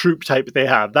only troop type they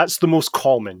have. That's the most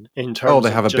common in terms. Oh,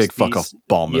 they have of a big these, fuck-off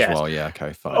bomb as well. Yeah,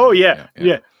 okay, fine. Oh, yeah.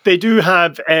 They do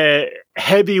have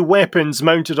heavy weapons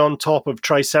mounted on top of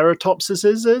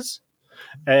Triceratopses.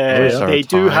 They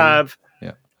do have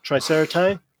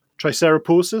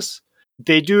Triceratosis.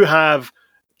 They do have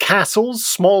castles,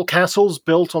 small castles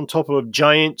built on top of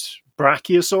giant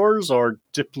brachiosaurs or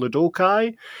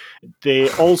diplodocus.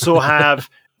 They also have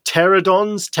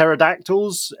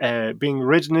pterodactyls being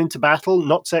ridden into battle,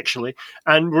 not sexually,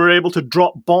 and were able to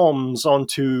drop bombs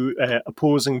onto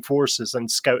opposing forces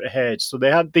and scout ahead. So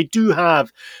they do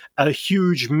have a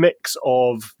huge mix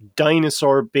of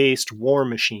dinosaur-based war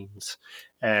machines.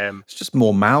 It's just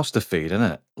more mouths to feed, isn't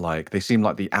it? Like, they seem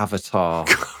like the Avatar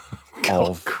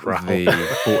of crap. the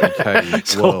 40k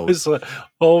It's world.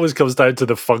 always comes down to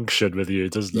the function with you,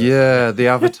 doesn't it? Yeah, the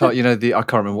Avatar. I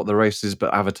can't remember what the race is,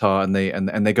 but Avatar, and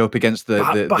they go up against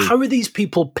the. But how are these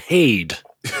people paid?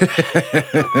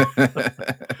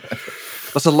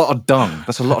 That's a lot of dung.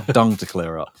 That's a lot of dung to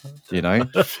clear up.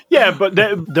 Yeah, but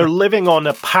they're living on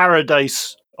a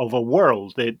paradise of a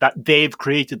world that they've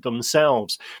created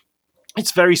themselves.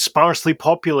 It's very sparsely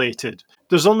populated.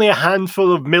 There's only a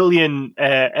handful of million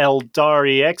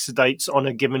Aeldari Exodites on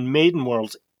a given maiden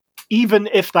world, even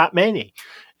if that many.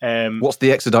 What's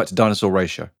the Exodite to dinosaur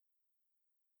ratio?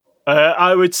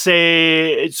 I would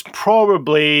say it's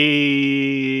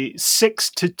probably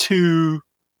 6-2,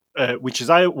 which is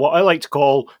what I like to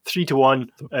call 3-1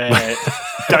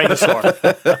 dinosaur.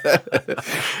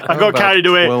 I got carried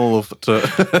away. 12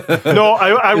 to No,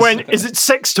 I went, is it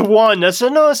 6-1? I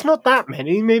said, no, it's not that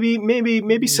many. Maybe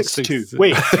 6-2.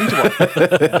 Wait,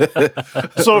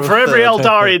 3-1. So for every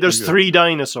Aeldari, there's 3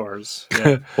 dinosaurs.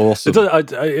 Yeah. Awesome.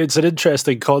 It's an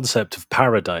interesting concept of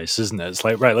paradise, isn't it? It's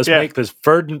like, right, let's make this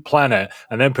verdant planet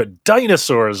and then put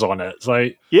dinosaurs on it. It's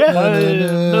like,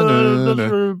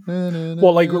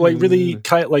 well, like really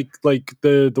kind of like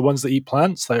the ones that eat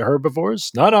plants, like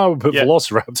herbivores. No, we'll put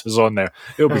velociraptors on there.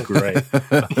 It'll be great.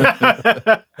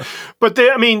 But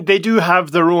they do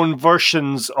have their own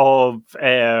versions of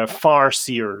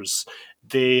farseers.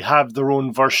 They have their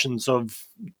own versions of,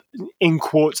 in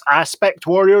quotes, aspect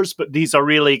warriors, but these are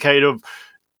really the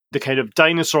kind of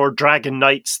dinosaur dragon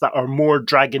knights that are more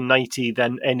dragon knighty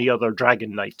than any other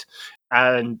dragon knight.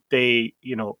 And they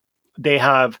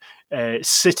have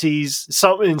cities.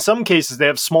 In some cases, they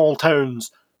have small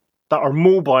towns that are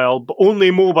mobile, but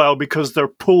only mobile because they're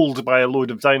pulled by a load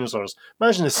of dinosaurs.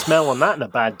 Imagine the smell on that in a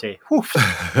bad day. Do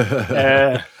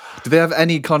they have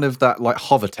any kind of that like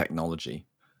hover technology?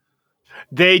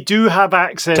 They do have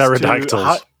access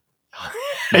pterodactyls.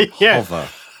 Yeah. Hover.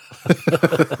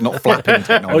 Not flapping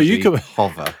technology. You can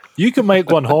hover. You can make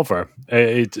one hover.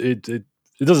 It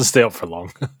doesn't stay up for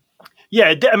long.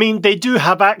 Yeah, they do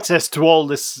have access to all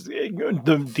this,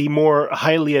 the more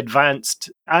highly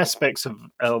advanced aspects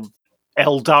of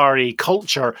Aeldari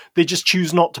culture. They just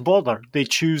choose not to bother. They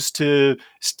choose to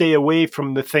stay away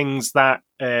from the things that,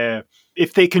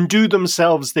 if they can do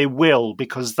themselves, they will,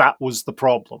 because that was the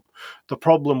problem. The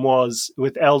problem was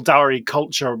with Aeldari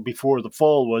culture before the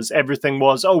fall was everything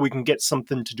was, we can get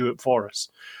something to do it for us.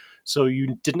 So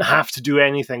you didn't have to do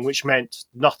anything, which meant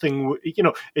nothing.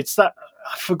 It's that,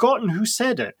 I've forgotten who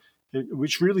said it,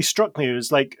 which really struck me. It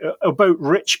was like about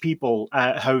rich people,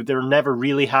 how they're never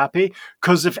really happy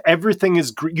because if everything is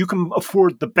great, you can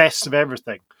afford the best of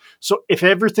everything. So if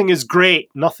everything is great,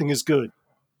 nothing is good.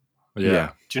 Yeah.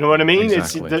 Do you know what I mean?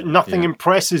 Exactly. It's that nothing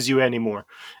impresses you anymore.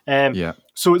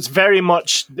 So it's very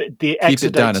much the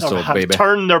Exodites have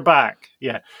turned their back.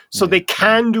 Yeah. So they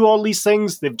can do all these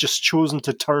things. They've just chosen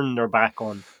to turn their back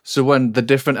on. So when the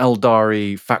different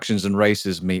Aeldari factions and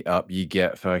races meet up, you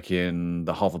get fucking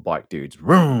the hoverbike dudes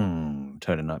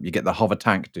turning up. You get the hover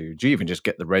tank dudes. You even just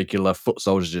get the regular foot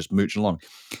soldiers just mooching along.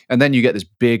 And then you get this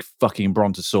big fucking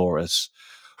brontosaurus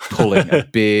pulling a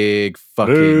big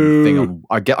fucking thing on.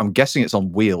 I'm guessing it's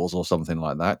on wheels or something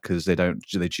like that because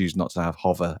they choose not to have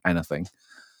hover anything.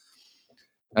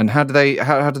 And how do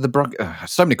the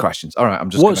so many questions. All right, I'm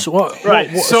just what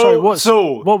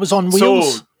was on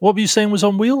wheels? What were you saying was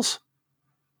on wheels?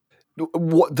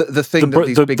 What the thing that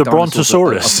these big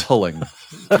brontosaurus are pulling?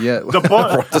 Yeah, the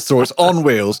brontosaurus on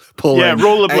wheels pulling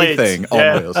rollerblades thing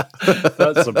on wheels.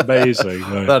 That's amazing.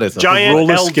 Right? That is giant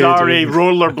Aeldari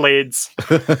rollerblades.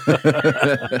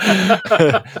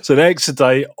 It's an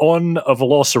Exodite on a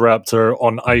velociraptor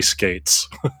on ice skates.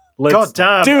 God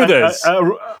damn! Do this.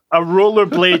 A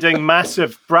rollerblading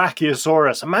massive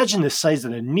Brachiosaurus. Imagine the size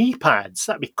of the knee pads.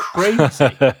 That'd be crazy.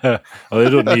 They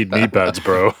don't need knee pads,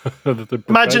 bro.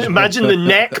 Imagine the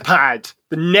neck pad.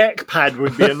 The neck pad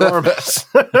would be enormous.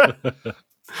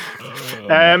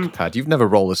 Pad. You've never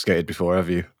roller skated before, have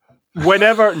you?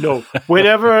 Whenever, look at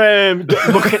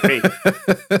me.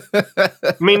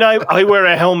 I mean, I wear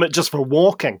a helmet just for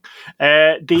walking.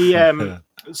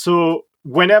 So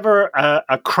whenever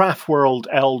a Craftworld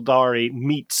Aeldari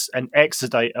meets an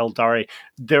Exodite Aeldari,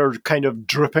 they're kind of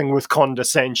dripping with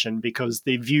condescension because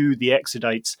they view the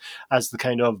Exodites as the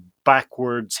kind of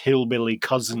backwards hillbilly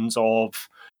cousins of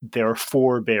their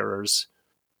forebearers.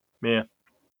 Yeah.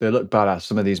 They look badass.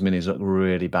 Some of these minis look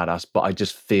really badass, but I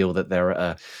just feel that they're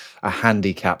at a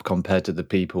handicap compared to the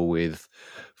people with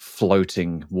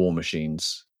floating war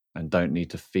machines and don't need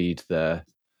to feed their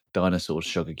dinosaurs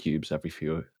sugar cubes every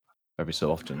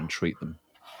so often and treat them.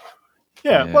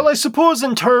 Yeah. Well, I suppose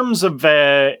in terms of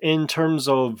the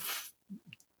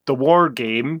the war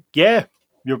game, yeah,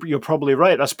 you're probably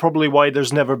right. That's probably why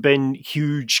there's never been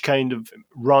huge kind of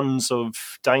runs of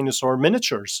dinosaur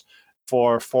miniatures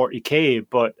for 40k.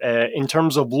 But in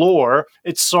terms of lore,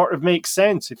 it sort of makes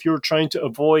sense. If you're trying to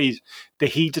avoid the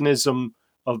hedonism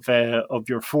of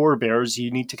your forebears,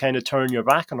 you need to kind of turn your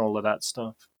back on all of that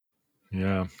stuff.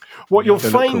 Yeah. What you'll They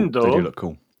look find, cool. They do though, look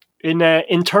cool.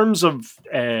 in terms of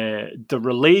the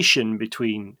relation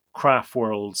between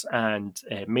Craftworlds and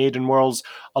Maiden Worlds,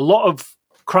 a lot of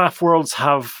Craftworlds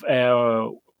have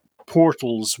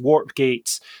portals, warp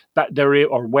gates that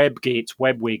or web gates,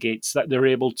 webway gates that they're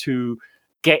able to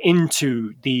get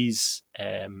into these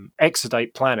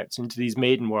Exodite planets, into these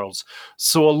Maiden Worlds.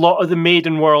 So a lot of the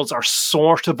Maiden Worlds are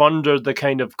sort of under the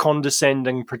kind of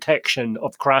condescending protection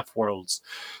of Craftworlds.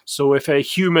 So if a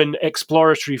human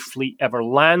exploratory fleet ever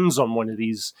lands on one of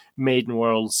these Maiden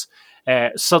Worlds,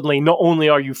 suddenly not only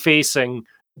are you facing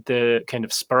the kind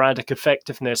of sporadic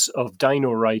effectiveness of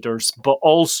Dino Riders, but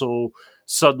also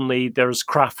suddenly there's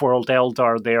Craftworld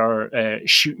Eldar there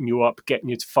shooting you up, getting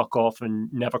you to fuck off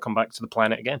and never come back to the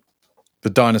planet again. The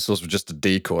dinosaurs were just a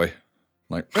decoy.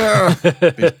 Like,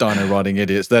 these dino riding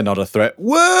idiots, they're not a threat.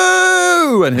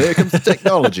 Woo! And here comes the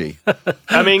technology.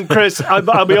 I mean, Chris,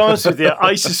 I'll be honest with you,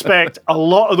 I suspect a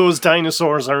lot of those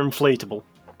dinosaurs are inflatable.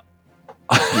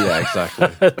 Yeah,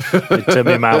 exactly.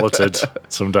 Timmy malleted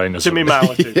some dinosaurs. Timmy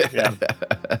malleted, yeah.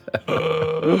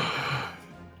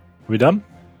 We done?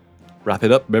 Wrap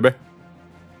it up, baby.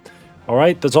 All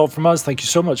right, that's all from us. Thank you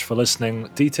so much for listening.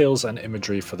 Details and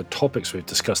imagery for the topics we've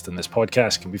discussed in this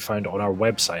podcast can be found on our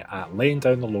website at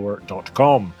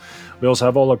layingdownthelore.com. We also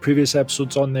have all our previous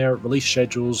episodes on there, release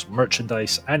schedules,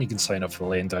 merchandise, and you can sign up for the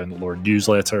Laying Down the Lore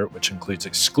newsletter, which includes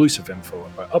exclusive info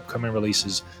about upcoming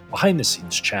releases,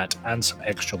 behind-the-scenes chat, and some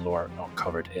extra lore not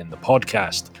covered in the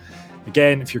podcast.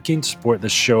 Again, if you're keen to support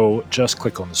this show, just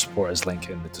click on the Support Us link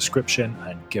in the description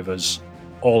and give us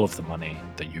all of the money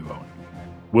that you own.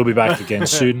 We'll be back again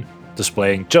soon,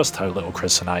 displaying just how little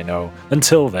Chris and I know.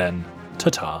 Until then,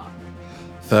 ta-ta.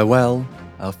 Farewell,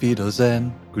 Auf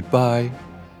Wiedersehen, goodbye.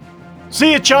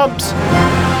 See you, chumps!